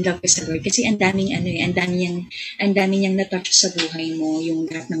 sobrang in love ka sa Lord. Kasi ang daming niyang na-touch sa buhay mo, yung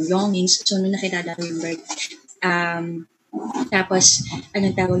lahat ng longings. So, nung nakilala ko yung Lord, tapos,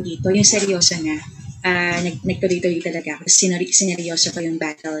 anong tawag dito, yung seryoso na, nagtuloy-tuloy talaga ako. Sineryoso ko yung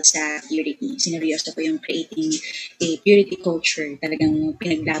battle sa purity. Sineryoso ko yung creating a purity culture. Talagang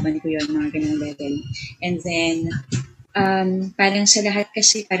pinaglaban ko yun, mga ganung level. And then, parang sa lahat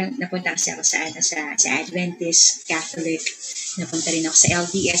kasi, parang napunta kasi ako sa Adventist, Catholic, napunta rin ako sa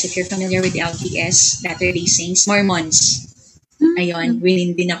LDS. If you're familiar with LDS, Latter-day Saints, Mormons. Ayun,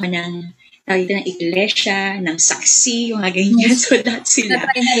 winin din ako ng iglesia, ng saksi, yung mga ganyan. So, lahat sila.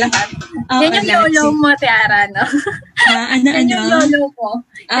 Natry na lahat. Yan yung YOLO mo, Tiara, no? Yan yung YOLO mo.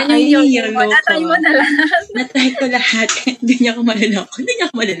 Yan yung YOLO mo. Natry mo na lahat. Natry ko lahat. Hindi niya ako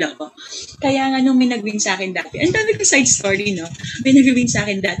malalako. Kaya nga nung may nag-win sa akin dati, ang dami ko side story, no? May nag-win sa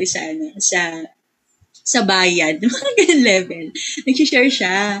akin dati sa bayan, mga ganun level. Nag-share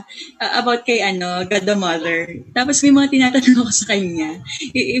siya about kay God the Mother. Tapos may mga tinatanong ako sa kanya.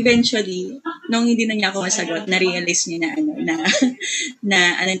 Eventually, nung hindi na niya ako masagot, na-realize niya na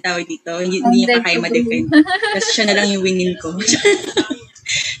anong tawag dito, hindi niya pa kaya ma-defend. Tapos siya na lang yung winin ko.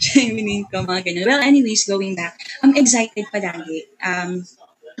 Siya yung winin ko, mga ganun. Well, anyways, going back, I'm excited palagi.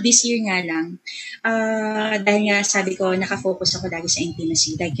 This year nga lang, dahil nga sabi ko, nakafocus ako lagi sa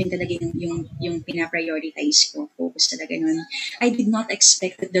intimacy. Like yun talaga yung pina-prioritize ko. Focus talaga nun. I did not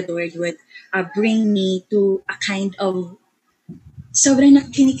expect that the Lord would bring me to a kind of, sobrang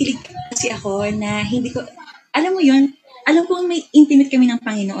nakinikilig kasi ako na hindi ko, alam mo yun, alam ko may intimate kami ng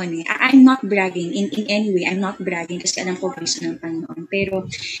Panginoon eh. I'm not bragging in any way. I'm not bragging kasi alam ko gusto ng Panginoon. Pero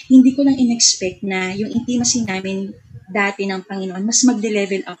hindi ko lang in-expect na yung intimacy namin dati ng Panginoon, mas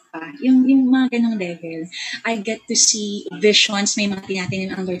mag-level up pa. Yung mga ganong level. I get to see visions, may mga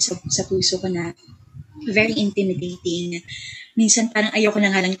tinatinin ang Lord sa puso ko na very intimidating. Minsan parang ayoko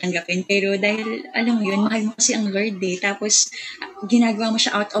na nga lang tanggapin. Pero dahil, alam mo yun, mahal mo kasi ang Lord eh. Tapos, ginagawa mo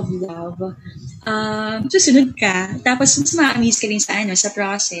siya out of love. Susunod ka. Tapos, mas ma-amaze ka rin sa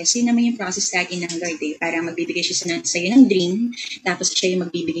process. Yun naman yung process lagi ng Lord eh. Para magbibigay siya sa'yo ng dream. Tapos, siya yung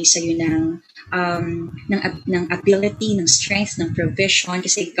magbibigay sa'yo ng ability, ng strength, ng provision,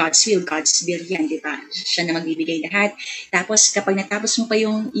 kasi God's will yan, di ba? Siya na magbibigay lahat. Tapos, kapag natapos mo pa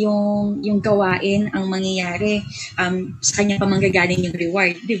yung gawain, ang mangyayari, sa kanya pa manggagaling yung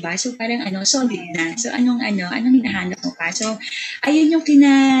reward, di ba? So, parang solid na. So, anong hinahanap mo pa? So, ayun yung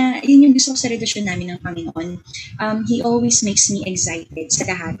gusto ko sa relasyon namin ng Panginoon. He always makes me excited sa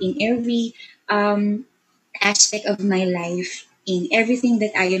lahat. In every aspect of my life, in everything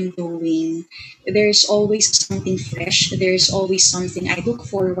that I am doing, there's always something fresh. There's always something I look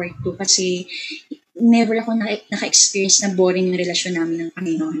forward to kasi never ako naka-experience na boring yung relasyon namin ng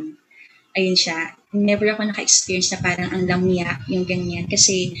Panginoon. Ayun siya. Never ako naka-experience na parang ang lamya, yung ganyan.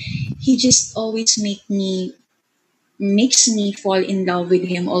 Kasi He just always makes me fall in love with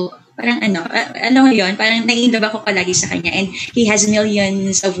Him. Parang alam mo yun, parang na-in-love ako palagi sa Kanya and He has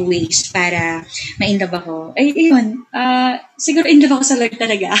millions of ways para ma-in-love ako. Ayun, siguro in-love ako sa Lord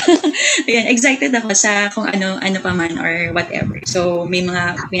talaga. Ayun, excited ako sa kung ano pa man or whatever. So, may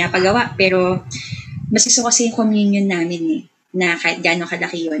mga pinapagawa, pero mas gusto kasi yung communion namin na kahit gaano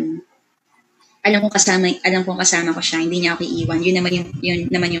kalaki yun. Alam kong kasama ko siya, hindi niya ako iiwan. Yun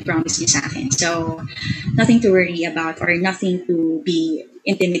naman yung promise niya sa akin. So, nothing to worry about or nothing to be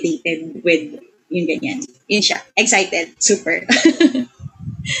intimidated with yung ganyan. Yun siya. Excited. Super.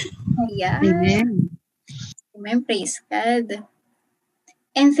 Ayan. Amen. Amen. Praise God.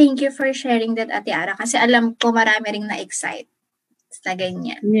 And thank you for sharing that, Ate Ara, kasi alam ko marami ring na-excite na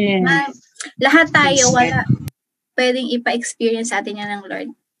ganyan. Yes. Lahat tayo, pwedeng ipa-experience sa atin yan ng Lord.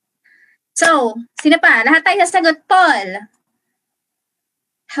 So, sino pa? Lahat tayo sasagot. Paul,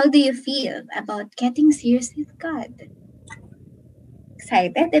 how do you feel about getting serious with God?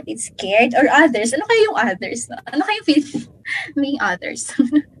 Excited, a bit scared, or others? Ano kayo yung others? Ano kayo feel may others?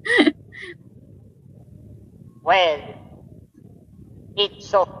 Well,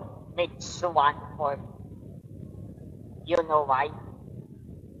 it's a mixed one for me. You know why?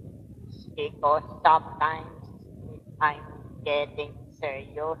 Because sometimes if I'm getting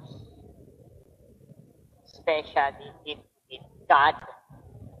serious, especially if it's God,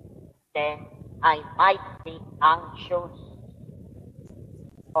 then I might be anxious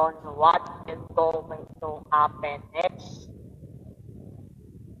on what is going to happen next.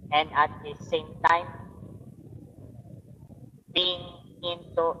 And at the same time, being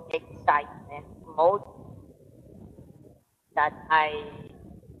into excitement mode that I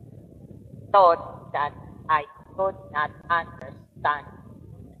thought that I could not understand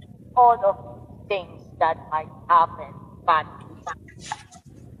all of the things that might happen, but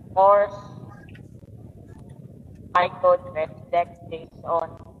of course I could reflect this on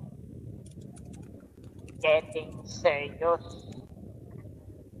getting serious.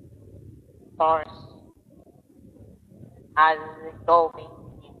 Of course, I'll going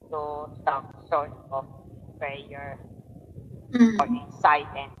into some sort of prayer or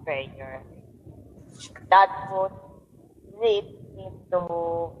silent prayer that would lead into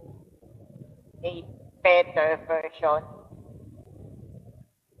a better version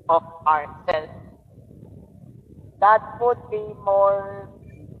of ourselves. That would be more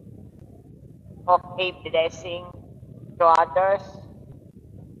of a blessing to others,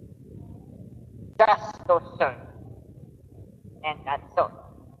 just to serve. And that's all.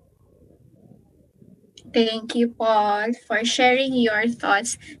 Thank you, Paul, for sharing your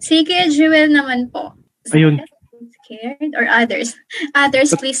thoughts. Sige, Jewel naman po. Ayun. Scared or others?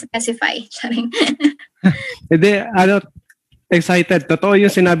 Others, please specify. Hindi, excited. Totoo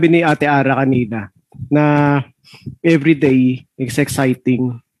yung sinabi ni Ate Ara kanina na everyday is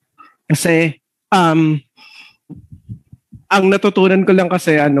exciting. Kasi, ang natutunan ko lang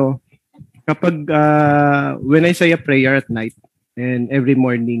kasi, kapag, when I say a prayer at night and every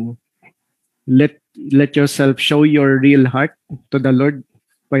morning, let yourself show your real heart to the Lord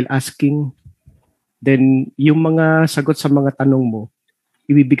while asking. Then, yung mga sagot sa mga tanong mo,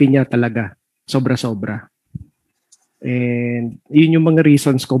 ibibigay niya talaga. Sobra-sobra. And yun yung mga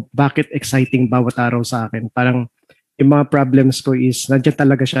reasons ko bakit exciting bawat araw sa akin. Parang yung mga problems ko is nandiyan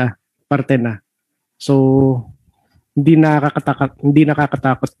talaga siya, parte na. So, hindi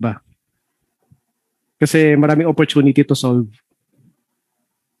nakakatakot ba? Kasi maraming opportunity to solve.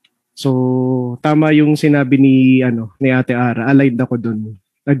 So, tama yung sinabi ni Ate Ara. Aligned ako dun.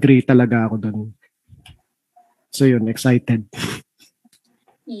 Agree talaga ako dun. So yun, excited.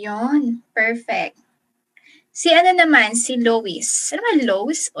 Yun, perfect. Si si Lois. Ano ba,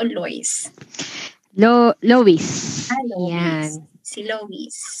 Lois o Lois? Lois. Lois. Yan. Si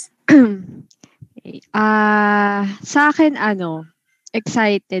Lois. Sa akin,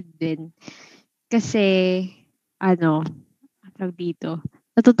 excited din. Kasi, tawag dito,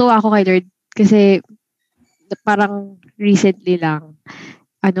 natutuwa ako kay Lord kasi parang recently lang,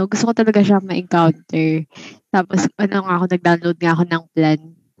 gusto ko talaga siya ma-encounter. Tapos, nag-download nga ako ng plan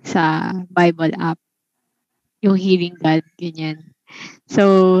sa Bible app. Yung Hearing God, ganyan.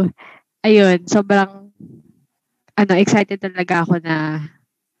 So, ayun, sobrang, excited talaga ako na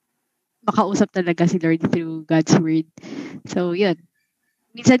makausap talaga si Lord through God's Word. So, yun.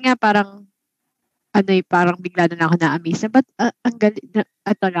 Minsan nga parang, parang bigla na ako na-amaze. But, ang galing,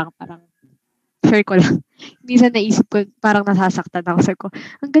 parang, share ko lang. Minsan naisip ko, parang nasasaktan ako. Sabi ko,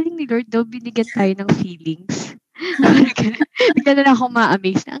 ang galing ni Lord daw, binigyan tayo ng feelings. Bigla na ako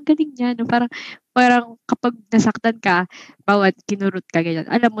ma-amaze na, ang galing niya. No? Parang kapag nasaktan ka, bawat kinurot ka, ganyan,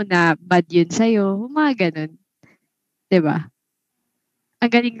 alam mo na bad yun sa'yo. Mga ganun. Diba?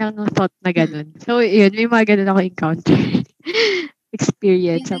 Ang galing lang ng thought na ganun. So, yun, may mga ganun ako encounter.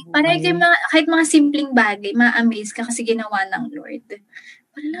 Experience sa buhay. Parang kahit mga simpleng bagay, ma-amaze ka kasi ginawa ng Lord.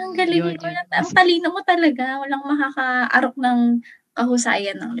 Walang galing. Ang talino mo talaga. Walang makakaarok ng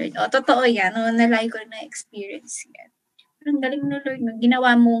kahusayan ng Lord. O, totoo yan. Nalay ko na experience yan. Parang galing ng Lord.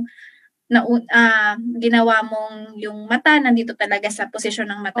 Ginawa mong yung mata, nandito talaga sa posisyon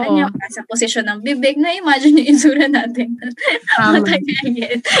ng mata niya, sa posisyon ng bibig. Na-imagine yung insura natin.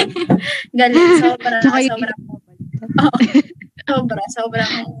 Galing.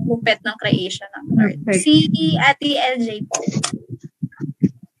 Sobrang lupet ng creation ng Lord. Si Ate LJ po.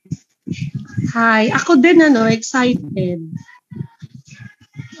 Hi. Ako din, excited.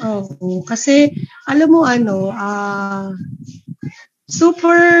 Oo, kasi alam mo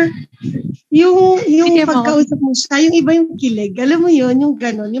super yung Sige, pagkausap mo siya, yung iba yung kilig. Alam mo yun, yung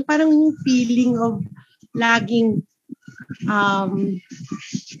gano'n, yung parang yung feeling of laging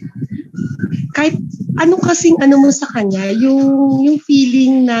kahit anong kasing mo sa kanya, yung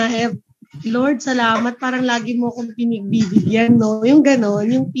feeling na Lord, salamat, parang lagi mo akong pinigbibigyan, no? Yung gano'n,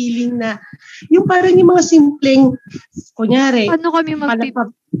 yung feeling na, yung parang yung mga simpleng, kunyari, Paano kami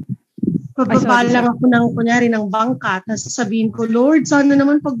pababa lang ako ng, kunyari, ng bangka, tapos sabihin ko, Lord, sana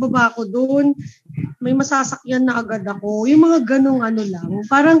naman pagbaba ko doon, may masasakyan na agad ako. Yung mga ganong lang.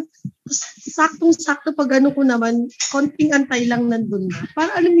 Parang, saktong-sakto pag ko naman, konting antay lang nandun na.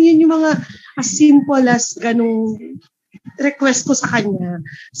 Parang alam mo yun, yung mga as simple as ganong request ko sa kanya.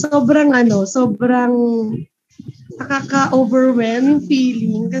 Sobrang nakaka-overwhelm yung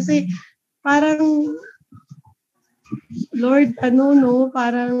feeling. Kasi, parang, Lord,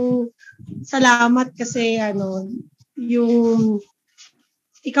 parang, salamat kasi yung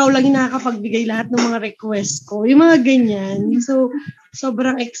ikaw lang yung nakakapagbigay lahat ng mga request ko. Yung mga ganyan. So,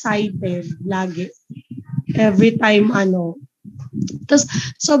 sobrang excited lagi. Every time Tapos,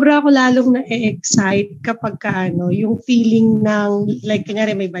 sobra ako lalong na-excite kapag yung feeling ng, like,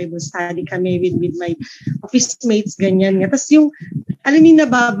 kanyari may Bible study kami with my office mates, ganyan nga. Tapos yung, alam yung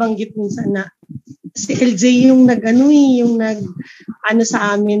nababanggit minsan na, si LJ yung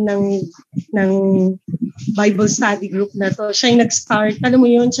sa amin ng Bible study group na to. Siya yung nag-start. Alam mo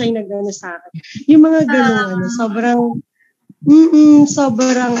yun, siya yung nag-ano sa akin. Yung mga ganun, sobrang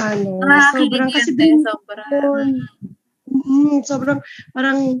kasi dream sobrang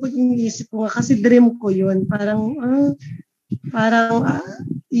parang pag iniisip ko nga kasi dream ko yun. Parang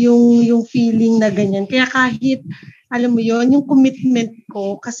yung feeling na ganyan. Kaya kahit alam mo yon, yung commitment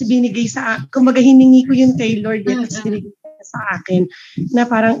ko kasi binigay kumbaga hiningi ko yun kay Lord at binigay sa akin na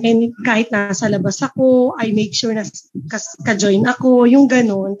parang kahit nasa labas ako, I make sure na ka-join ako, yung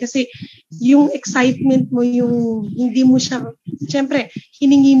ganon. Kasi yung excitement mo, yung hindi mo siya, syempre,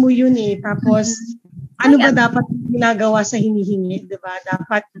 hiningi mo yun tapos ano ba dapat ginagawa sa hinihingi, di ba?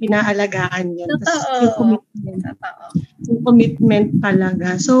 Dapat pinaalagaan yun. Yung commitment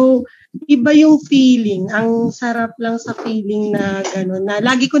talaga. So, iba yung feeling. Ang sarap lang sa feeling na gano'n. Na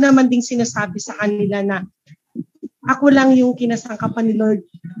lagi ko naman ding sinasabi sa kanila na ako lang yung kinasangkapan ni Lord.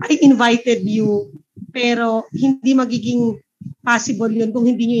 I invited you, pero hindi magiging possible yun kung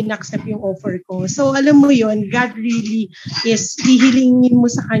hindi nyo in-accept yung offer ko. So, alam mo yun, God really is hihilingin mo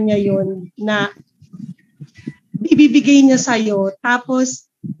sa Kanya yun na ibibigay niya sa'yo. Tapos,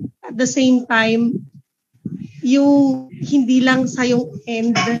 at the same time, yung hindi lang sa yung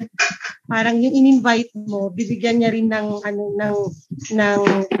end, parang yung in-invite mo, bibigyan niya rin ng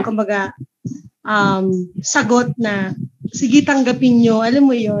kumbaga, sagot na, sige tanggapin nyo, alam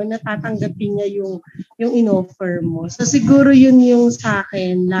mo yon, natatanggapin niya yung in-offer mo. So siguro yun yung sa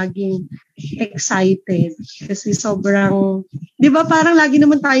akin, laging excited. Kasi sobrang, di ba parang lagi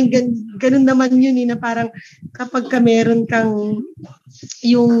naman tayong ganun naman yun na parang kapag meron kang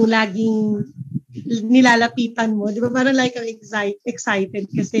yung laging nilalapitan mo, di ba parang like kang excited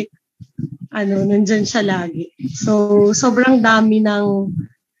kasi nandyan siya lagi. So sobrang dami ng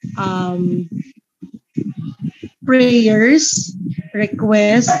prayers,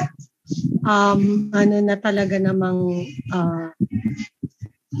 requests, na talaga namang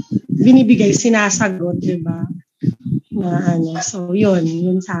binibigay, sinasagot, di ba? So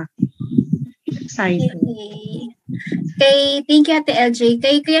yun sa akin. Excited. Kay, thank you Ate LJ.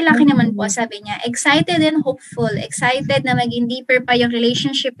 Kay Kuya Lucky naman po, sabi niya, excited and hopeful. Excited na maging deeper pa yung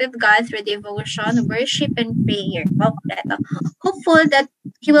relationship with God through devotion, worship, and prayer. Hopeful that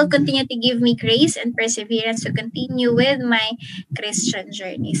He will continue to give me grace and perseverance to continue with my Christian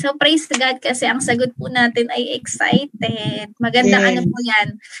journey. So, praise God kasi ang sagot po natin ay excited. Magandang po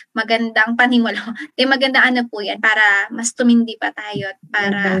yan. Magandang panimula. Magandang po yan para mas tumindi pa tayo at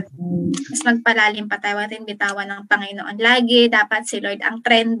para mas magpalalim pa tayo at bitawan ng Panginoon. Lagi dapat si Lord ang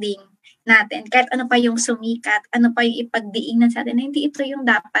trending natin. Kahit ano pa yung sumikat, ano pa yung ipagdiinan sa atin, na hindi ito yung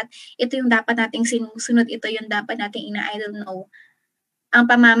dapat. Ito yung dapat nating sinusunod. Ito yung dapat nating ina-idol know. Ang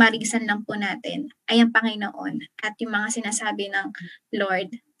pamamarisan lang po natin ay ang Panginoon at yung mga sinasabi ng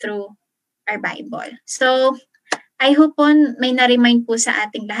Lord through our Bible. So, I hope po may na-remind po sa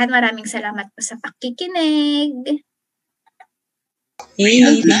ating lahat. Maraming salamat po sa pakikinig.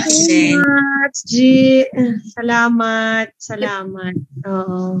 Thank you so much, G. Salamat.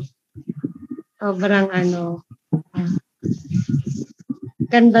 Oo. Sobrang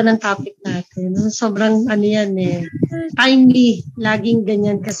ganda ng topic natin. Sobrang yan timely. Laging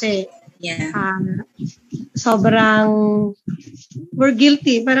ganyan kasi sobrang we're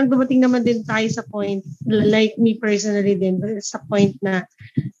guilty. Parang dumating naman din tayo sa point, like me personally din, sa point na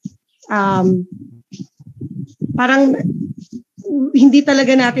parang hindi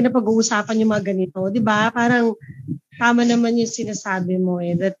talaga natin na pag-uusapan yung mga ganito. Di ba? Parang tama naman yung sinasabi mo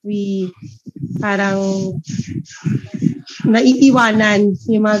that we parang naiiwanan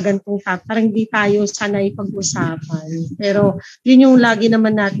yung mga gantong topic. Parang hindi tayo sanay pag-usapan. Pero yun yung lagi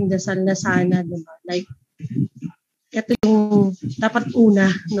naman nating dasal na sana, di ba? Like, ito yung dapat una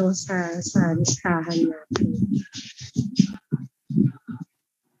no sa listahan natin.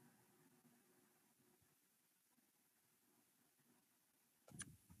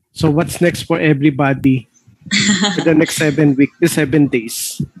 So what's next for everybody for the next 7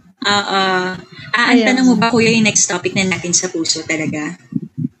 days? Tanong mo ba, Kuya, yung next topic na natin sa puso talaga?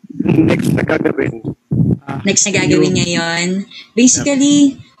 Next na gagawin. Next na gagawin ngayon.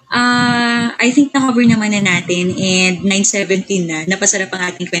 Basically, I think na-cover naman na natin and 9:17 na. Napasarap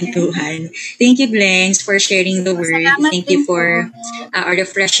ang ating kwentuhan. Thank you, Glenn, for sharing the word. Thank you for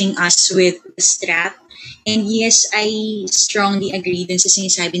refreshing us with the strat. And yes, I strongly agree dun sa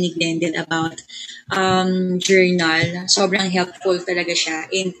sinasabi ni Glendon about journal. Sobrang helpful talaga siya.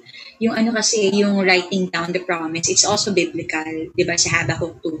 And yung yung writing down the promise, it's also biblical. Diba sa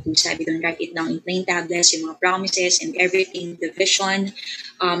Habakkuk 2:2, sabi doon, write it down in plain tablets, yung mga promises and everything, the vision,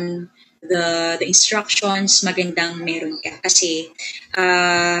 the instructions, magandang meron ka. Kasi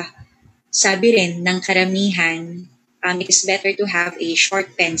sabi rin ng karamihan, it is better to have a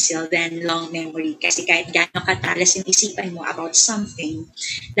short pencil than long memory. Kasi kahit gaano katalas yung isipan mo about something,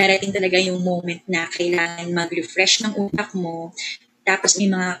 darating talaga yung moment na kailangan mag-refresh ng utak mo, tapos may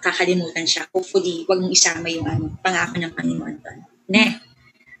mga kakalimutan siya. Hopefully, wag mong isama yung pangako ng Panginoon doon.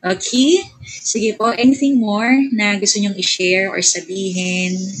 Okay? Sige po, anything more na gusto nyong i-share or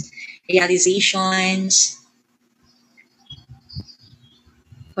sabihin? Realizations?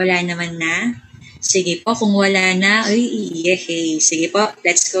 Wala naman na? Sige po, kung wala na, sige po,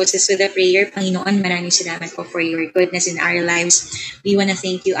 let's go with the prayer. Panginoon, maraming salamat po for your goodness in our lives. We want to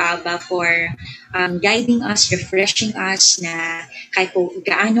thank you, Abba, for guiding us, refreshing us, na kahit po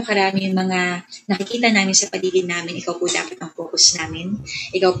gaano karami yung mga nakikita namin sa paligid namin, ikaw po dapat ang focus namin.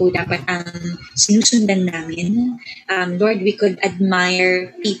 Ikaw po dapat ang sinusundan namin. Lord, we could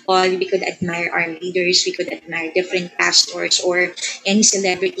admire people, we could admire our leaders, we could admire different pastors or any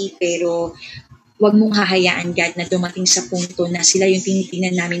celebrity, pero huwag mong hahayaan, God, na dumating sa punto na sila yung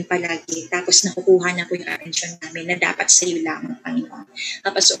tinitingnan namin palagi, tapos nakukuha na po yung attention namin na dapat sa iyo lamang, Panginoon.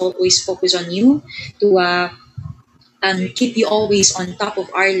 Tapos always focus on you to keep you always on top of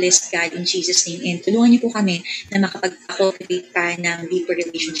our list, God, in Jesus' name. And tulungan niyo po kami na makapag-cultivate pa ng deeper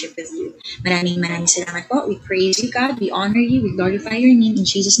relationship with you. Maraming salamat po. We praise you, God. We honor you. We glorify your name. In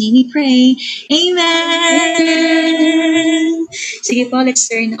Jesus' name we pray. Amen! Sige po, let's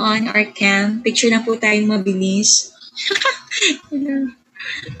turn on our cam. Picture na po tayong mabilis.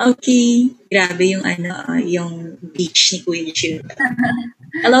 Okay. Grabe yung yung beach ni Kuya Jude.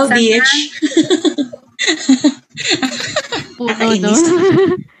 Hello, beach. No?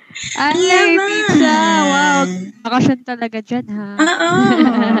 Ay, pizza! Wow! Bakasyon talaga dyan, ha?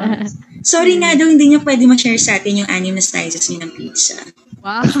 Sorry nga daw, hindi niyo pwede ma-share sa atin yung 6 na slices niyo ng pizza.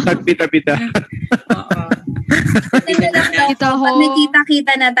 Wow! Bita-bita. Oo. Pag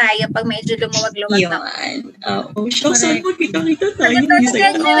nakita-kita na tayo, pag medyo lumuwag-luwag na. Oo. Saan mo kita-kita tayo?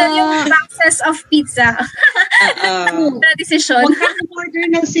 Ganyan yung boxes of pizza. Decision. Huwag ka order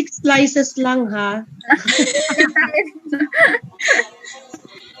ng 6 slices lang, ha?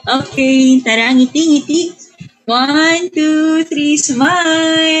 Okay, tara, ngiti-ngiti. 1, 2, 3,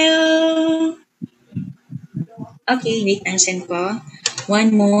 smile! Okay, wait, send ko. One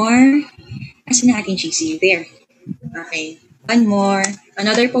more. Asan na ating cheesy? There. Okay. One more.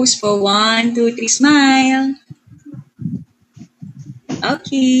 Another pose po. 1, 2, 3, smile.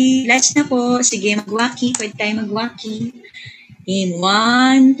 Okay. Last na po. Sige, mag-waki. Pwede tayo mag-waki. In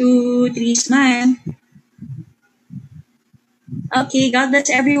 1, 2, 3, smile. Okay, God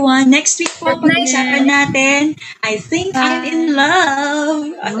bless everyone. Next week po, pag-usapan natin, I think I'm in love.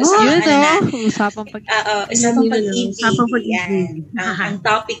 Usapang pag-ibig. Ang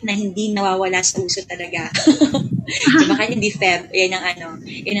topic na hindi nawawala sa uso talaga. Baka hindi Feb, yan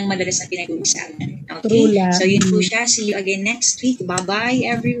ang madalas na pinag-uusapan. Okay, so yun po siya. See you again next week.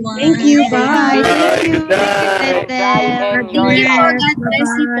 Bye-bye, everyone. Thank you. Bye.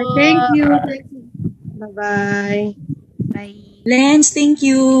 Thank you. Bye-bye. Bye. Lens, thank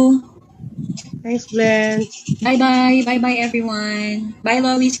you. Thanks, Glenn. Bye-bye. Bye-bye, everyone. Bye,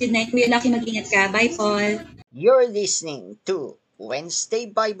 Lois. Good night. Kuya Lucky, mag-ingat ka. Bye, Paul. You're listening to Wednesday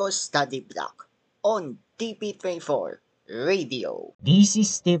Bible Study Block on TP24 Radio. This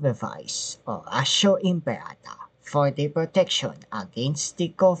is the device of Asio Imperata for the protection against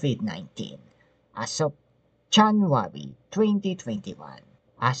the COVID-19 as of January 2021.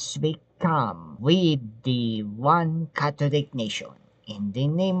 As we come with the one Catholic nation, in the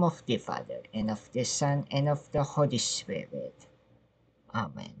name of the Father, and of the Son, and of the Holy Spirit.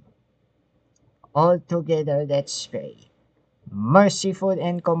 Amen. All together, let's pray. Merciful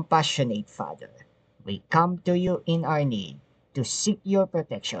and compassionate Father, we come to you in our need to seek your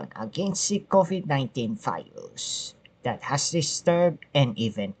protection against the COVID-19 virus that has disturbed and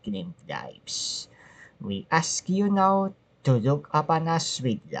even claimed lives. We ask you now to look upon us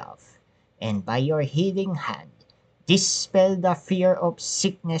with love, and by your healing hand, dispel the fear of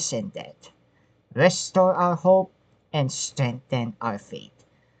sickness and death. Restore our hope and strengthen our faith.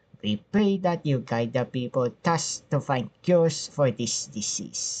 We pray that you guide the people thus to find cures for this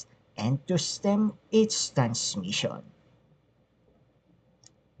disease and to stem its transmission.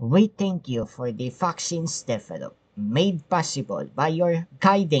 We thank you for the vaccines developed, made possible by your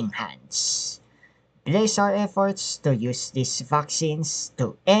guiding hands. Bless our efforts to use these vaccines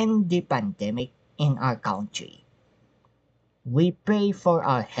to end the pandemic in our country. We pray for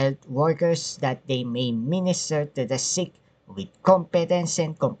our health workers that they may minister to the sick with competence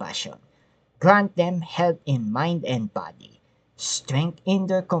and compassion. Grant them health in mind and body, strength in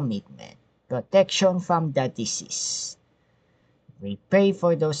their commitment, protection from the disease. We pray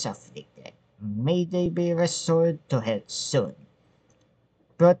for those afflicted. May they be restored to health soon.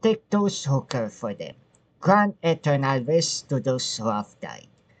 Protect those who care for them. Grant eternal rest to those who have died.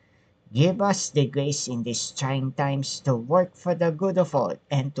 Give us the grace in these trying times to work for the good of all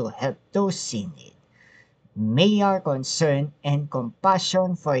and to help those in need. May our concern and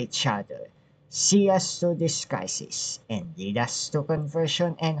compassion for each other see us through this crisis and lead us to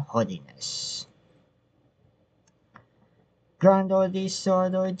conversion and holiness. Grant all this to our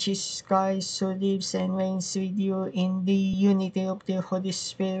Lord Jesus Christ, who lives and reigns with you in the unity of the Holy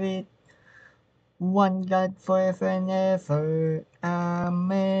Spirit, one God forever and ever.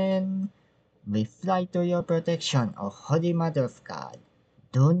 Amen. We fly to your protection, O Holy Mother of God.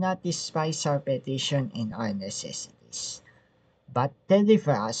 Do not despise our petition in our necessities, but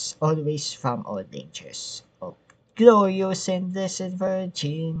deliver us always from all dangers. O glorious and blessed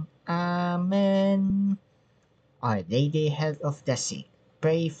Virgin. Amen. Our Lady, Health of the Sick,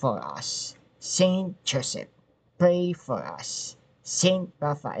 pray for us. Saint Joseph, pray for us. Saint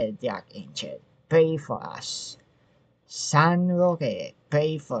Raphael the Archangel, pray for us. San Roque,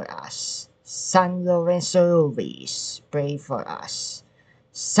 pray for us. San Lorenzo Ruiz, pray for us.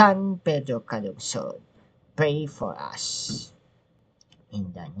 San Pedro Calungsod, pray for us.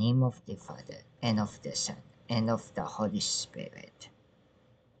 In the name of the Father, and of the Son, and of the Holy Spirit.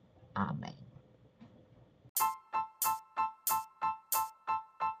 Amen.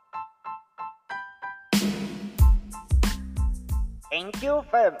 Thank you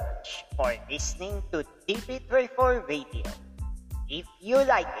very much for listening to TP34 Radio. If you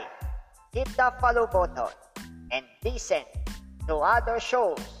like it, hit the follow button and listen to other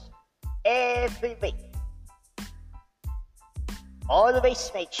shows every week.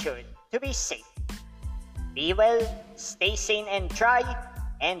 Always make sure to be safe. Be well, stay sane and dry,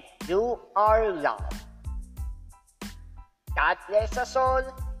 and do our love. God bless us all,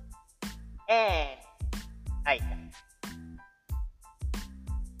 and I